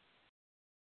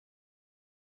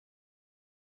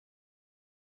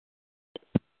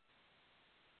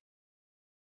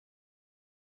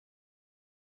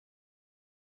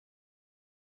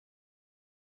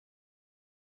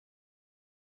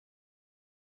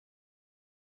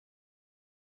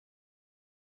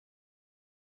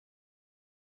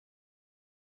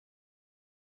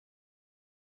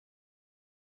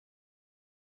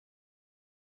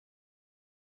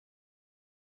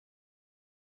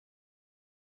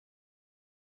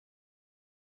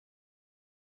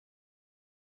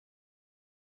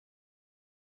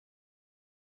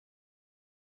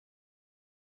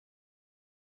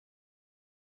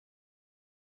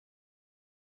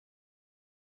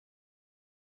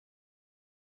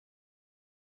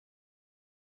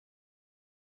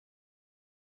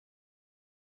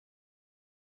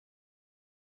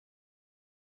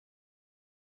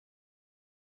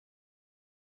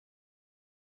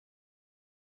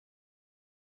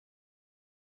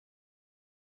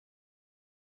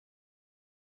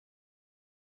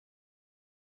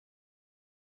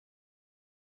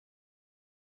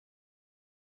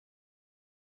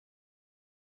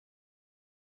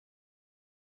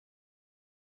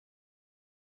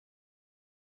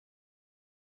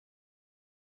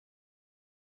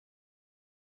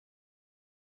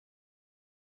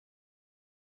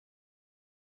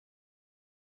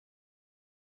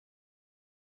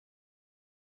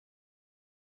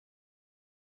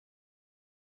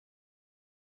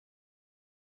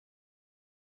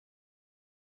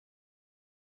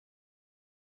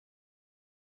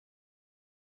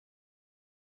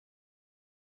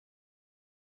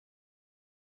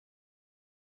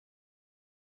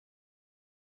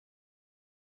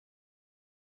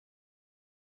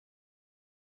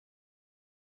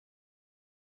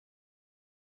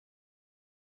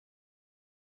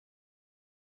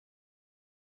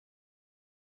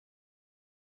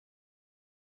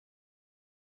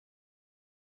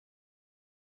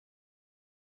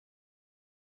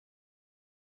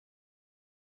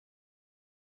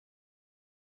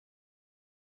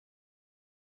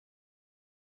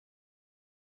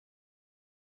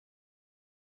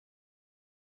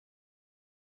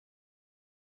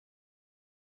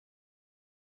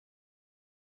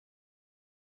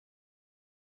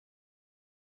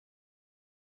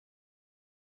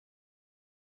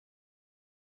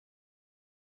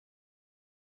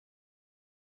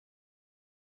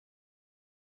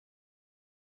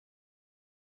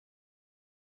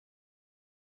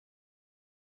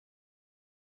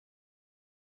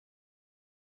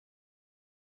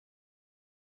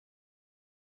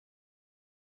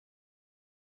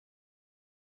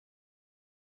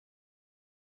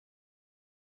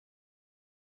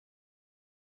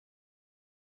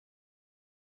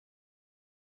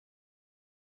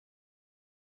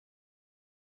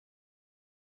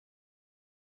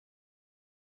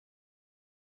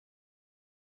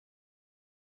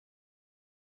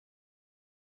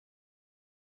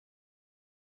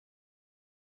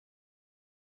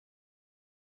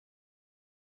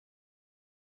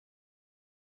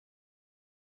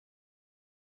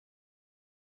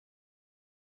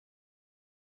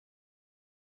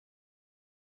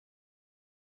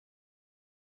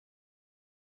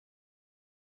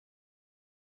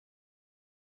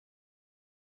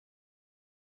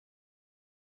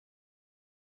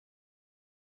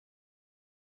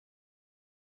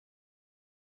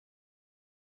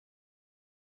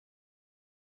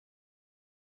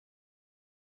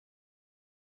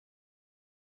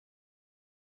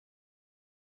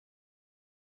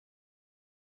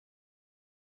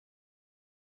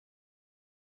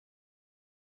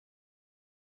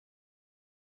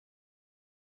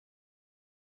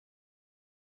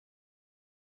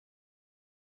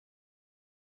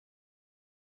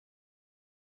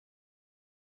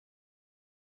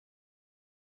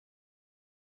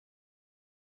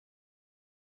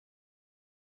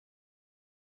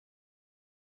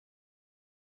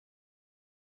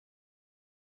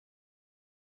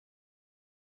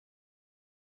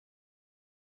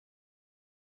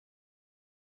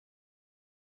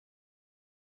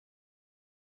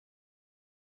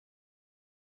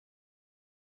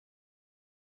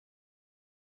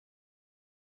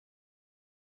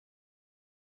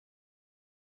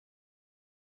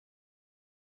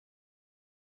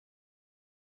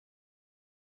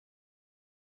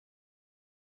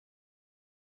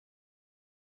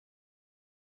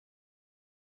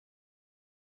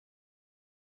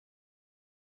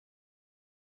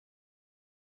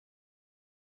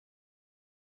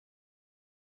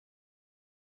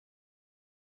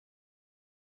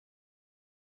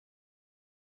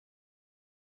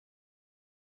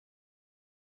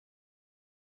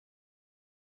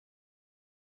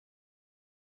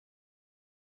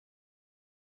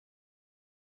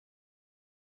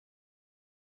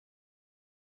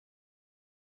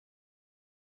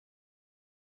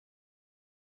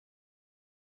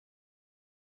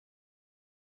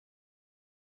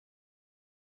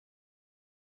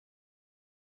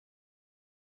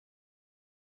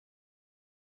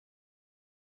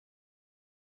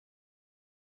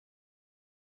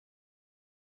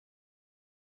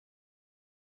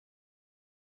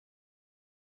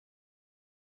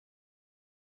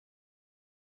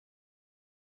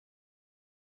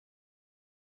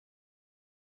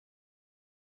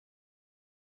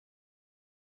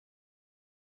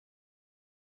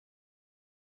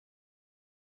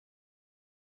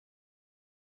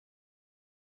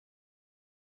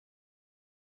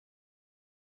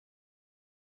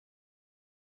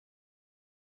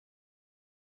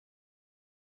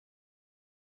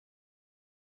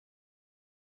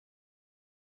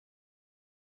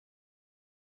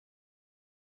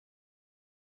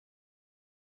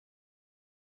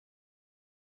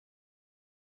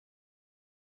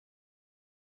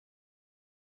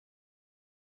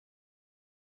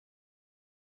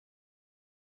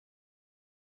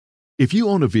 If you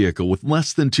own a vehicle with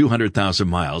less than 200,000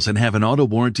 miles and have an auto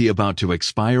warranty about to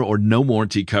expire or no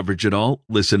warranty coverage at all,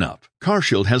 listen up.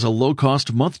 CarShield has a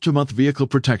low-cost month-to-month vehicle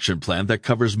protection plan that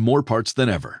covers more parts than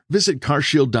ever. Visit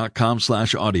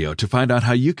carshield.com/audio to find out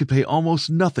how you could pay almost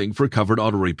nothing for covered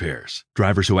auto repairs.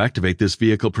 Drivers who activate this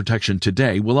vehicle protection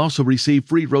today will also receive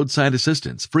free roadside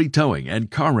assistance, free towing,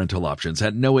 and car rental options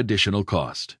at no additional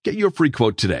cost. Get your free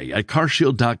quote today at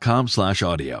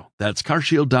carshield.com/audio. That's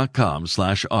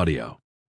carshield.com/audio.